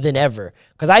now than ever.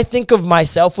 Because I think of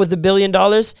myself with $1 billion,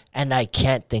 and I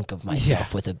can't think of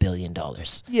myself with $1 billion.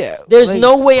 Yeah. There's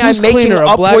no way I'm making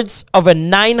upwards of a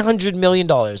 $900 million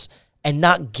and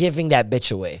not giving that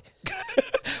bitch away.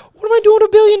 What am I doing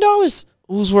with $1 billion?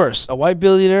 Who's worse? A white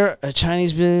billionaire, a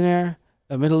Chinese billionaire,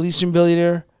 a Middle Eastern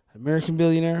billionaire, an American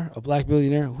billionaire, a black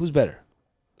billionaire? Who's better?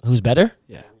 Who's better?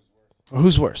 Yeah. Or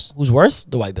who's worse? Who's worse?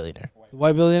 The white billionaire. The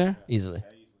white billionaire? Easily.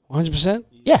 100%?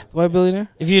 Yeah. The white billionaire?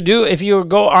 If you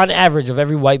go on average of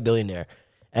every white billionaire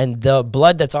and the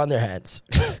blood that's on their hands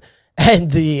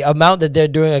and the amount that they're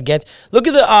doing against, look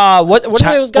at the what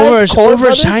are those guys? Over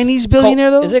a Chinese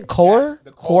billionaire though? Is it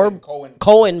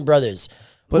Cohen brothers?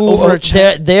 But who, over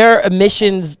their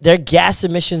emissions, their gas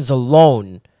emissions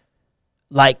alone,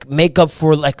 like make up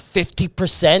for like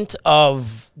 50%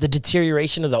 of the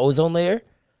deterioration of the ozone layer.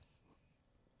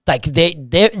 Like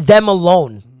them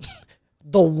alone.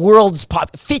 The world's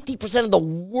 50% of the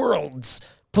world's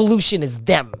pollution is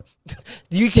them.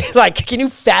 Can you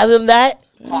fathom that?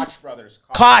 Koch brothers.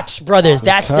 Koch brothers.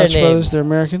 That's their names. Brothers, they're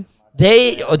American.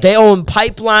 They own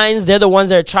pipelines. They're the ones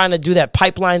that are trying to do that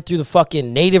pipeline through the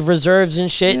fucking native reserves and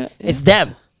shit. Yeah. It's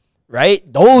them, right?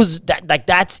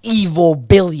 That's evil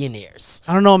billionaires.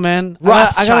 I don't know, man.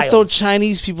 I gotta throw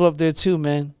Chinese people up there too,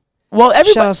 man. Well,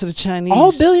 shout out to the Chinese.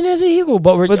 All billionaires are evil,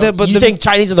 but you think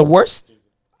Chinese are the worst?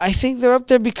 I think they're up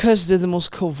there because they're the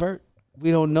most covert.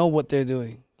 We don't know what they're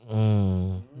doing.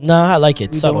 No, I like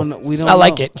it. We don't. I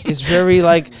like it. It's very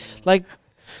like,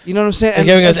 you know what I'm saying? And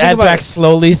giving us anthrax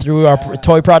slowly through our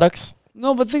toy products.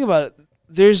 No, but think about it.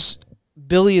 There's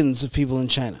billions of people in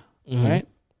China, right?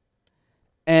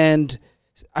 And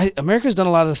America's done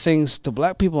a lot of things to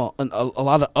black people and a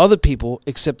lot of other people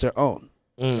except their own.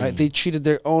 Right? They treated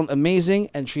their own amazing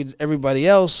and treated everybody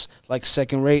else like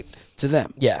second rate to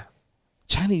them. Yeah.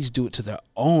 Chinese do it to their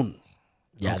own.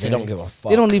 Yeah, okay? They don't give a fuck.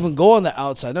 They don't even go on the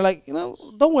outside. They're like,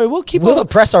 don't worry, we'll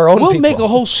oppress our own people. We'll make a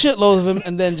whole shitload of them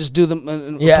and then just do them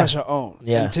and oppress our own.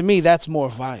 Yeah. And to me, that's more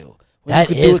vile.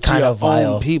 That is kind of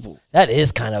vile. People. That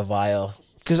is kind of vile.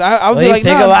 Because I would be like,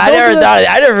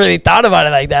 I never really thought about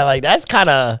it like that. Like, that's kind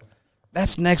of...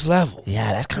 That's next level.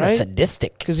 Yeah, that's kind of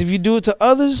sadistic. Because if you do it to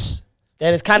others...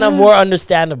 Then it's kind of more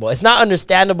understandable. It's not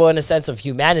understandable in a sense of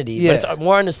humanity, but it's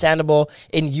more understandable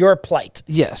in your plight.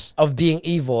 Yes. Of being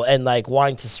evil and like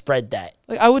wanting to spread that.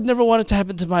 Like, I would never want it to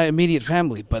happen to my immediate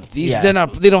family, but they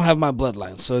don't have my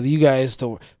bloodline, so you guys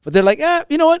don't. But they're like,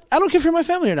 you know what? I don't care if you're my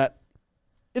family or not.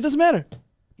 It doesn't matter.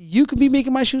 You could be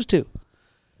making my shoes too.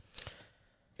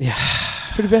 Yeah,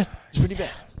 it's pretty bad. It's pretty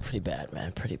bad. Pretty bad,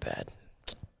 man. Pretty bad.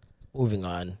 Moving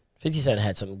on. 50 Cent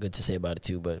had something good to say about it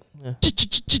too, but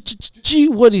Gee,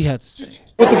 what do you have to say?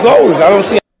 What the goal is, I don't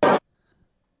see.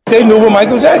 They knew what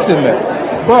Michael Jackson meant.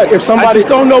 But if somebody, I just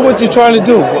don't know what you're trying to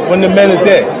do when the men are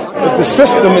dead. But the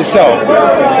system itself,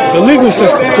 the legal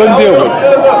system, couldn't deal with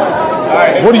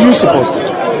it. What are you supposed to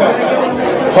do?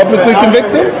 Publicly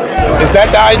convict them? Is that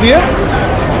the idea?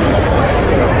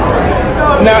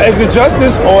 Now, is it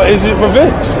justice or is it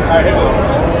revenge?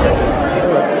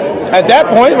 At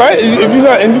that point, right? If you're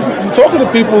not, and you're talking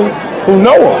to people who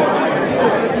know him,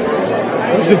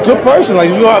 he's a good person.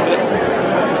 Like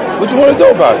what you want to do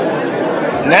about it?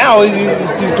 Now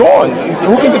he's gone.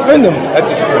 Who can defend him at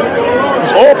this point?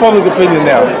 It's all public opinion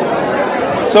now.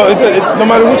 So no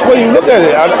matter which way you look at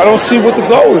it, I don't see what the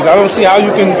goal is. I don't see how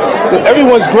you can.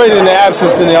 Everyone's greater in their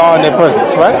absence than they are in their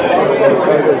presence, right?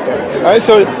 All right.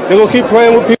 So they're gonna keep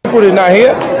playing with people that are not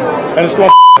here, and it's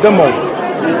gonna them over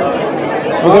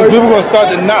because people are gonna start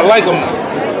to not like them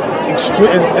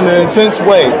in an intense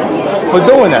way for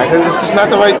doing that because it's just not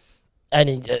the right. And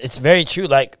it's very true.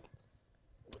 Like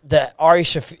the Ari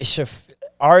Shaffir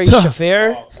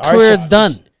career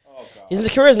done. His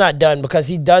career is not done because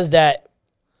he does that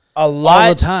a lot all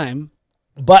the time.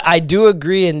 But I do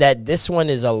agree in that this one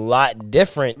is a lot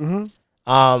different.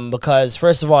 Because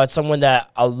first of all, it's someone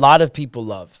that a lot of people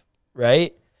love,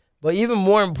 right? But even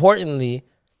more importantly,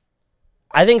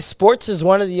 I think sports is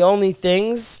one of the only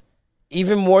things,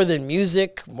 even more than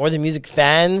music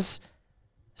fans.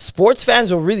 Sports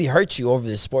fans will really hurt you over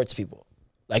the sports people.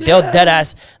 Like they'll dead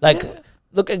ass like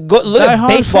look at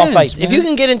baseball fights. Man. If you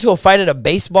can get into a fight at a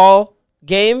baseball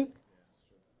game,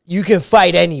 you can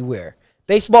fight anywhere.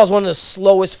 Baseball is one of the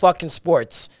slowest fucking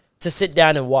sports to sit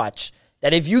down and watch.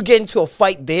 That if you get into a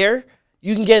fight there,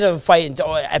 you can get in a fight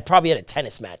probably at a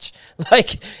tennis match.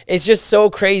 Like it's just so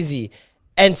crazy.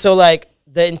 And so like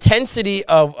the intensity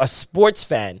of a sports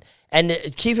fan, and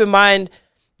keep in mind,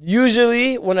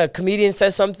 usually when a comedian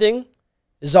says something,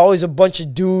 there's always a bunch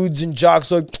of dudes and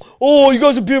jocks like, oh, you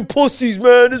guys are being pussies,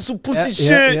 man. It's some pussy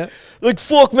shit. Yeah. Like,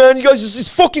 fuck, man. You guys,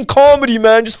 it's fucking comedy,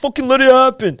 man. Just fucking let it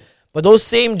happen. But those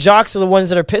same jocks are the ones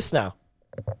that are pissed now.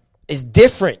 It's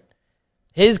different.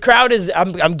 His crowd is,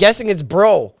 I'm guessing it's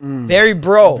bro. Very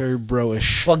bro. Very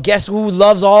bro-ish. But guess who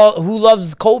loves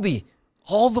Kobe?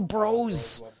 All the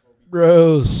bros.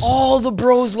 All the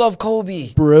bros love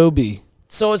Kobe. Broby.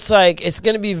 So it's like, it's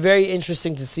going to be very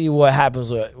interesting to see what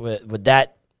happens with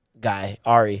that guy,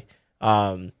 Ari.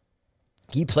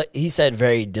 He said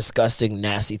very disgusting,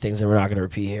 nasty things that we're not going to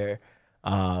repeat here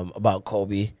about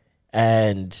Kobe.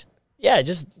 And yeah,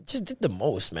 just did the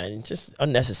most, man. Just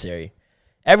unnecessary.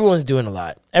 Everyone's doing a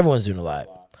lot.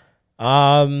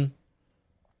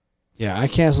 Yeah, I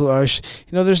canceled Ari.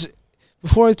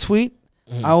 Before I tweet,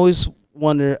 I always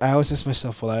ask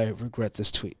myself, will I regret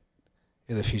this tweet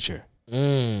in the future?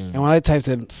 And when I typed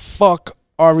in "fuck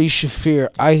Ari Shaffir,"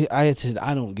 I said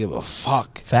I don't give a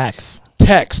fuck. Facts.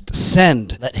 Text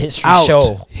send. Let history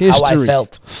show how I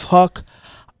felt. Fuck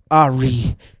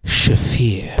Ari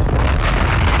Shaffir.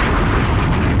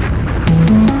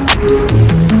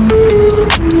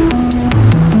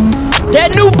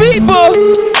 That new beat, bro.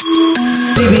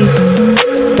 Baby.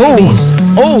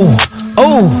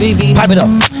 Oh, baby. Pipe it up.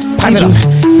 Pipe it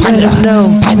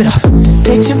up.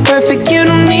 Picture perfect, you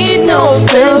don't need no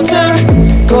filter.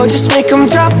 Gorgeous, make them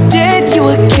drop dead, you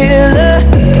a killer.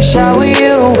 Shower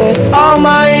you with all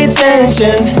my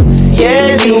intentions.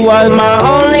 Yeah, you are my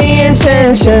only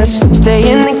intentions. Stay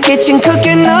in the kitchen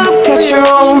cooking up, cut your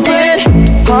own bread.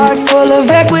 Heart full of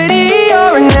equity,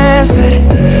 you're an asset.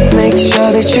 Make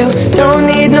sure that you don't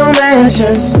need no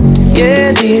mentions.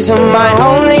 Yeah, these are my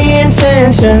only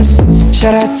intentions.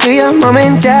 Shout out to your mom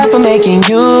and dad for making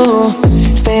you.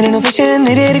 Staying in a vision,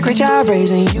 they did a great job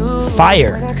raising you.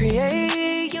 Fire.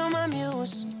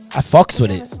 I fucks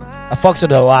with it. I fucks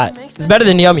with it a lot. It's better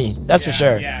than Yummy, that's for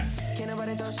sure. Yes.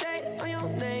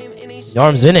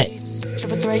 Norm's in it.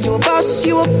 You a boss,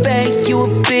 you a bank, you a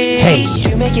bitch. Hey.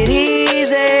 You make it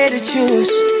easy to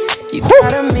choose. You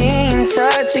got a mean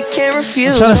touch, you can't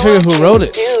refuse. I'm trying to figure out who wrote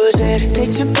it.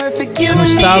 Picture perfect, you Whose don't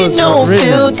style need is no written?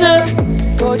 filter.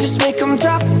 Gorgeous, make them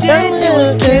drop dead, you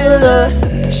a killer.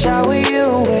 Shower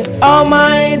you with all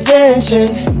my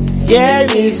intentions. Yeah,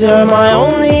 these are my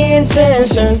only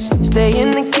intentions. Stay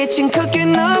in the kitchen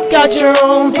cooking up, got your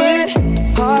own bread.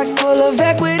 Heart full of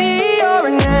equity, you're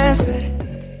an asset.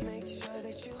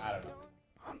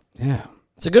 Yeah.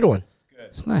 It's a good one.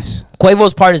 It's nice.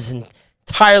 Quavo's part is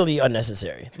entirely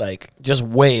unnecessary. Like, just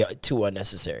way too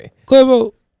unnecessary.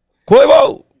 Quavo.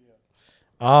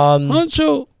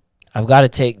 Honcho. I've got to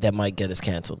take that might get us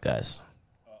canceled, guys.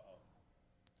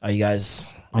 Are you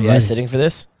guys sitting for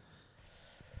this?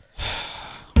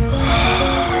 Let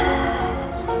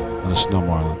us know,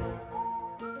 Marlon.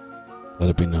 Let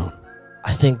it be known.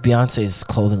 I think Beyonce's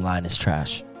clothing line is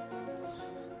trash.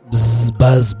 Buzz,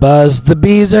 buzz, buzz. The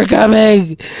bees are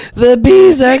coming. The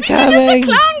bees are coming.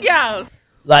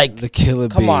 Like, the killer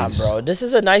bees. Come on, bro. This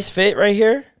is a nice fit right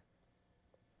here.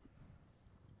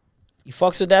 You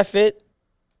fucks with that fit?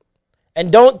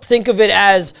 And don't think of it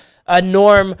as a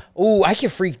norm. Ooh, I can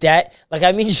freak that. Like,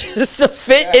 I mean, just to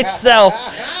fit itself.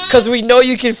 Because we know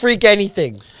you can freak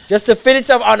anything. Just to fit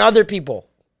itself on other people.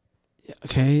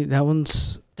 Okay, that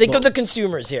one's... Think of the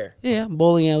consumers here. Yeah,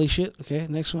 bowling alley shit. Okay,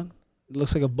 next one. It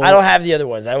looks like a bowl. I don't have the other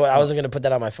ones. I wasn't going to put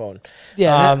that on my phone.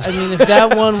 Yeah, I mean, if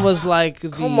that one was like the...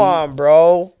 Come on,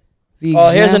 bro.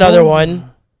 example? Here's another one.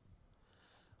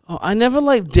 Oh, I never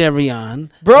liked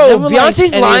Darian. Bro,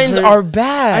 Beyonce's lines are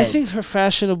bad. I think her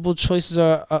fashionable choices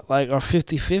are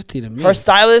 50-50 to me. Her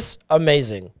stylist,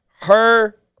 amazing.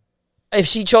 If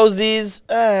she chose these,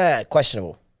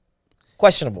 questionable.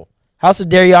 House of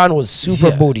Darian was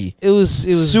super booty. It was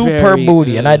super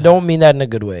booty, and I don't mean that in a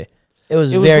good way. It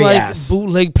was very like ass.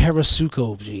 bootleg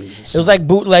Parasuco jeans. It was like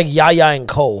bootleg Yaya and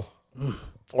Co.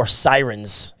 Or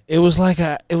Sirens. It was like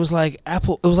a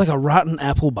rotten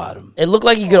apple bottom. It looked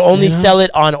like you could only sell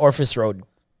it on Orpheus Road.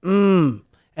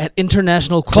 At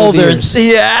International Clothiers.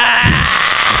 Yeah.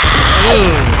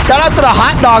 Shout out to the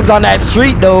hot dogs on that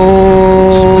street,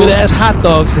 though. Some good ass hot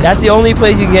dogs. That's the only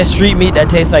place you can get street meat that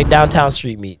tastes like downtown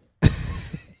street meat.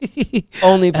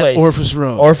 Only place. At Orpheus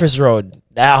Road. Orpheus Road.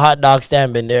 That hot dog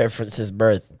stand been there since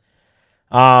birth.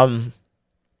 Okay,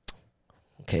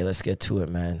 let's get to it,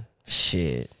 man.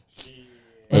 Shit.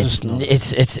 It's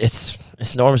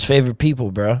Norm's favorite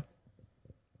people, bro.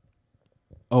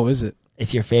 Oh, is it?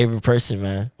 It's your favorite person,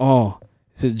 man. Oh,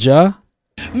 is it Ja?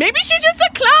 Maybe she's just a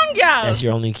clown girl. That's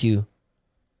your only cue.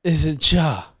 Is it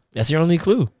Ja? That's your only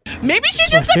clue. Maybe she's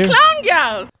just a clown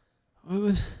girl.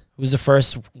 Who's the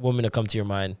first woman to come to your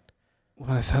mind?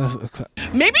 When I thought of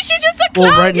maybe she's just a clown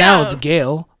Well, right girl. now it's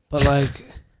Gail, but like...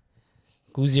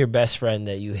 Who's your best friend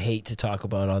that you hate to talk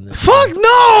about on this? Fuck no!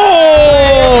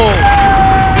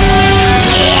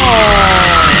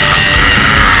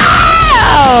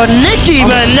 Oh, Nicki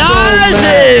Minaj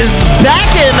is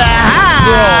back in the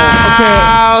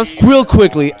house. Okay, real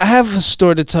quickly, I have a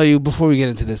story to tell you before we get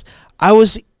into this.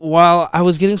 While I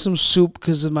was getting some soup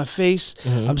because of my face,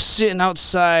 I'm sitting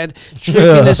outside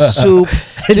drinking this soup.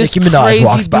 This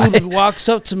crazy dude walks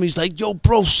up to me. He's like, "Yo,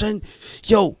 bro, son,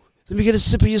 let me get a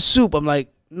sip of your soup." I'm like,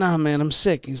 "Nah, man, I'm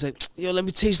sick." He's like, "Yo, let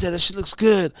me taste that. That shit looks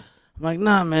good." I'm like,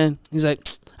 "Nah, man." He's like,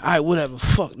 "All right, whatever.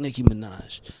 Fuck Nicki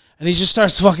Minaj." And he just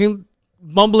starts fucking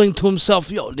mumbling to himself,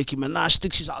 "Yo, Nicki Minaj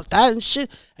thinks she's all that and shit."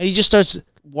 And he just starts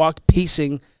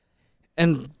pacing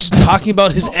and just talking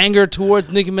about his anger towards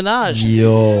Nicki Minaj.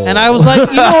 Yo. And I was like,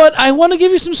 you know what? I want to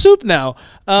give you some soup now.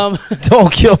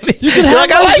 Don't kill me. You can have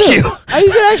like, I like soup. you.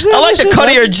 You can actually I have like the soup, cut of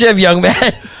man. your jib, young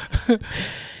man.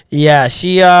 Yeah,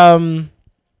 she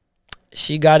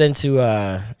got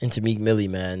into Meek Millie,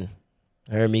 man.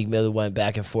 Her and Meek Millie went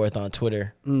back and forth on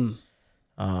Twitter.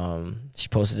 She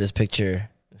posted this picture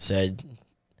and said,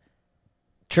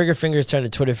 "Trigger fingers turn to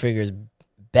Twitter fingers,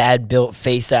 bad built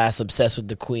face ass obsessed with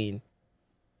the queen."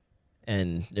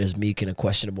 And there's Meek in a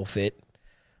questionable fit.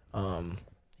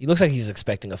 He looks like he's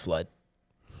expecting a flood.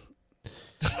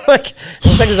 Looks like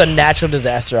there's a natural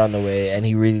disaster on the way, and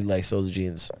he really likes those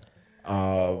jeans.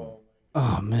 Oh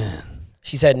man.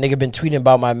 She said, "Nigga been tweeting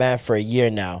about my man for a year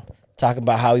now. Talking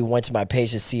about how he went to my page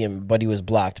to see him, but he was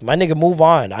blocked. My nigga, move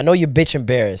on. I know you're bitch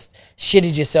embarrassed.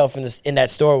 Shitted yourself in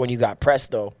that store when you got pressed,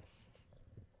 though."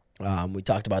 We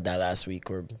talked about that last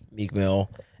week, or Meek Mill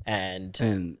and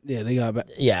yeah, they got back.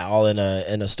 Yeah, all in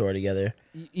a store together.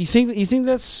 You think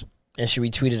that's? And she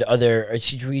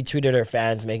retweeted her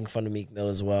fans making fun of Meek Mill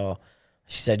as well.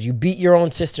 She said, "You beat your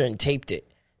own sister and taped it.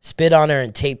 Spit on her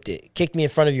and taped it. Kicked me in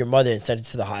front of your mother and sent it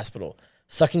to the hospital.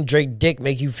 Sucking Drake dick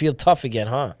make you feel tough again,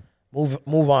 huh?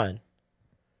 Move on."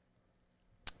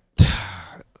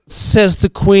 Says the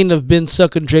queen of been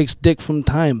sucking Drake's dick from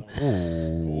time.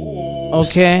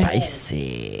 Okay.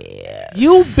 Spicy.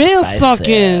 You been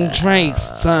sucking Drake's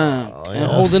time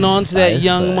and holding on to that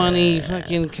Young Money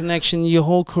fucking connection your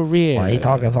whole career. Why are you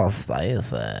talking so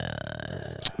spicy?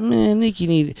 Man, Nicki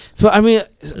need. But I mean,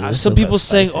 some people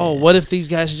saying, "Oh, what if these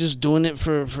guys are just doing it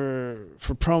for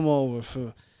promo or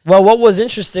for?" Well, what was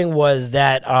interesting was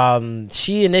that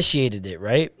she initiated it,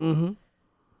 right? Mm-hmm.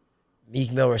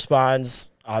 Meek Mill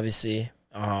responds, obviously,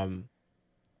 and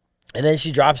then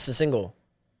she drops the single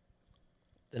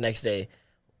the next day.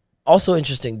 Also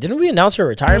interesting, didn't we announce her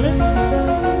retirement?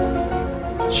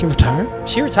 She retired?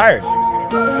 She retired.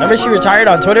 Remember she retired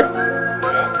on Twitter?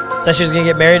 Said she was going to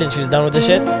get married and she was done with this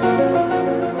shit?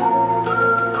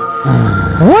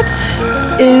 What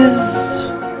is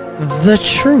the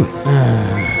truth?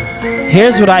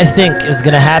 Here's what I think is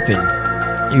going to happen.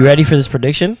 You ready for this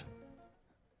prediction?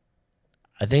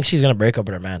 I think she's going to break up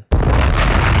with her man.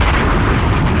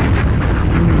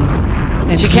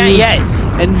 And she can't yet.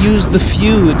 and use the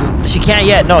feud. She can't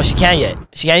yet. No, she can't yet.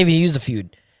 She can't even use the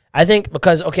feud. I think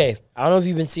because, okay, I don't know if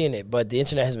you've been seeing it, but the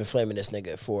internet has been flaming this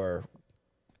nigga for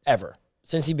ever.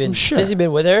 Since he been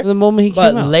with her. The moment he came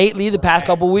out. But lately, the past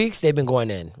couple weeks, they've been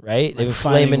going in, right? They've been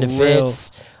flaming the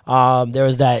fits. There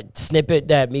was that snippet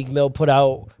that Meek Mill put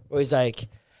out where he's like,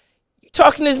 you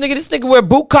talking to this nigga wear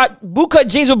bootcut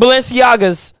jeans with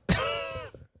Balenciagas.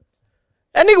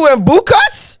 That nigga wearing boot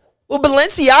cuts with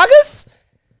Balenciagas?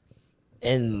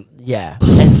 And yeah.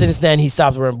 And since then, he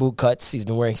stopped wearing boot cuts. He's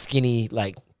been wearing skinny,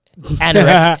 like,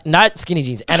 anorexic, not skinny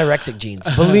jeans, anorexic jeans,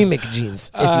 bulimic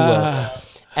jeans, if you will.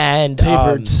 And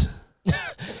tapered.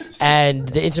 And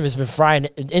the internet's been frying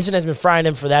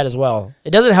him for that as well.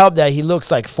 It doesn't help that he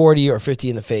looks like 40 or 50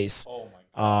 in the face. Oh my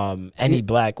God. And he's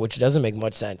black, which doesn't make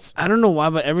much sense. I don't know why,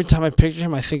 but every time I picture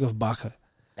him, I think of Baca.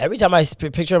 Every time I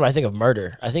picture him, I think of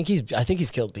murder. I think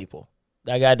he's killed people.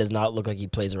 That guy does not look like he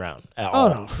plays around at all.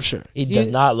 Oh no, for sure. He does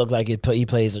not look like he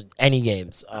plays any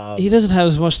games. He doesn't have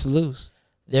as much to lose.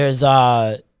 There's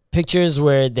pictures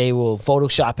where they will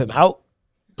Photoshop him out.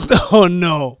 Oh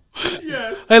no.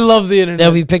 Yes. I love the internet.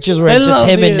 There'll be pictures where it's just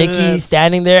him and Nicki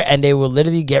standing there, and they will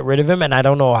literally get rid of him, and I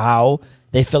don't know how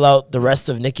they fill out the rest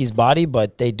of Nicki's body,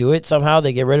 but they do it somehow.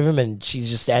 They get rid of him, and she's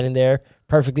just standing there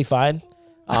perfectly fine.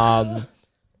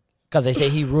 Because they say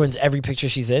he ruins every picture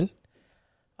she's in.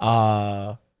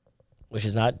 Which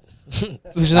is not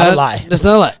a lie. That's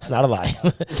not a lie. It's not a lie.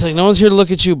 It's like no one's here to look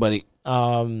at you, buddy.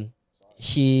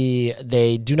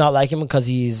 They do not like him because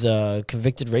he's a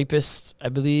convicted rapist, I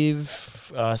believe.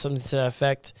 Something to that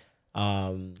effect.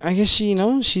 I guess she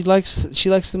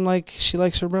likes them like she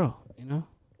likes her bro, you know?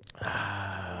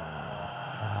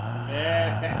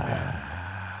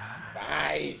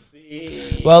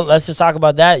 Spicy. Well, let's just talk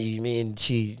about that. You mean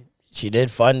she did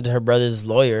fund her brother's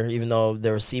lawyer, even though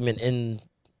there was semen in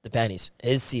the panties.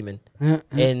 His semen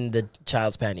in the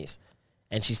child's panties.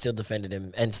 And she still defended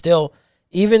him. And still,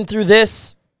 even through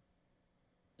this,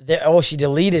 she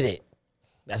deleted it.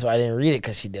 That's why I didn't read it,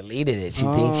 because she deleted it. She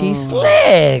thinks she's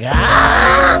slick. Thank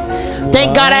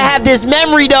God I have this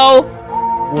memory, though.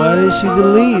 Why did she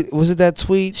delete? Was it that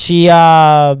tweet? She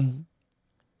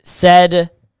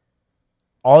said,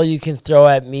 all you can throw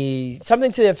at me,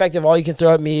 something to the effect of all you can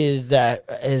throw at me is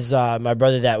my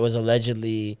brother that was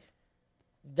allegedly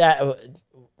an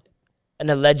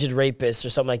alleged rapist or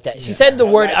something like that. She said the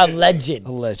word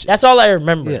alleged. That's all I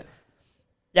remember. Yeah.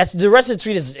 That's the rest of the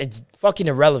tweet it's fucking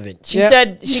irrelevant. She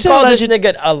said called this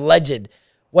nigga alleged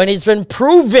when it's been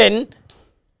proven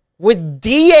with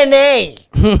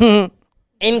DNA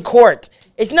in court.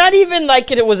 It's not even like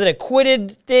it was an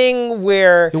acquitted thing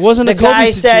where it wasn't the guy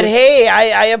said, "Hey,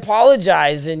 I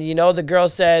apologize," and the girl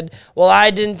said, "Well,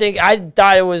 I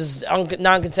thought it was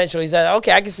non-consensual." He said,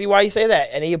 "Okay, I can see why you say that,"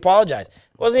 and he apologized.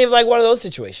 It wasn't even like one of those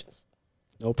situations.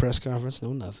 No press conference,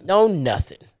 no nothing. No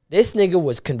nothing. This nigga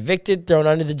was convicted, thrown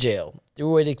under the jail, threw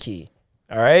away the key.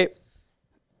 All right,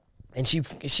 and she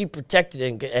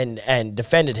protected and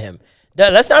defended him.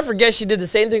 Let's not forget she did the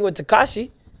same thing with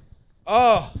Tekashi.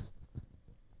 Oh.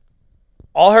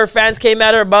 All her fans came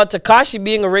at her about Tekashi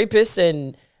being a rapist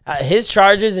and his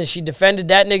charges, and she defended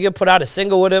that nigga, put out a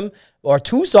single with him, or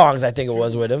 2 songs, I think it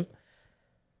was, with him.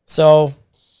 So,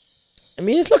 I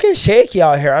mean, it's looking shaky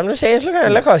out here. I'm just saying,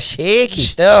 look how shaky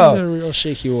still. She's a real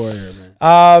shaky warrior,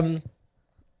 man.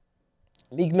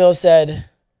 Meek Mill said,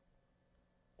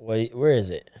 where is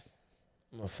it?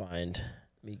 I'm going to find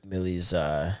Meek Millie's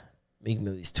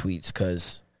tweets,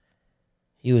 because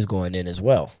he was going in as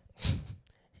well.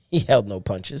 He held no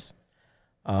punches.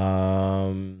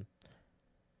 The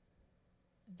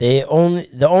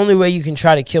only way you can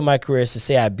try to kill my career is to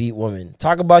say I beat women.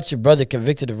 Talk about your brother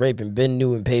convicted of rape and been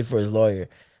new and paid for his lawyer.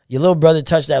 Your little brother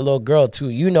touched that little girl too.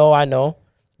 I know.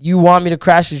 You want me to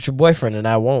crash with your boyfriend and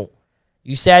I won't.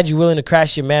 You said you're willing to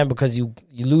crash your man because you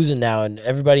losing now and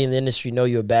everybody in the industry know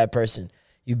you're a bad person.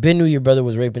 You been knew your brother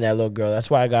was raping that little girl. That's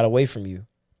why I got away from you.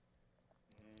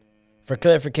 For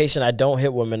clarification, I don't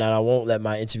hit women, and I won't let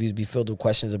my interviews be filled with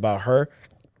questions about her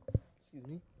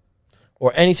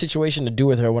or any situation to do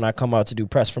with her when I come out to do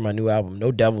press for my new album.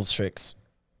 No devil's tricks.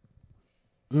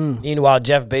 Meanwhile,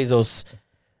 Jeff Bezos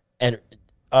and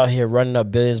out here running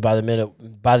up billions by the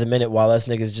minute while us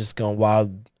niggas just gone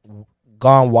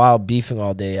wild beefing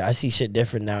all day. I see shit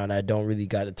different now, and I don't really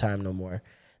got the time no more.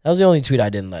 That was the only tweet I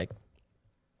didn't like.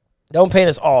 Don't paint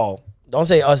us all. Don't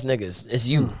say us niggas. It's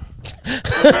you.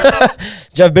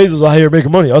 Jeff Bezos out here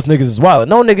making money. Us niggas is wildin'.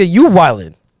 No, nigga, you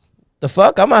wildin'. The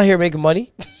fuck? I'm out here making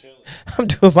money. I'm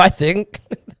doing my thing.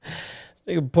 This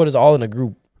nigga put us all in a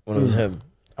group when it was him.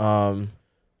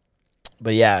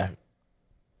 But yeah.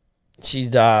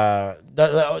 She's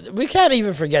we can't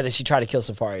even forget that she tried to kill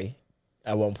Safari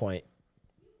at one point.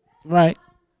 Right.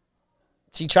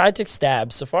 She tried to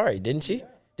stab Safari, didn't she?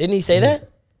 Didn't he say that?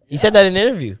 He said that in an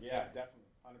interview. Yeah, definitely.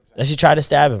 100%. That she tried to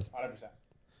stab him. 100%.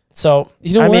 So,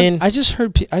 You know I what? mean, I just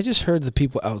heard the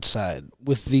people outside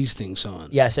with these things on.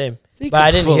 yeah, same. They But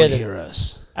I could didn't hear fully them. hear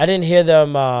us. I didn't hear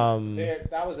them.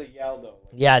 That was a yell, though.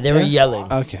 Yeah, they were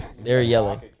yelling. Okay. They were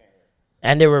yelling.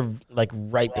 And they were like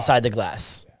right beside the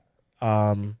glass.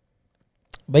 But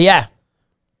yeah.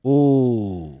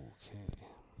 Ooh.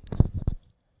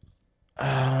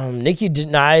 Nikki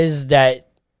denies that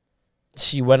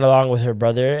she went along with her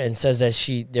brother and says that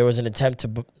there was an attempt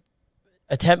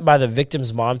by the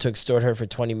victim's mom to extort her for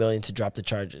 $20 million to drop the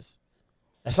charges.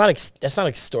 That's not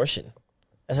extortion.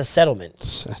 That's a settlement.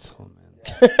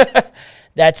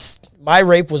 That's my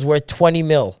rape was worth $20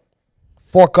 million.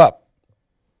 Fork up.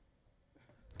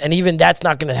 And even that's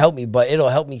not going to help me, but it'll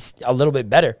help me a little bit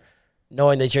better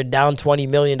knowing that you're down $20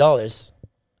 million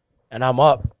and I'm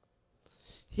up.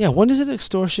 Yeah, when is it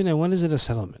extortion and when is it a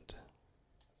settlement?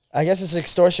 I guess it's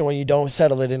extortion when you don't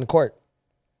settle it in court.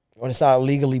 When it's not a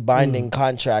legally binding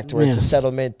contract, where it's a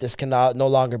settlement, this cannot no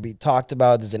longer be talked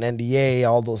about. There's an NDA,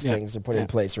 all those things are put in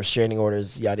place, restraining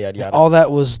orders, yada, yada, yada. All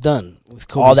that was done with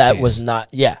Kobe's all that case. was not,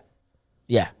 yeah.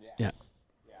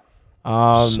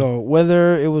 So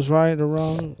whether it was right or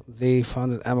wrong, they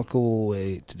found an amicable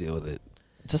way to deal with it.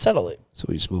 To settle it. So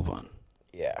we just move on.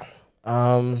 Yeah.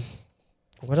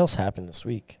 What else happened this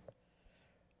week?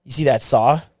 You see that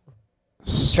Saw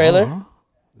trailer?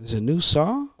 There's a new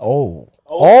Saw? Oh,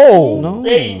 no.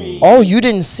 baby. Oh, you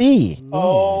didn't see?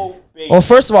 Oh, baby. Well,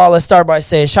 first of all, let's start by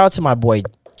saying shout out to my boy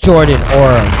Jordan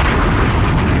Oram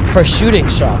for shooting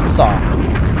Saw,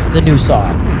 the new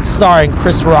Saw, starring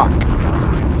Chris Rock.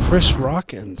 Chris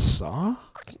Rock and Saw?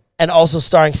 And also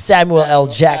starring Samuel L.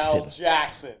 Jackson.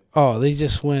 Oh, they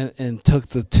just went and took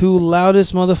the two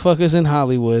loudest motherfuckers in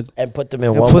Hollywood and put them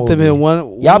in one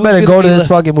movie. Y'all better go to this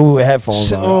fucking movie with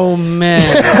headphones on. Oh, man.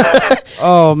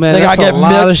 Oh, man. They're That's a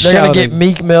lot of shouting. They're going to get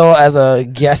Meek Mill as a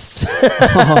guest.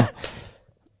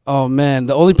 Oh, man.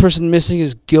 The only person missing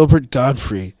is Gilbert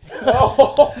Gottfried.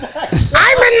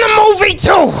 I'm in the movie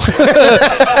too.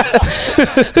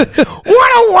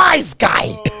 What a wise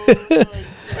guy.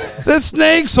 The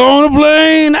snakes on a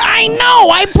plane. I know.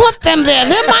 I put them there.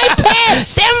 They're my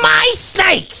pets. They're my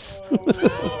snakes.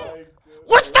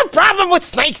 What's the problem with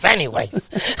snakes, anyways?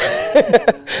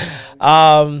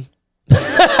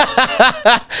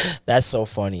 That's so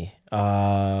funny.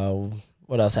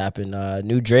 What else happened?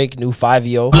 New Drake, new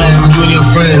 5-0. You and your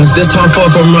friends, this time far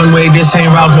from runway, this ain't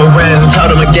Ralph Lauren. Tell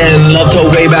them again, love her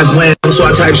way back when. So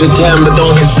I type shit 10, but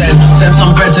don't hit send. Send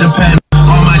some bread to the pen.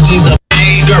 All my G's up.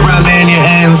 Skirt round in your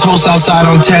hands, whole south side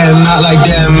on 10. Not like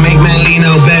them, make man lean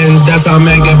out bends. That's how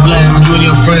man get blend. You and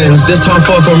your friends, this time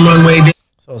far from runway.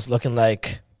 So it's looking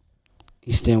like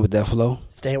he's staying with that flow.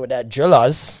 Staying with that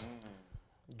Drillas.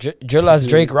 Drillas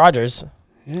Drake Rogers.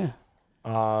 Yeah.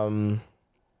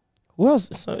 Who else?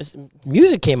 So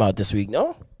music came out this week,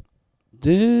 no?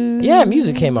 Yeah,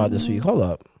 music came out this week. Hold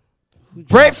up.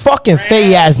 Brent fucking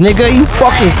Faiyaz, nigga. You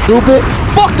fucking stupid.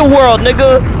 Fuck the world,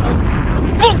 nigga.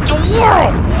 Fuck the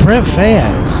world. Brent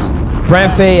Faiyaz.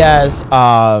 Brent Faiyaz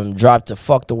dropped the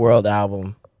Fuck the World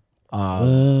album,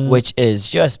 which is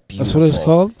just beautiful. That's what it's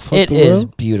called? It is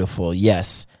beautiful,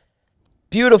 yes.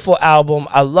 Beautiful album.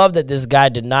 I love that this guy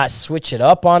did not switch it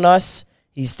up on us.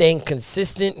 He's staying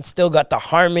consistent. Still got the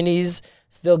harmonies.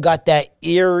 Still got that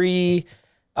eerie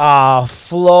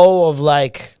flow of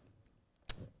like,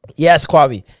 yes,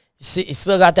 Kwame. He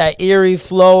still got that eerie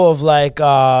flow of like,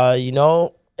 you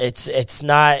know, it's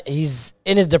not. He's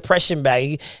in his depression bag.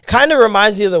 He kind of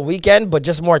reminds me of The Weeknd, but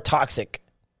just more toxic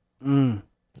and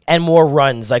more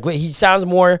runs. Like he sounds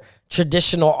more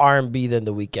traditional R&B than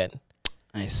The Weeknd.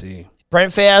 I see.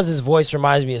 Brent Faiyaz's voice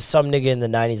reminds me of some nigga in the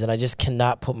 90s, and I just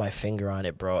cannot put my finger on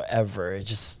it, bro, ever. It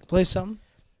just... Play something?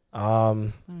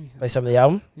 Play some of the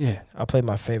album? Yeah. I'll play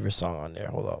my favorite song on there.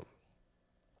 Hold up.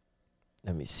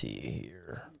 Let me see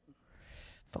here.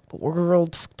 Fuck the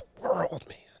world. Fuck the world,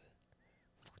 man.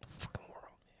 Fuck the fucking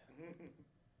world, man.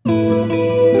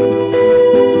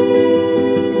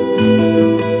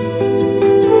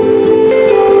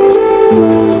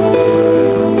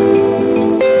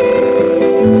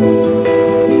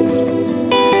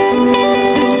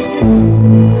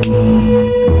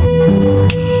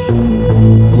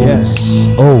 Yes.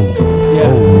 Oh.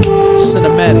 Yeah.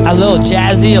 Cinematic. A little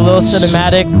jazzy, a little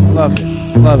cinematic. Love it.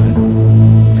 Love it.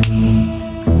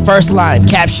 First line,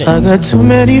 caption. I got too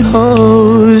many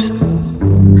hoes,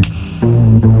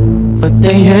 but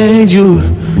they hate you.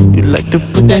 You like to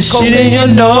put that shit in your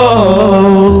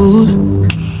nose,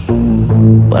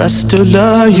 but I still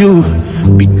love you.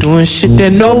 Be doing shit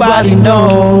that nobody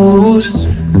knows.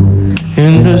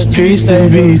 In the streets they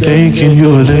be thinking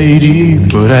you're a lady,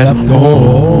 but at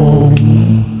home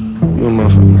you're a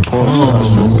motherfucking porn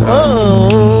star.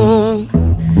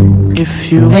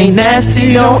 If you ain't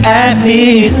nasty, don't at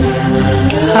me.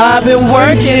 I've been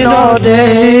working all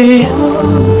day.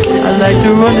 I like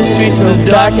to run the streets till it's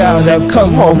dark out, then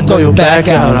come home and throw your back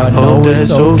out. I know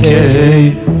that's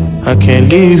okay. I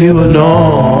can't leave you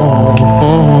alone.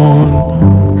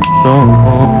 No,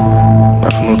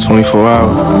 not for no 24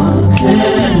 hours.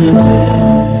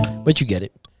 But you get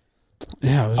it.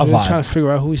 Yeah, I was really trying to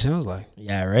figure out who he sounds like.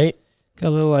 Yeah, right? Got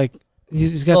a little like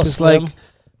he's got this slim. Like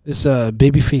this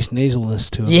babyface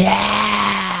nasalness to him.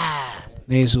 Yeah.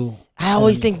 Nasal. I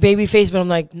always think babyface, but I'm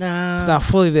like, nah. It's not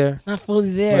fully there. It's not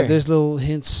fully there. But there's little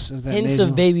hints of that. Hints nasal.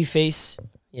 of babyface.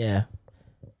 Yeah.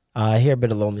 I hear a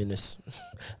bit of loneliness.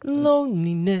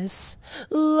 Loneliness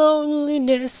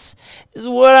is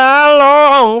what I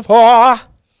long for.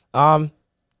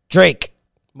 Drake,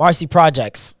 Marcy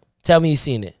Projects. Tell me you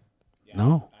seen it.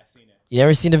 No. You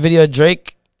never seen the video of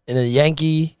Drake in a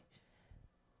Yankee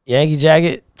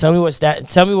jacket? Tell me what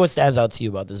stands out to you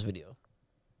about this video.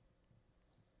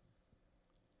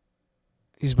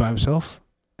 He's by himself,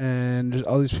 and there's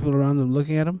all these people around him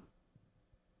looking at him,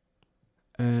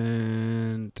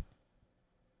 and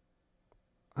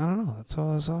I don't know. That's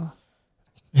all I saw.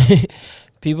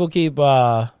 People keep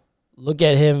looking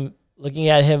at him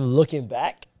looking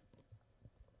back,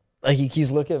 like he keeps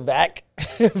looking back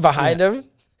behind him,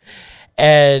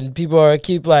 and people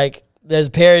keep like. There's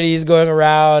parodies going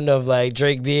around of like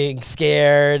Drake being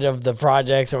scared of the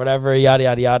projects or whatever, yada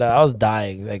yada yada. I was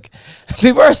dying. Like,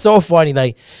 people are so funny.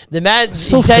 Like, the man, he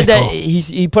said that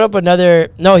he put up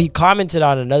he commented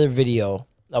on another video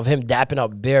of him dapping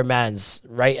up Bear Mans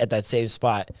right at that same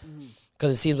spot,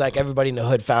 because it seems like everybody in the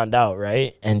hood found out,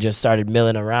 right, and just started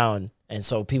milling around, and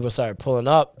so people started pulling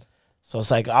up. So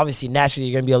it's like, obviously, naturally,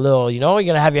 you're gonna be a little, you're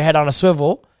gonna have your head on a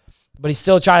swivel. But he's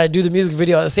still trying to do the music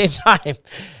video at the same time.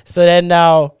 So then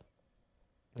now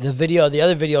the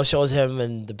other video shows him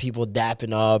and the people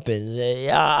dapping up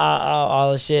and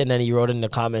all the shit. And then he wrote in the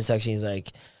comment section, he's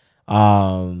like,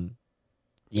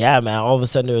 yeah, man, all of a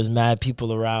sudden there was mad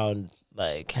people around,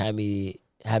 like had me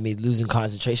losing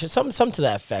concentration. Something to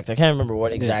that effect. I can't remember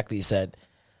what exactly he said.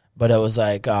 But it was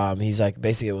like, he's like,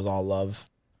 basically it was all love.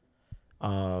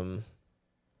 Ari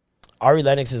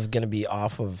Lennox is going to be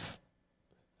off of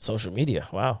social media.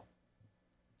 Wow.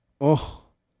 Oh.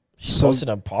 She posted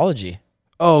an apology.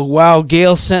 Oh, wow.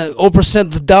 Oprah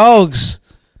sent the dogs.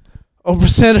 Oprah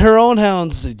sent her own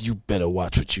hounds. Said, you better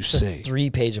watch what you say.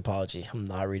 3-page apology. I'm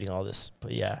not reading all this,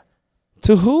 but yeah.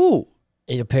 To who?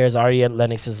 It appears Ari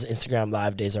Lennox's Instagram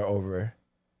Live days are over.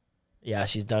 Yeah,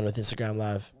 she's done with Instagram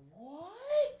Live.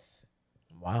 What?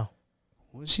 Wow.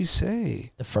 What did she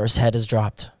say? The first head has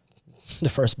dropped. The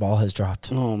first ball has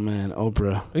dropped. Oh, man,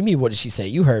 Oprah. What do you mean, what did she say?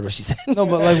 You heard what she said. No,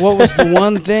 but like, what was the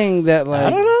one thing that like... I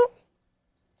don't know.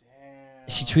 Damn.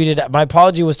 She tweeted, my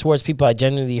apology was towards people I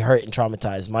genuinely hurt and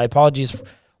traumatized. My apologies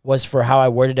was for how I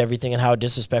worded everything and how I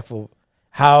disrespected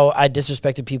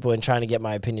people in trying to get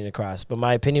my opinion across. But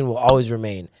my opinion will always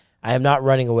remain. I am not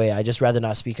running away. I just rather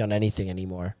not speak on anything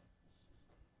anymore.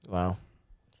 Wow.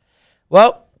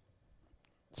 Well,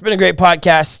 it's been a great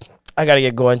podcast. I got to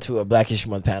get going to a Black History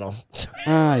Month panel.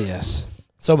 Yes.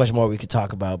 So much more we could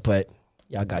talk about, but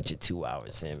y'all got your 2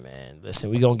 hours in, man. Listen,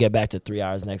 we going to get back to 3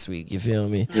 hours next week. You feel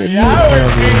me? You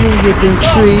get them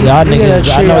trees. Y'all niggas,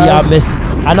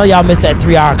 I know y'all miss that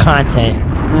 3-hour content.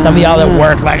 Some of y'all at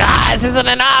work like, this isn't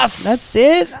enough. That's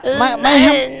it? My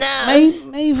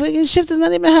fucking shift is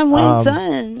not even halfway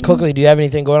done. Coakley, do you have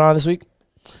anything going on this week?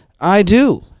 I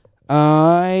do.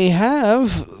 I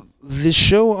have this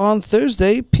show on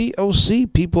Thursday,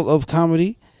 POC, People of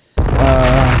Comedy,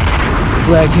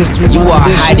 Black History Month. You are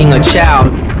hiding a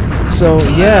child. So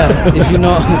yeah, if you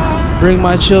know, bring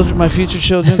my future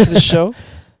children to the show.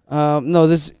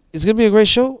 It's gonna be a great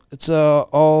show. It's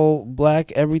all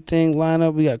black everything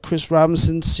lineup. We got Chris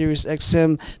Robinson, Sirius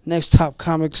XM, Next Top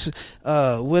Comics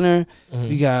winner. Mm-hmm.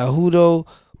 We got Hudo.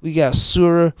 We got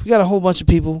Sura. We got a whole bunch of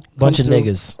people. Bunch of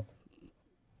niggas.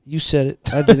 You said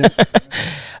it. I didn't.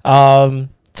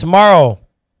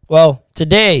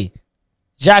 Today,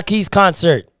 Jacquees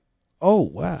concert. Oh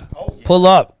wow! Pull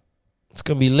up. It's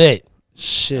gonna be lit.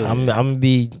 Shit. I'm gonna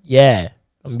be there.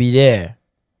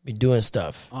 Be doing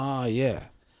stuff. Oh yeah.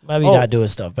 Maybe not doing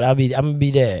stuff, but I'm gonna be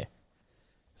there.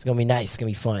 It's gonna be nice. It's gonna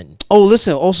be fun. Oh,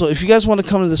 listen. Also, if you guys want to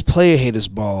come to this Player Haters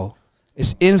Ball,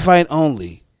 it's invite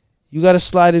only. you got to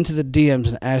slide into the DMs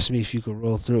and ask me if you could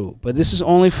roll through. But this is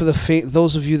only for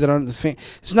those of you that aren't the faint.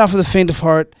 It's not for the faint of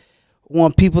heart. We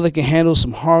want people that can handle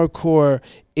some hardcore,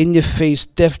 in-your-face,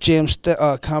 Def Jam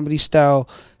comedy style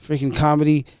freaking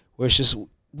comedy, where it's just,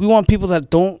 we want people that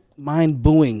don't mind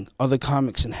booing other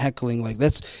comics and heckling. Like,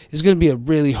 it's going to be a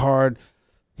really hard,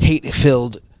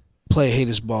 hate-filled play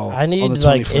haters ball. I need,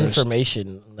 like,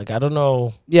 information. Like, I don't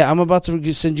know. Yeah, I'm about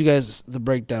to send you guys the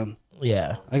breakdown.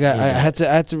 Yeah. I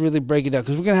had to really break it down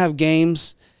because we're gonna have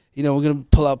games. You know, we're gonna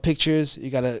pull out pictures. You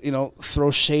gotta,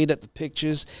 throw shade at the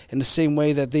pictures in the same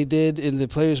way that they did in the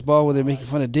Players Ball when they're making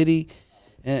fun of Diddy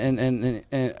and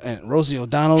Rosie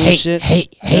O'Donnell and shit.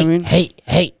 Hate.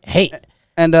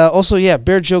 And also, yeah,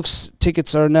 Bear Jokes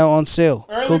tickets are now on sale.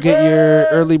 Go get your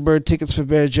early bird tickets for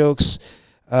Bear Jokes.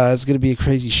 It's gonna be a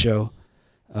crazy show.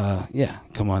 Yeah,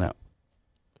 come on out.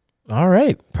 All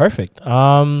right, perfect.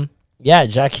 Yeah,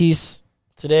 Jackie's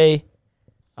today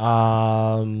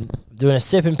doing a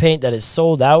sip and paint that is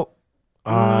sold out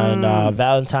on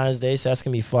Valentine's Day, so that's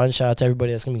going to be fun. Shout out to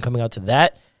everybody that's going to be coming out to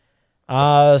that.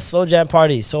 Slow Jam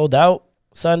Party sold out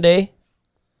Sunday.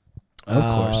 Of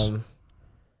course.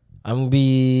 I'm going to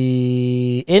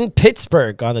be in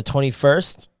Pittsburgh on the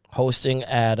 21st, hosting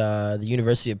at the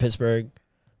University of Pittsburgh,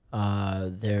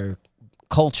 their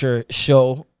culture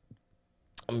show.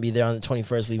 I'm going to be there on the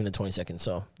 21st, leaving the 22nd,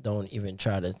 so don't even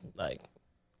try to,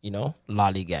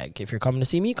 lollygag. If you're coming to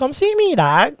see me, come see me,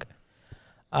 dog.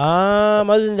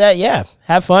 Other than that, yeah,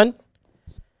 have fun.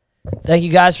 Thank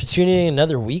you guys for tuning in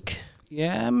another week.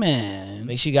 Yeah, man.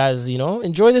 Make sure you guys,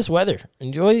 enjoy this weather.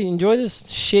 Enjoy this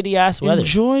shitty-ass weather.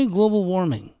 Enjoy global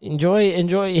warming. Enjoy.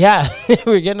 Yeah,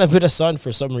 we're getting a bit of sun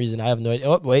for some reason. I have no idea.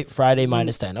 Oh, wait, Friday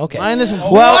 -10. Okay.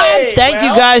 Thank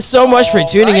you guys so much for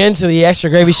tuning in to the Extra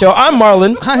Gravy Show. I'm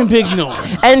Marlon. I'm Big Norm.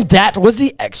 And that was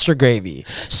the Extra Gravy.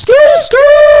 Skr.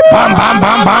 Bam, bam,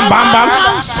 bam, bam, bam, bam.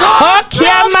 Suck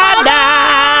your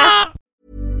mother.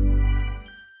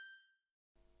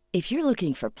 If you're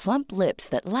looking for plump lips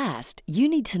that last, you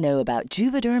need to know about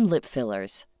Juvederm lip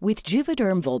fillers. With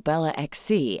Juvederm Volbella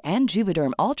XC and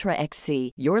Juvederm Ultra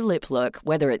XC, your lip look,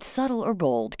 whether it's subtle or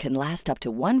bold, can last up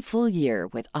to 1 full year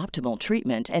with optimal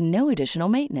treatment and no additional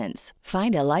maintenance.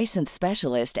 Find a licensed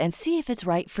specialist and see if it's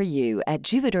right for you at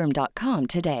Juvederm.com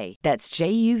today. That's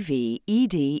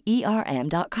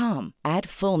JUVEDERM.com. Add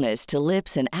fullness to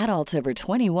lips in adults over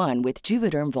 21 with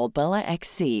Juvederm Volbella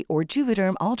XC or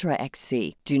Juvederm Ultra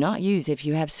XC. Do not use if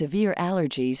you have severe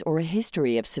allergies or a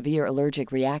history of severe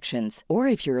allergic reactions, or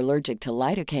if you're allergic to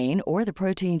lidocaine or the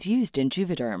proteins used in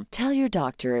Juvederm. Tell your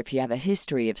doctor if you have a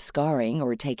history of scarring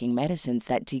or taking medicines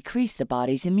that decrease the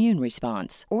body's immune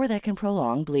response or that can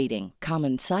prolong bleeding.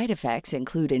 Common side effects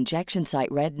include injection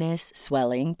site redness,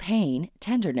 swelling, pain,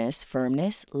 tenderness,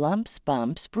 firmness, lumps,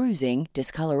 bumps, bruising,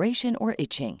 discoloration, or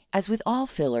itching. As with all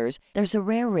fillers, there's a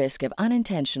rare risk of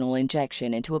unintentional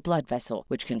injection into a blood vessel,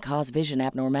 which can cause vision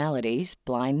abnormalities,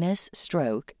 blindness,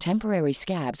 stroke, temporary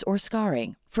scabs, or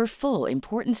scarring. For full,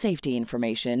 important safety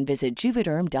information, visit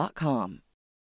Juvederm.com.